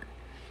fuck you weren't.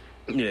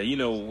 Yeah, you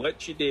know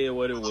what you did,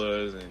 what it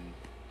was, and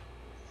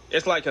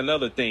it's like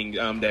another thing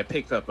that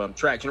picked up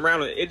traction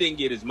around it. It didn't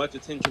get as much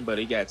attention, but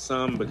it got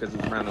some because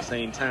it was around the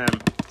same time.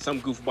 Some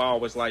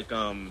goofball was like,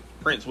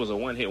 Prince was a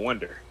one-hit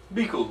wonder.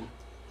 Be cool.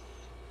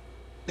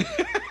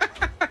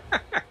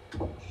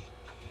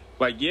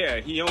 Like,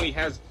 he only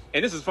has,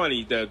 and this is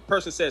funny. The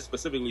person said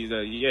specifically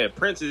that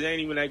Prince ain't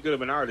even that good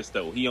of an artist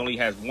though. He only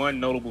has one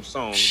notable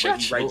song,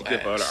 but he writes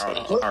good for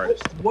other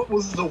artists. What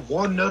was the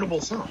one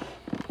notable song?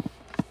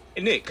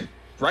 And Nick.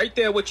 Right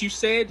there, what you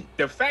said,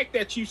 the fact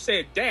that you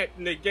said that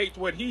negates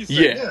what he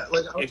said. Yeah.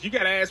 Like, if you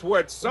gotta ask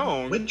what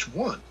song. Which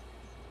one?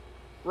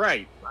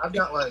 Right. I've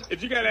got like.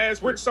 If you gotta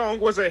ask which song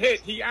was a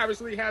hit, he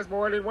obviously has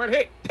more than one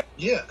hit.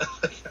 Yeah.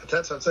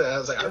 That's what I'm saying. I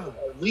was like, I have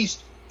at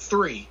least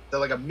 3 that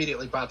like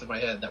immediately popped in my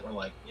head that were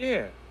like.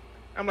 Yeah.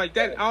 I'm like,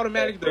 that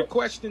automatic, the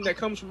question that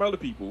comes from other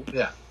people.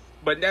 Yeah.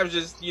 But that was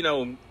just,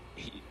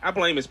 I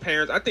blame his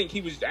parents. I think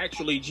he was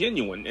actually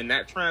genuine and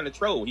not trying to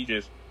troll. He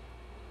just.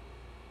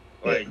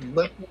 Like,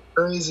 it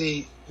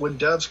crazy when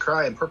Doves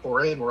Cry and Purple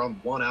Rain were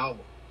on one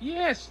album.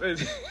 Yes.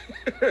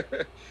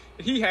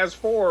 He has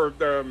 4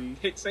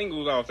 hit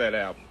singles off that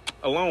album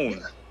alone.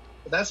 Yeah.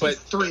 That's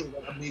 3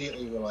 that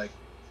immediately were like.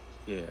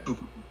 Yeah.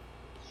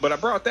 But I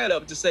brought that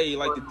up to say,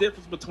 like, the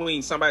difference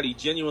between somebody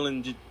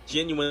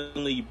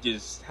genuinely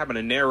just having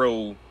a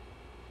narrow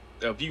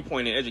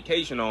viewpoint and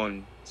education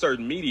on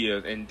certain media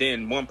and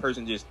then one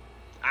person just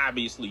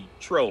obviously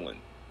trolling.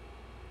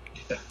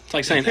 It's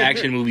like saying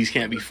action movies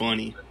can't be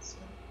funny.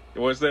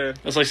 What's that?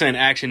 That's like saying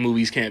action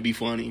movies can't be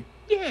funny.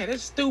 Yeah,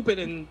 that's stupid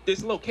and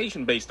this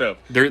location-based stuff.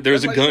 There's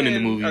that's a like gun in the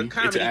saying movie. A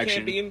comedy It's action.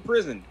 can't be in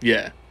prison.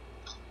 Yeah.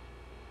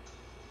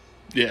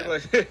 Yeah.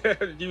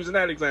 Like, using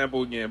that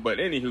example again, but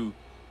anywho,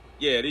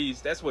 yeah,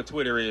 that's what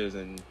Twitter is,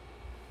 and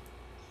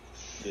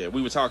yeah,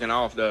 we were talking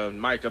off the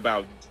mic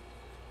about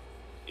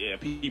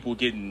people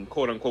getting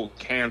quote unquote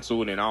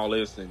canceled and all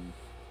this, and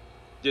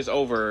just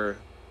over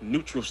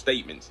neutral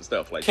statements and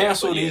stuff like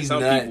Cancel that. But, these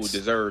some nuts. people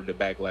deserve the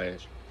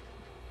backlash.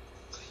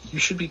 You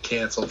should be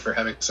canceled for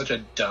having such a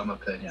dumb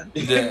opinion.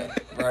 Yeah,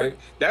 right.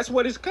 That's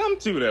what it's come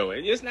to, though.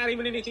 It's not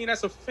even anything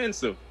that's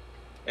offensive.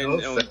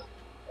 And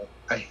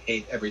I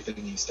hate everything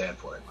you stand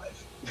for in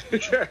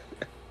life.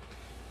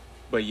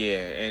 but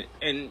yeah,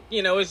 and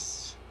you know,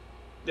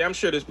 I'm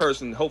sure this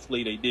person,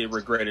 hopefully they did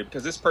regret it,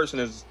 because this person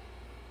is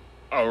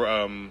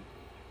a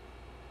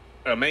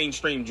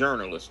mainstream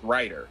journalist,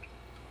 writer,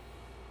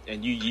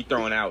 and you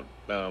throwing out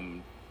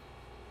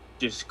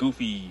just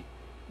goofy,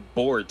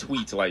 bored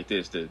tweets like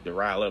this to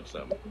rile up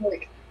something.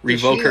 Like,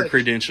 Revoke her like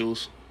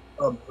credentials.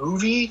 A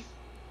movie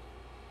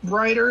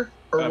writer?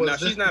 Or No,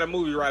 she's not a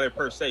movie writer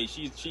per se.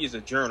 She is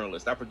a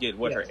journalist. I forget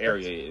what her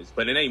area is,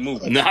 but it ain't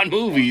movies. Not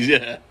movies,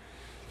 yeah.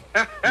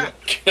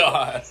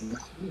 God.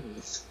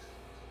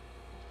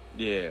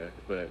 Yeah,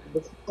 but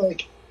It's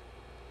like,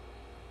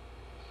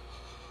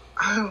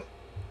 I don't.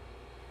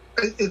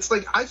 It's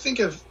like, I think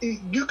of,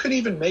 you could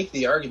even make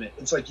the argument.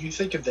 It's like, you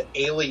think of the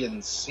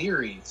Alien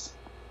series.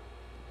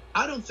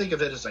 I don't think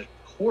of it as a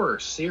horror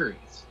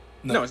series.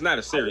 no, it's not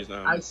a series.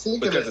 No, I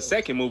think because of it, the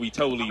second movie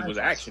totally was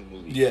an action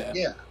movie. Yeah.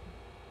 Yeah.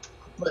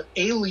 But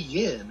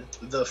Alien,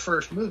 the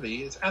first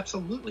movie, is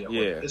absolutely a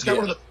horror. Yeah. It's got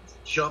one of the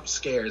jump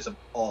scares of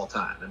all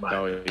time, in my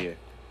opinion. Oh yeah.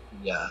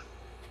 Yeah.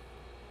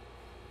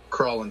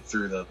 Crawling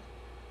through the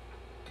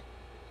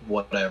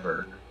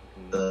whatever.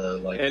 The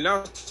like. And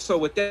also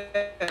with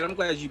that, I'm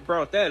glad you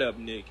brought that up,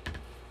 Nick.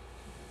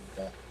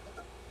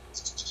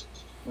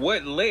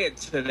 What led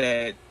to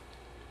that?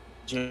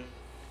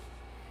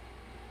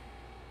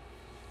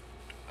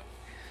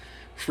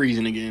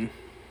 Freezing again.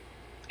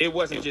 It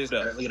wasn't just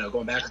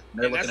going back.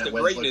 and that's the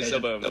greatness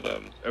of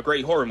a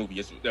great horror movie.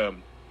 It's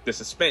the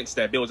suspense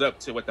that builds up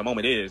to what the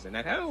moment is, and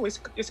that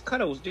it's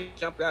Cuddles just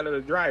jumped out of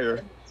the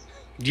dryer.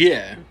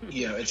 Yeah.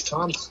 It's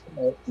Tom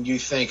Selleck, and you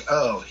think,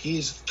 oh,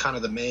 he's kind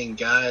of the main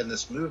guy in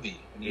this movie,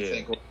 and you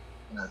think, well,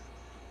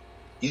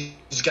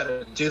 he's got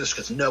to do this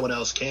because no one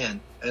else can,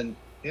 and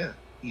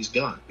he's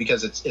gone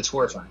because it's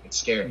horrifying, it's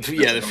scary.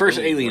 Yeah, the first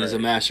Alien is a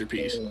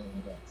masterpiece. I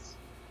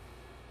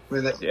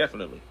mean,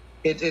 Definitely.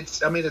 It's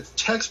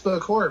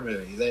textbook horror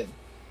movie that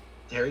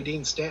Harry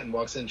Dean Stanton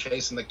walks in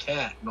chasing the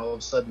cat, and all of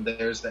a sudden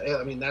there's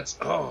that's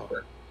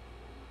horror.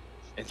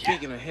 And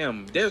speaking of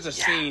him, there's a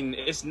scene.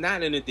 It's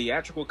not in the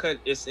theatrical cut.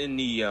 It's in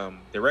the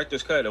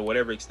director's cut or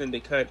whatever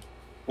extended cut,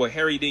 where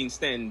Harry Dean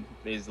Stanton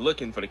is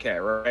looking for the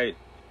cat, right?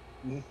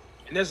 Mm-hmm.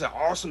 And there's an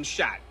awesome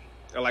shot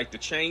of like the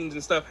chains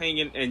and stuff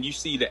hanging, and you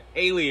see the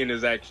alien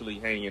is actually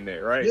hanging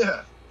there, right?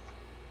 Yeah.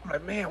 I'm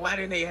like, man, why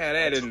didn't they have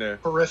that in there?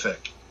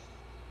 Horrific.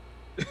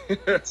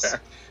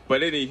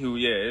 But anywho,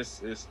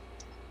 it's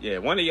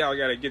one of y'all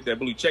got to get that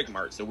blue check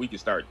mark so we can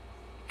start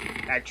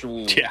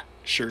actual. Yeah,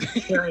 sure.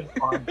 Sharing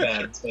on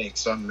bad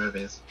takes on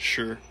movies.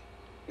 Sure.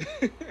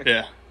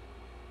 Yeah.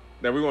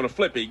 Now we want to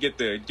flip it, get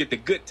the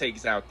good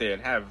takes out there,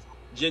 and have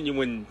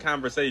genuine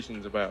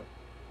conversations about.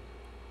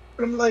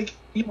 But I'm like,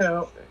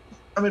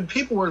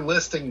 people were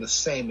listing the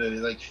same movie.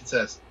 Like, it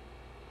says,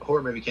 a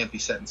horror movie can't be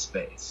set in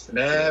space, and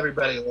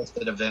everybody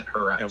listed Event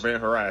Horizon.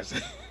 Event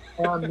Horizon.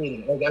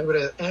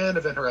 Everybody and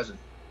Event Horizon.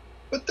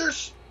 But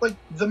there's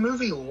the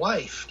movie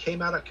Life came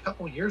out a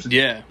couple years ago.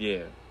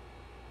 Yeah.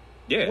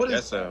 What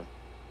that's a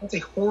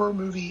horror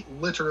movie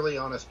literally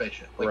on a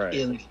spaceship. Right.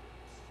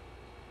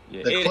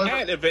 It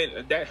had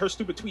event that her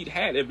stupid tweet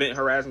had Event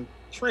Horizon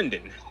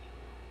trending.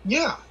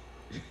 Yeah.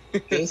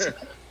 Jason.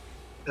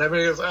 And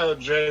everybody goes, "Oh,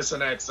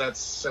 Jason X, that's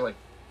silly."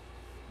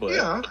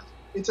 But,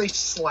 it's a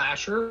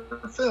slasher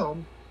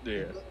film.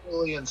 Yeah.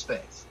 Literally in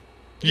space.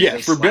 Yeah,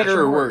 for better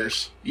or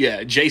worse.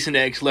 Yeah, Jason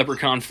X,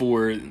 Leprechaun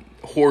 4,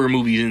 horror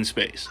movies in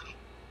space.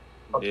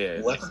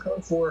 Yeah.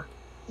 Leprechaun 4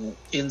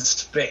 in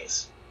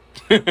space.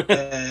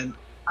 And,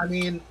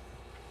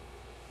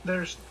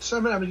 there's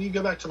some, you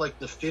go back to,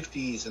 the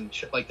 50s and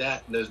shit like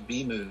that, and those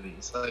B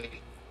movies.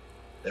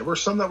 There were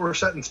some that were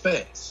set in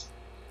space.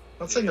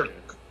 I'm not saying they're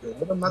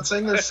good. I'm not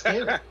saying they're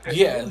scary.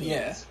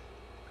 Yeah.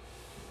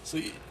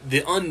 So,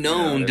 the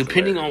unknown,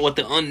 depending on what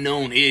the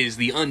unknown is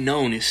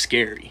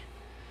scary.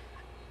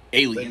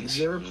 Aliens.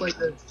 You ever played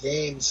those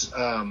games,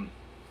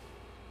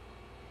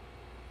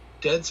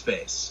 Dead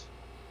Space?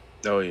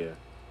 Oh, yeah.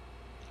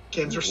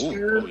 Games are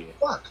scary as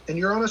fuck. And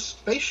you're on a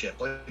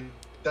spaceship.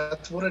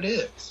 That's what it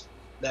is.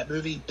 That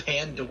movie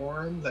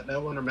Pandorum that no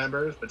one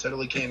remembers but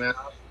totally came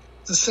out.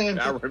 It's the same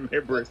thing. I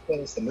remember it.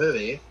 It's the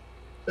movie.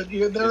 But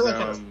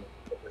they're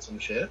some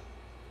shit.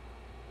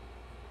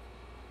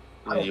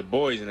 Yeah, your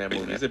boys in that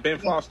movie. Is it Ben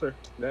Foster?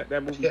 That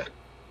movie? Yeah,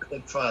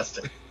 Ben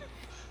Foster.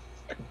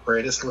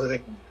 Greatest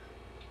living.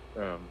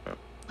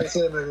 I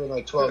said it maybe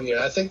like 12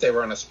 years. I think they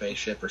were on a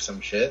spaceship or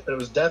some shit, but it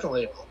was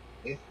definitely.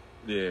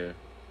 Yeah.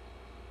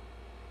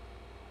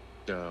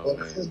 Oh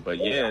man, but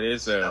yeah, it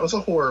is. That was a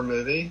horror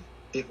movie.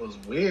 It was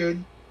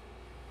weird.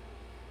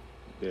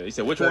 Yeah, he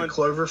said which one?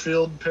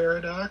 Cloverfield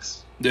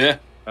Paradox. Yeah.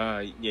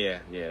 Yeah,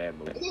 that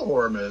movie. It was a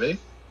horror movie.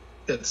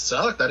 It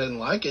sucked. I didn't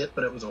like it,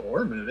 but it was a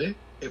horror movie.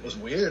 It was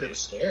weird. It was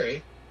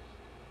scary.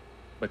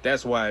 But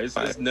that's why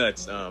it's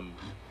nuts.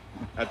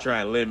 I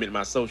try and limit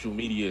my social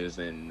medias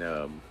and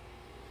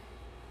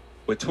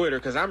with Twitter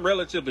because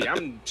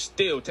I'm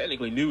still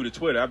technically new to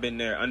Twitter. I've been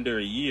there under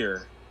a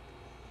year.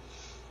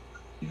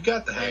 You've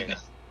got the hang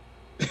of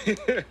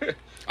it.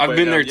 I've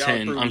been there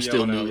 10. I'm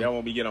still new. Y'all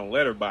want me to get on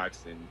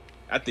Letterboxd, and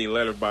I think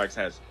Letterboxd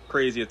has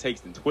crazier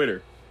takes than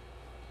Twitter.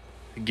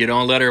 Get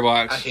on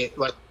Letterboxd. I hate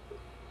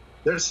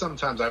there's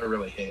sometimes I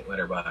really hate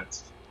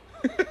Letterboxd.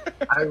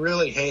 I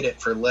really hate it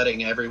for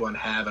letting everyone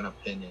have an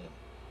opinion.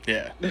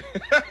 Yeah.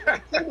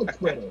 Same with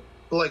Twitter.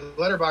 But like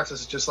Letterboxd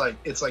is just like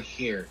it's like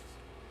here,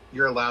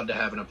 you're allowed to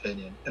have an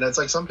opinion, and it's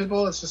like some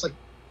people it's just like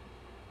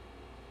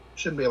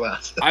shouldn't be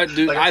allowed. I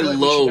do. Like,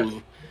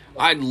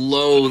 I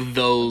loathe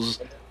those.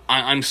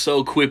 I'm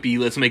so quippy.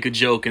 Let's make a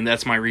joke, and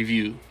that's my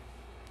review.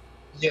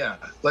 Yeah,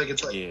 like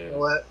it's like you know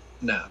what?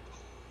 No,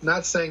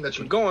 not saying that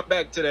you're going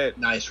back to that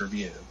nice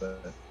review,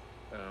 but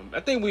I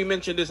think we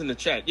mentioned this in the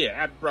chat.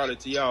 Yeah, I brought it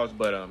to y'all's.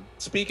 But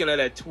speaking of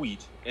that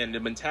tweet and the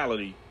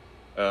mentality,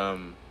 I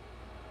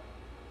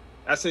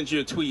sent you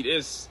a tweet.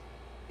 It's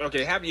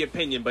okay. Have your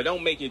opinion, but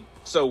don't make it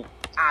so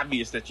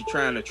obvious that you're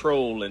trying to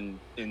troll and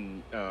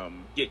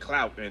get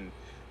clout. And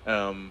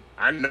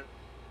I know.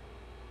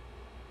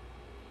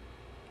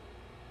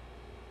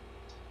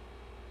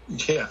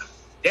 Yeah.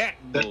 That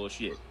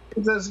bullshit.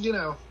 Because,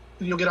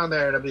 you'll get on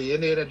there and it'll be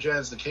Indiana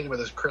Jones, the Kingdom of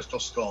the Crystal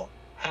Skull,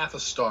 0.5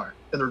 star,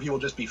 and the review will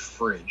just be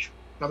fridge.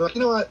 And I'll be like,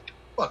 you know what?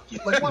 Fuck you.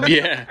 Like, why,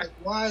 yeah.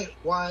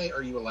 Why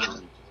are you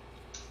allowed?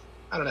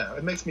 I don't know.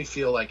 It makes me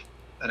feel like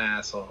an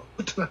asshole.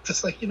 I'm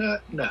just like, you know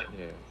what? No.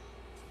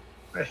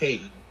 Yeah. I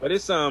hate you. But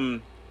it's the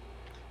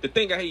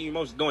thing I hate you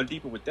most going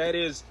deeper with that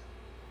is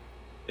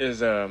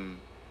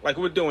like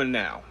we're doing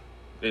now.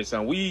 It's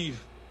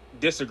we've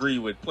disagreed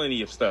with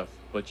plenty of stuff.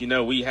 But,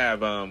 we have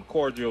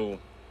cordial,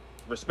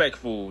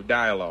 respectful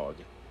dialogue.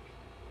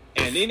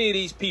 And any of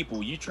these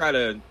people you try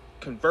to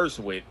converse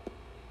with,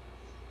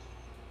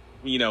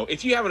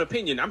 if you have an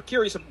opinion, I'm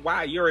curious of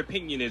why your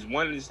opinion is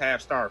 1.5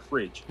 star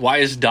fridge. Why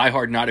is Die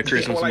Hard not a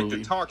Christmas movie? I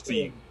like to talk to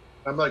you.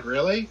 I'm like,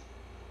 really?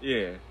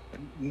 Yeah.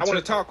 I want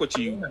to talk with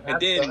you. And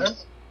then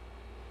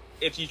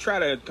if you try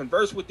to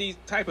converse with these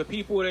type of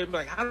people, they're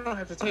like, I don't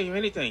have to tell you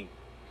anything.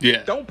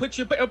 Yeah. Don't put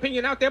your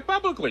opinion out there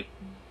publicly.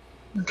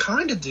 You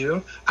kind of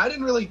do. I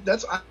didn't really.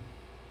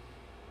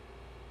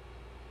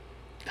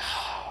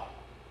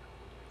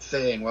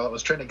 Thing while it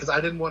was trending because I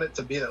didn't want it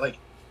to be that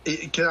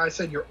I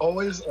said you're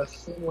always a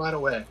thin line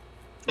away.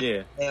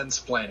 Yeah.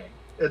 Mansplaining.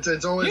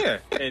 It's always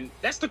and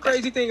that's the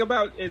crazy thing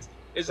about it's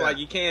like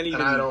you can't even.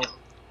 I don't.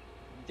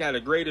 Got the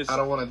greatest. I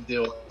don't want to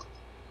deal with it.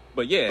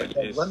 But yeah,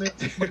 let me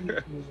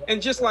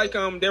and just like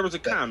there was a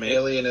comment.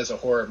 Alien is a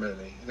horror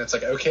movie, and it's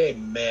like okay,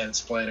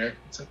 mansplainer.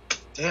 It's like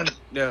damn it,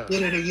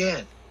 did it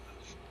again.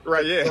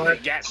 Right, yeah. Sorry,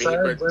 they got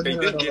me, but they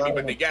didn't get me,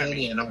 but they got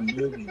me. On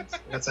movies. And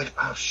it's like,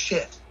 oh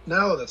shit,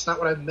 no, that's not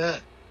what I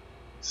meant.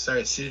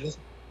 Sorry, see, this is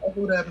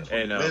what happens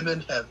when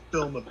women have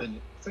film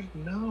opinions. It's like,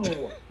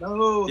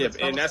 no. Yeah,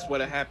 and that's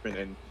what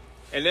happened.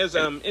 And there's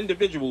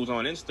individuals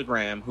on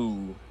Instagram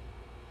who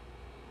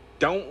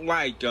don't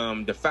like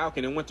the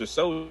Falcon and Winter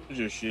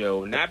Soldier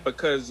show, not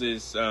because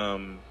it's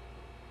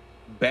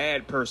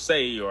bad per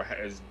se or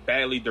is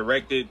badly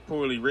directed,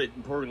 poorly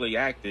written, poorly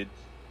acted.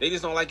 They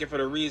just don't like it for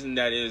the reason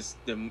that is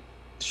the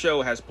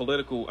show has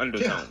political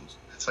undertones.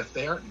 Yeah, it's like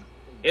they aren't.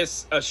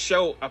 It's a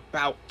show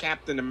about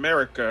Captain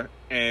America,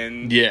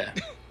 and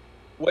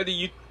what do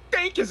you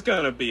think it's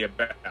gonna be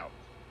about?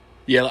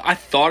 Yeah, I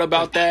thought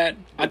about that.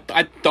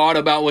 I thought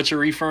about what you're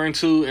referring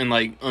to, and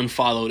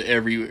unfollowed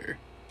everywhere.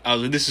 I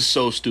was like, this is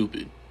so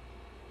stupid.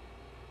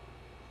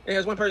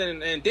 There's one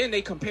person, and then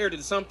they compared it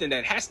to something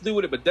that has to do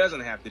with it, but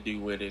doesn't have to do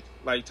with it.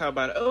 Like, talk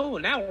about,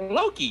 now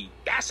Loki.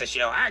 That's a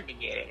show I can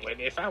get in with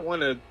if I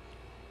want to.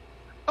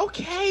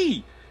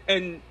 Okay.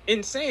 And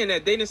in saying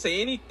that, they didn't say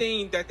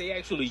anything that they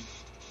actually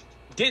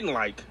didn't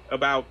like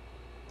about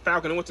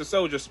Falcon and Winter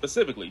Soldier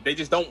specifically. They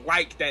just don't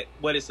like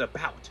what it's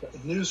about.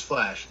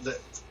 Newsflash.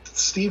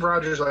 Steve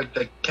Rogers,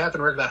 the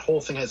Captain America, that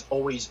whole thing has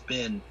always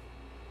been.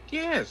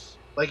 Yes.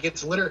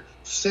 It's literally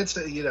since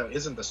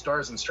isn't the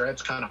Stars and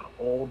Stripes kind of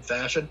old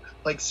fashioned?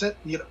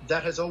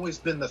 That has always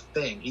been the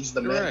thing. He's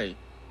the man,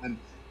 right.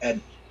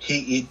 and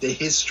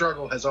his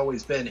struggle has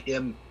always been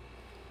him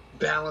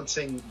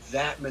balancing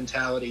that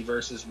mentality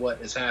versus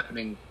what is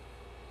happening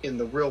in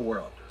the real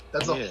world.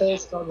 That's the whole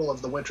struggle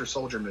of the Winter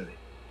Soldier movie.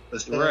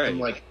 Him,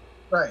 look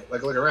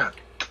around.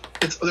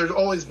 There's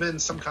always been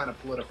some kind of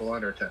political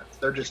undertones.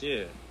 They're just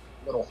a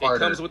little harder. It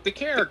comes with the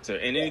character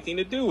and anything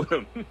to do with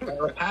him. I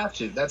would have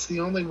to. That's the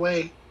only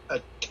way a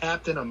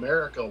Captain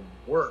America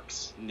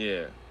works.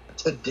 Yeah.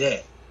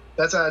 Today.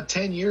 That's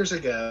 10 years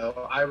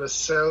ago. I was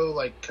so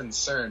like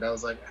concerned. I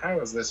was like, how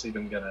is this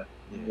even gonna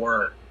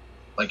work?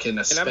 Like in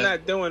a. And I'm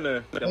not doing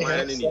the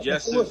line any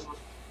justice.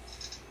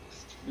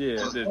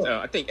 Yeah,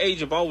 I think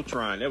Age of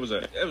Ultron. It was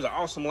an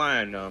awesome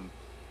line.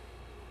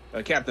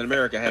 Captain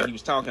America had. He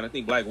was talking. I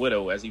think Black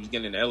Widow as he was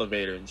getting in the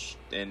elevator,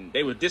 and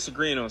they were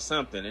disagreeing on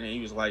something, and he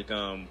was like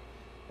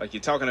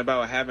you're talking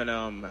about having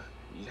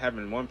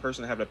one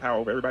person have the power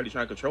over everybody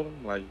trying to control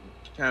him. Like,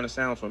 kind of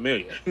sounds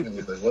familiar.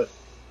 Like, what?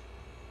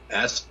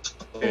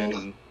 Asshole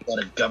got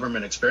a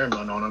government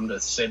experiment on them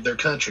to save their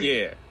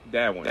country. Yeah,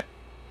 that one.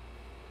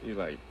 You're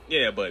like,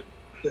 yeah, but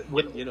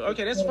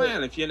okay, that's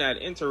fine if you're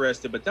not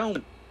interested, but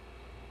don't.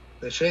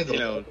 They say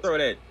throw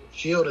that.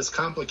 Shield is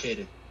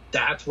complicated.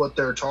 That's what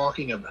they're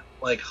talking about.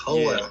 Like,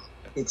 hello,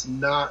 it's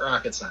not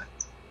rocket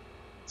science.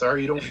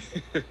 Sorry, you don't.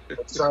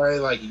 Sorry,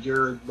 like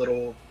your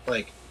little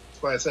like.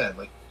 That's why I said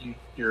like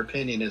your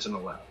opinion isn't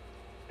allowed.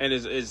 And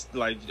it's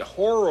like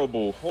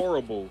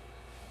horrible,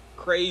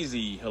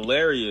 crazy,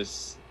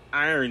 hilarious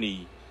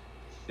irony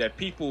that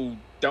people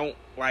don't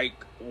like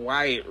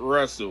Wyatt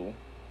Russell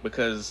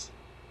because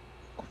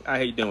I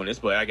hate doing this,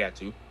 but I got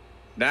to.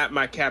 Not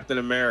my Captain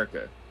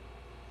America.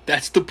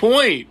 That's the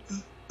point.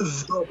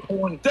 That's the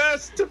point.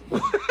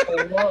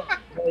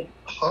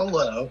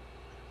 Hello.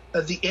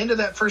 At the end of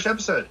that first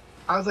episode,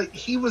 I was like,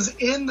 he was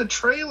in the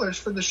trailers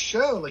for the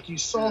show. Like, you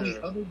saw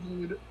the other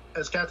dude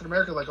as Captain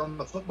America, like, on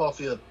the football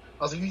field.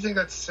 I was like, you think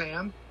that's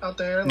Sam out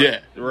there? Like, yeah,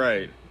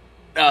 right.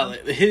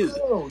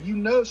 You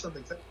know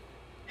something.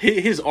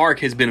 His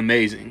arc has been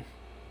amazing.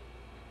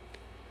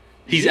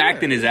 He's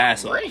acting his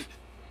ass off.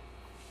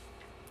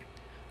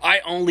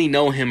 I only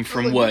know him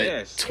from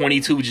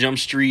 22 Jump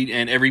Street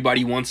and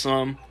Everybody Wants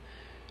Some.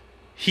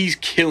 He's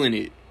killing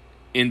it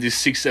in this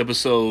 6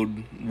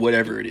 episode,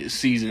 whatever it is,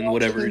 season,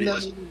 whatever it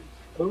is.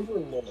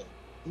 Overlord.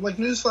 Like,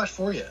 newsflash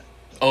for you.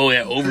 Oh,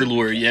 yeah,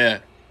 Overlord, yeah.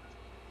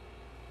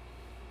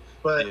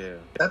 But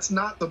that's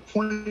not the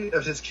point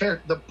of his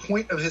character. The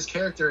point of his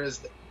character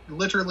is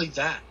literally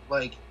that.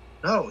 Like,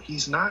 no,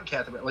 he's not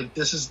Captain America. Like,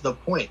 this is the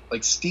point.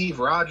 Like, Steve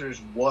Rogers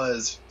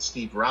was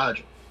Steve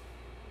Rogers.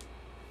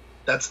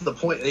 That's the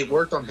point. They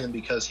worked on him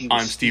because he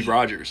was Steve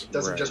Rogers. It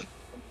doesn't just...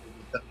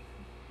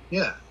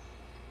 Yeah.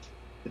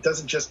 It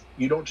doesn't just...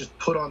 You don't just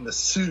put on the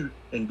suit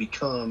and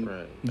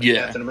become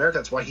Captain America.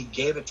 That's why he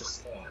gave it to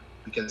Sam.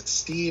 Because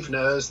Steve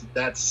knows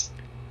that's...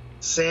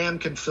 Sam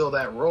can fill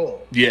that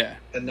role. Yeah.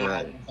 And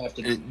now you have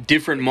to...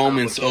 Different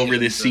moments over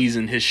this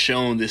season has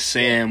shown that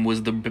Sam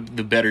was the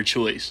better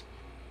choice.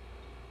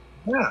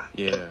 Yeah.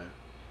 Yeah.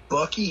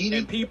 Bucky...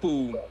 And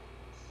people...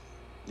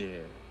 Yeah.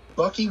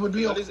 Bucky would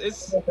be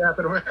it's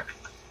Captain America.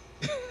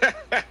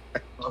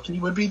 Bucky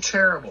would be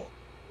terrible.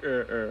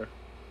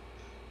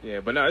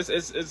 Yeah, but no,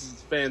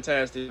 it's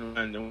fantastic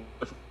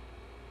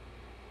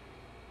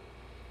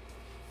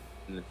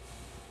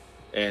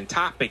and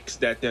topics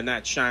that they're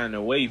not shying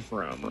away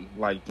from,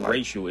 like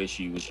racial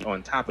issues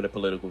on top of the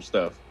political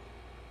stuff,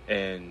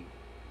 and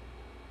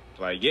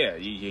like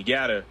you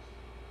gotta.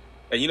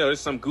 And there's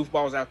some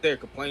goofballs out there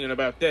complaining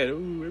about that.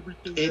 Ooh,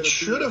 everything. It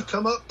should have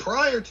come up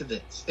prior to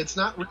this. It's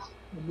not the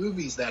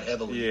movies that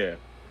heavily. Yeah.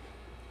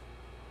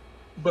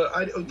 But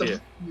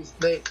movies,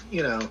 they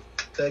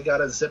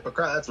gotta zip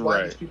across. That's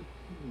why these people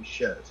do these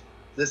shows.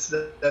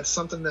 That's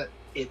something that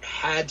it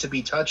had to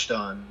be touched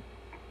on,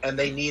 and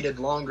they needed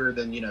longer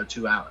than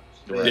 2 hours.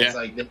 Right? Yeah. It's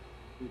like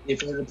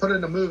if you put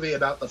in a movie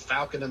about the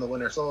Falcon and the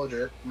Winter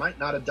Soldier, might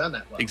not have done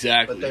that well.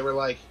 Exactly. But they were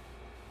like,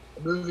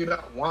 a movie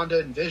about Wanda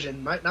and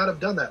Vision might not have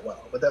done that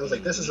well. But that was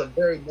like, this is a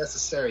very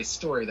necessary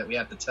story that we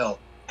have to tell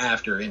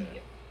after Endgame.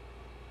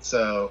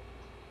 So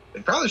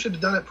they probably should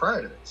have done it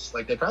prior to this.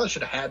 Like, they probably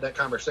should have had that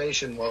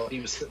conversation while he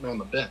was sitting on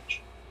the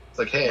bench. It's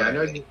like, hey, I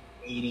know you're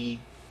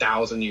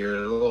 80,000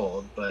 years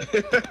old, but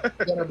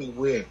it's gonna be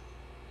weird.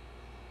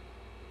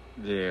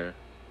 Yeah.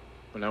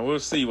 But now we'll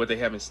see what they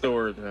have in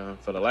store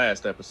for the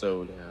last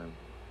episode.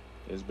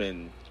 It's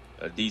been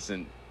a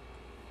decent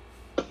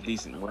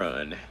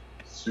run.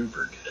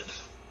 Super good.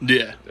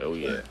 Yeah. Oh,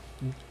 yeah.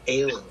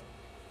 Alien.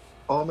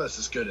 Almost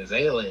as good as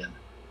Alien.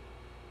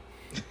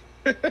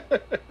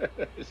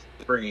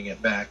 Bringing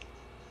it back.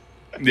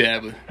 Yeah,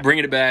 but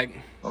bringing it back.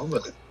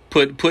 Almost.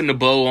 Putting a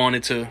bow on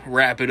it to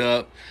wrap it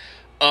up.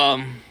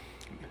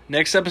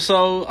 Next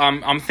episode,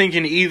 I'm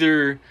thinking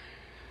either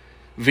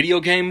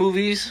video game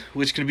movies,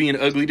 which could be an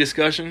ugly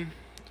discussion,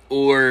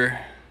 or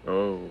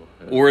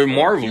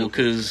Marvel,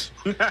 because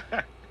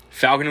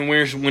Falcon and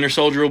Winter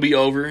Soldier will be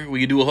over. We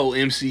could do a whole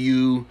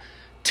MCU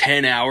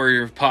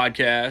 10-hour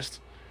podcast,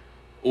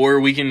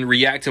 or we can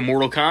react to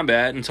Mortal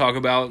Kombat and talk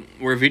about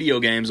where video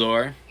games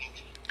are.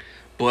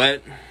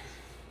 But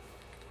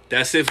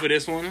that's it for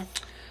this one.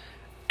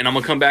 And I'm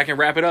going to come back and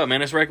wrap it up,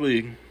 man. It's Rec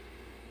League.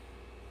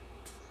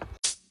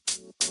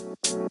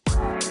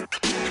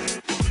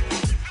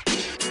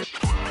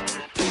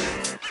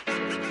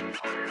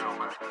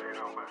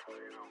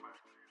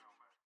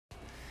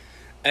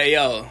 Hey,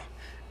 yo.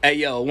 Hey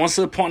yo, once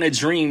upon a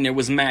dream there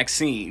was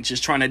Maxine,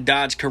 just trying to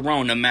dodge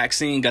corona.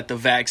 Maxine got the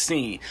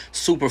vaccine,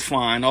 super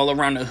fine, all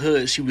around the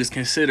hood she was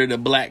considered a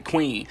black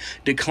queen.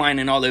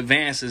 Declining all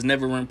advances,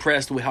 never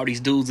impressed with how these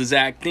dudes is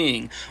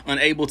acting.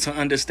 Unable to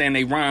understand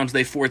they rhymes,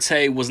 they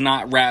forte was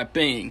not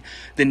rapping.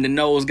 Then the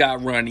nose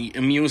got runny,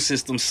 immune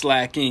system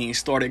slacking.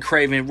 Started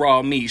craving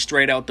raw meat,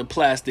 straight out the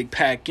plastic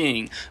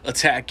packing.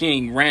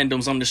 Attacking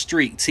randoms on the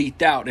street,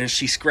 teeth out and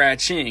she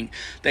scratching.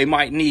 They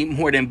might need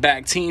more than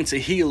Bactine to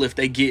heal if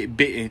they get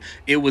bitten.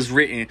 It was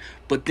written,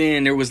 but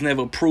then there was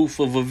never proof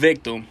of a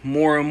victim.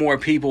 More and more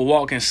people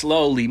walking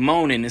slowly,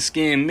 moaning and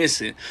skin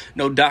missing.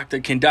 No doctor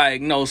can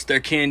diagnose their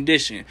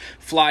condition.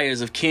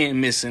 Flyers of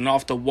kin missing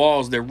off the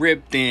walls they're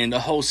ripped in. The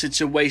whole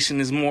situation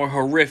is more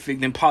horrific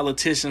than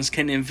politicians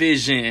can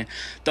envision.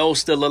 Those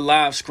still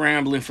alive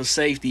scrambling for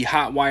safety,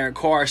 hot wired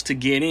cars to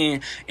get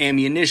in.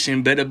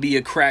 Ammunition better be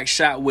a crack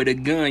shot with a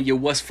gun. You're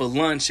what's for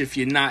lunch if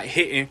you're not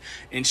hitting.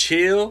 And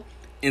chill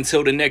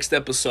until the next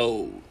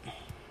episode.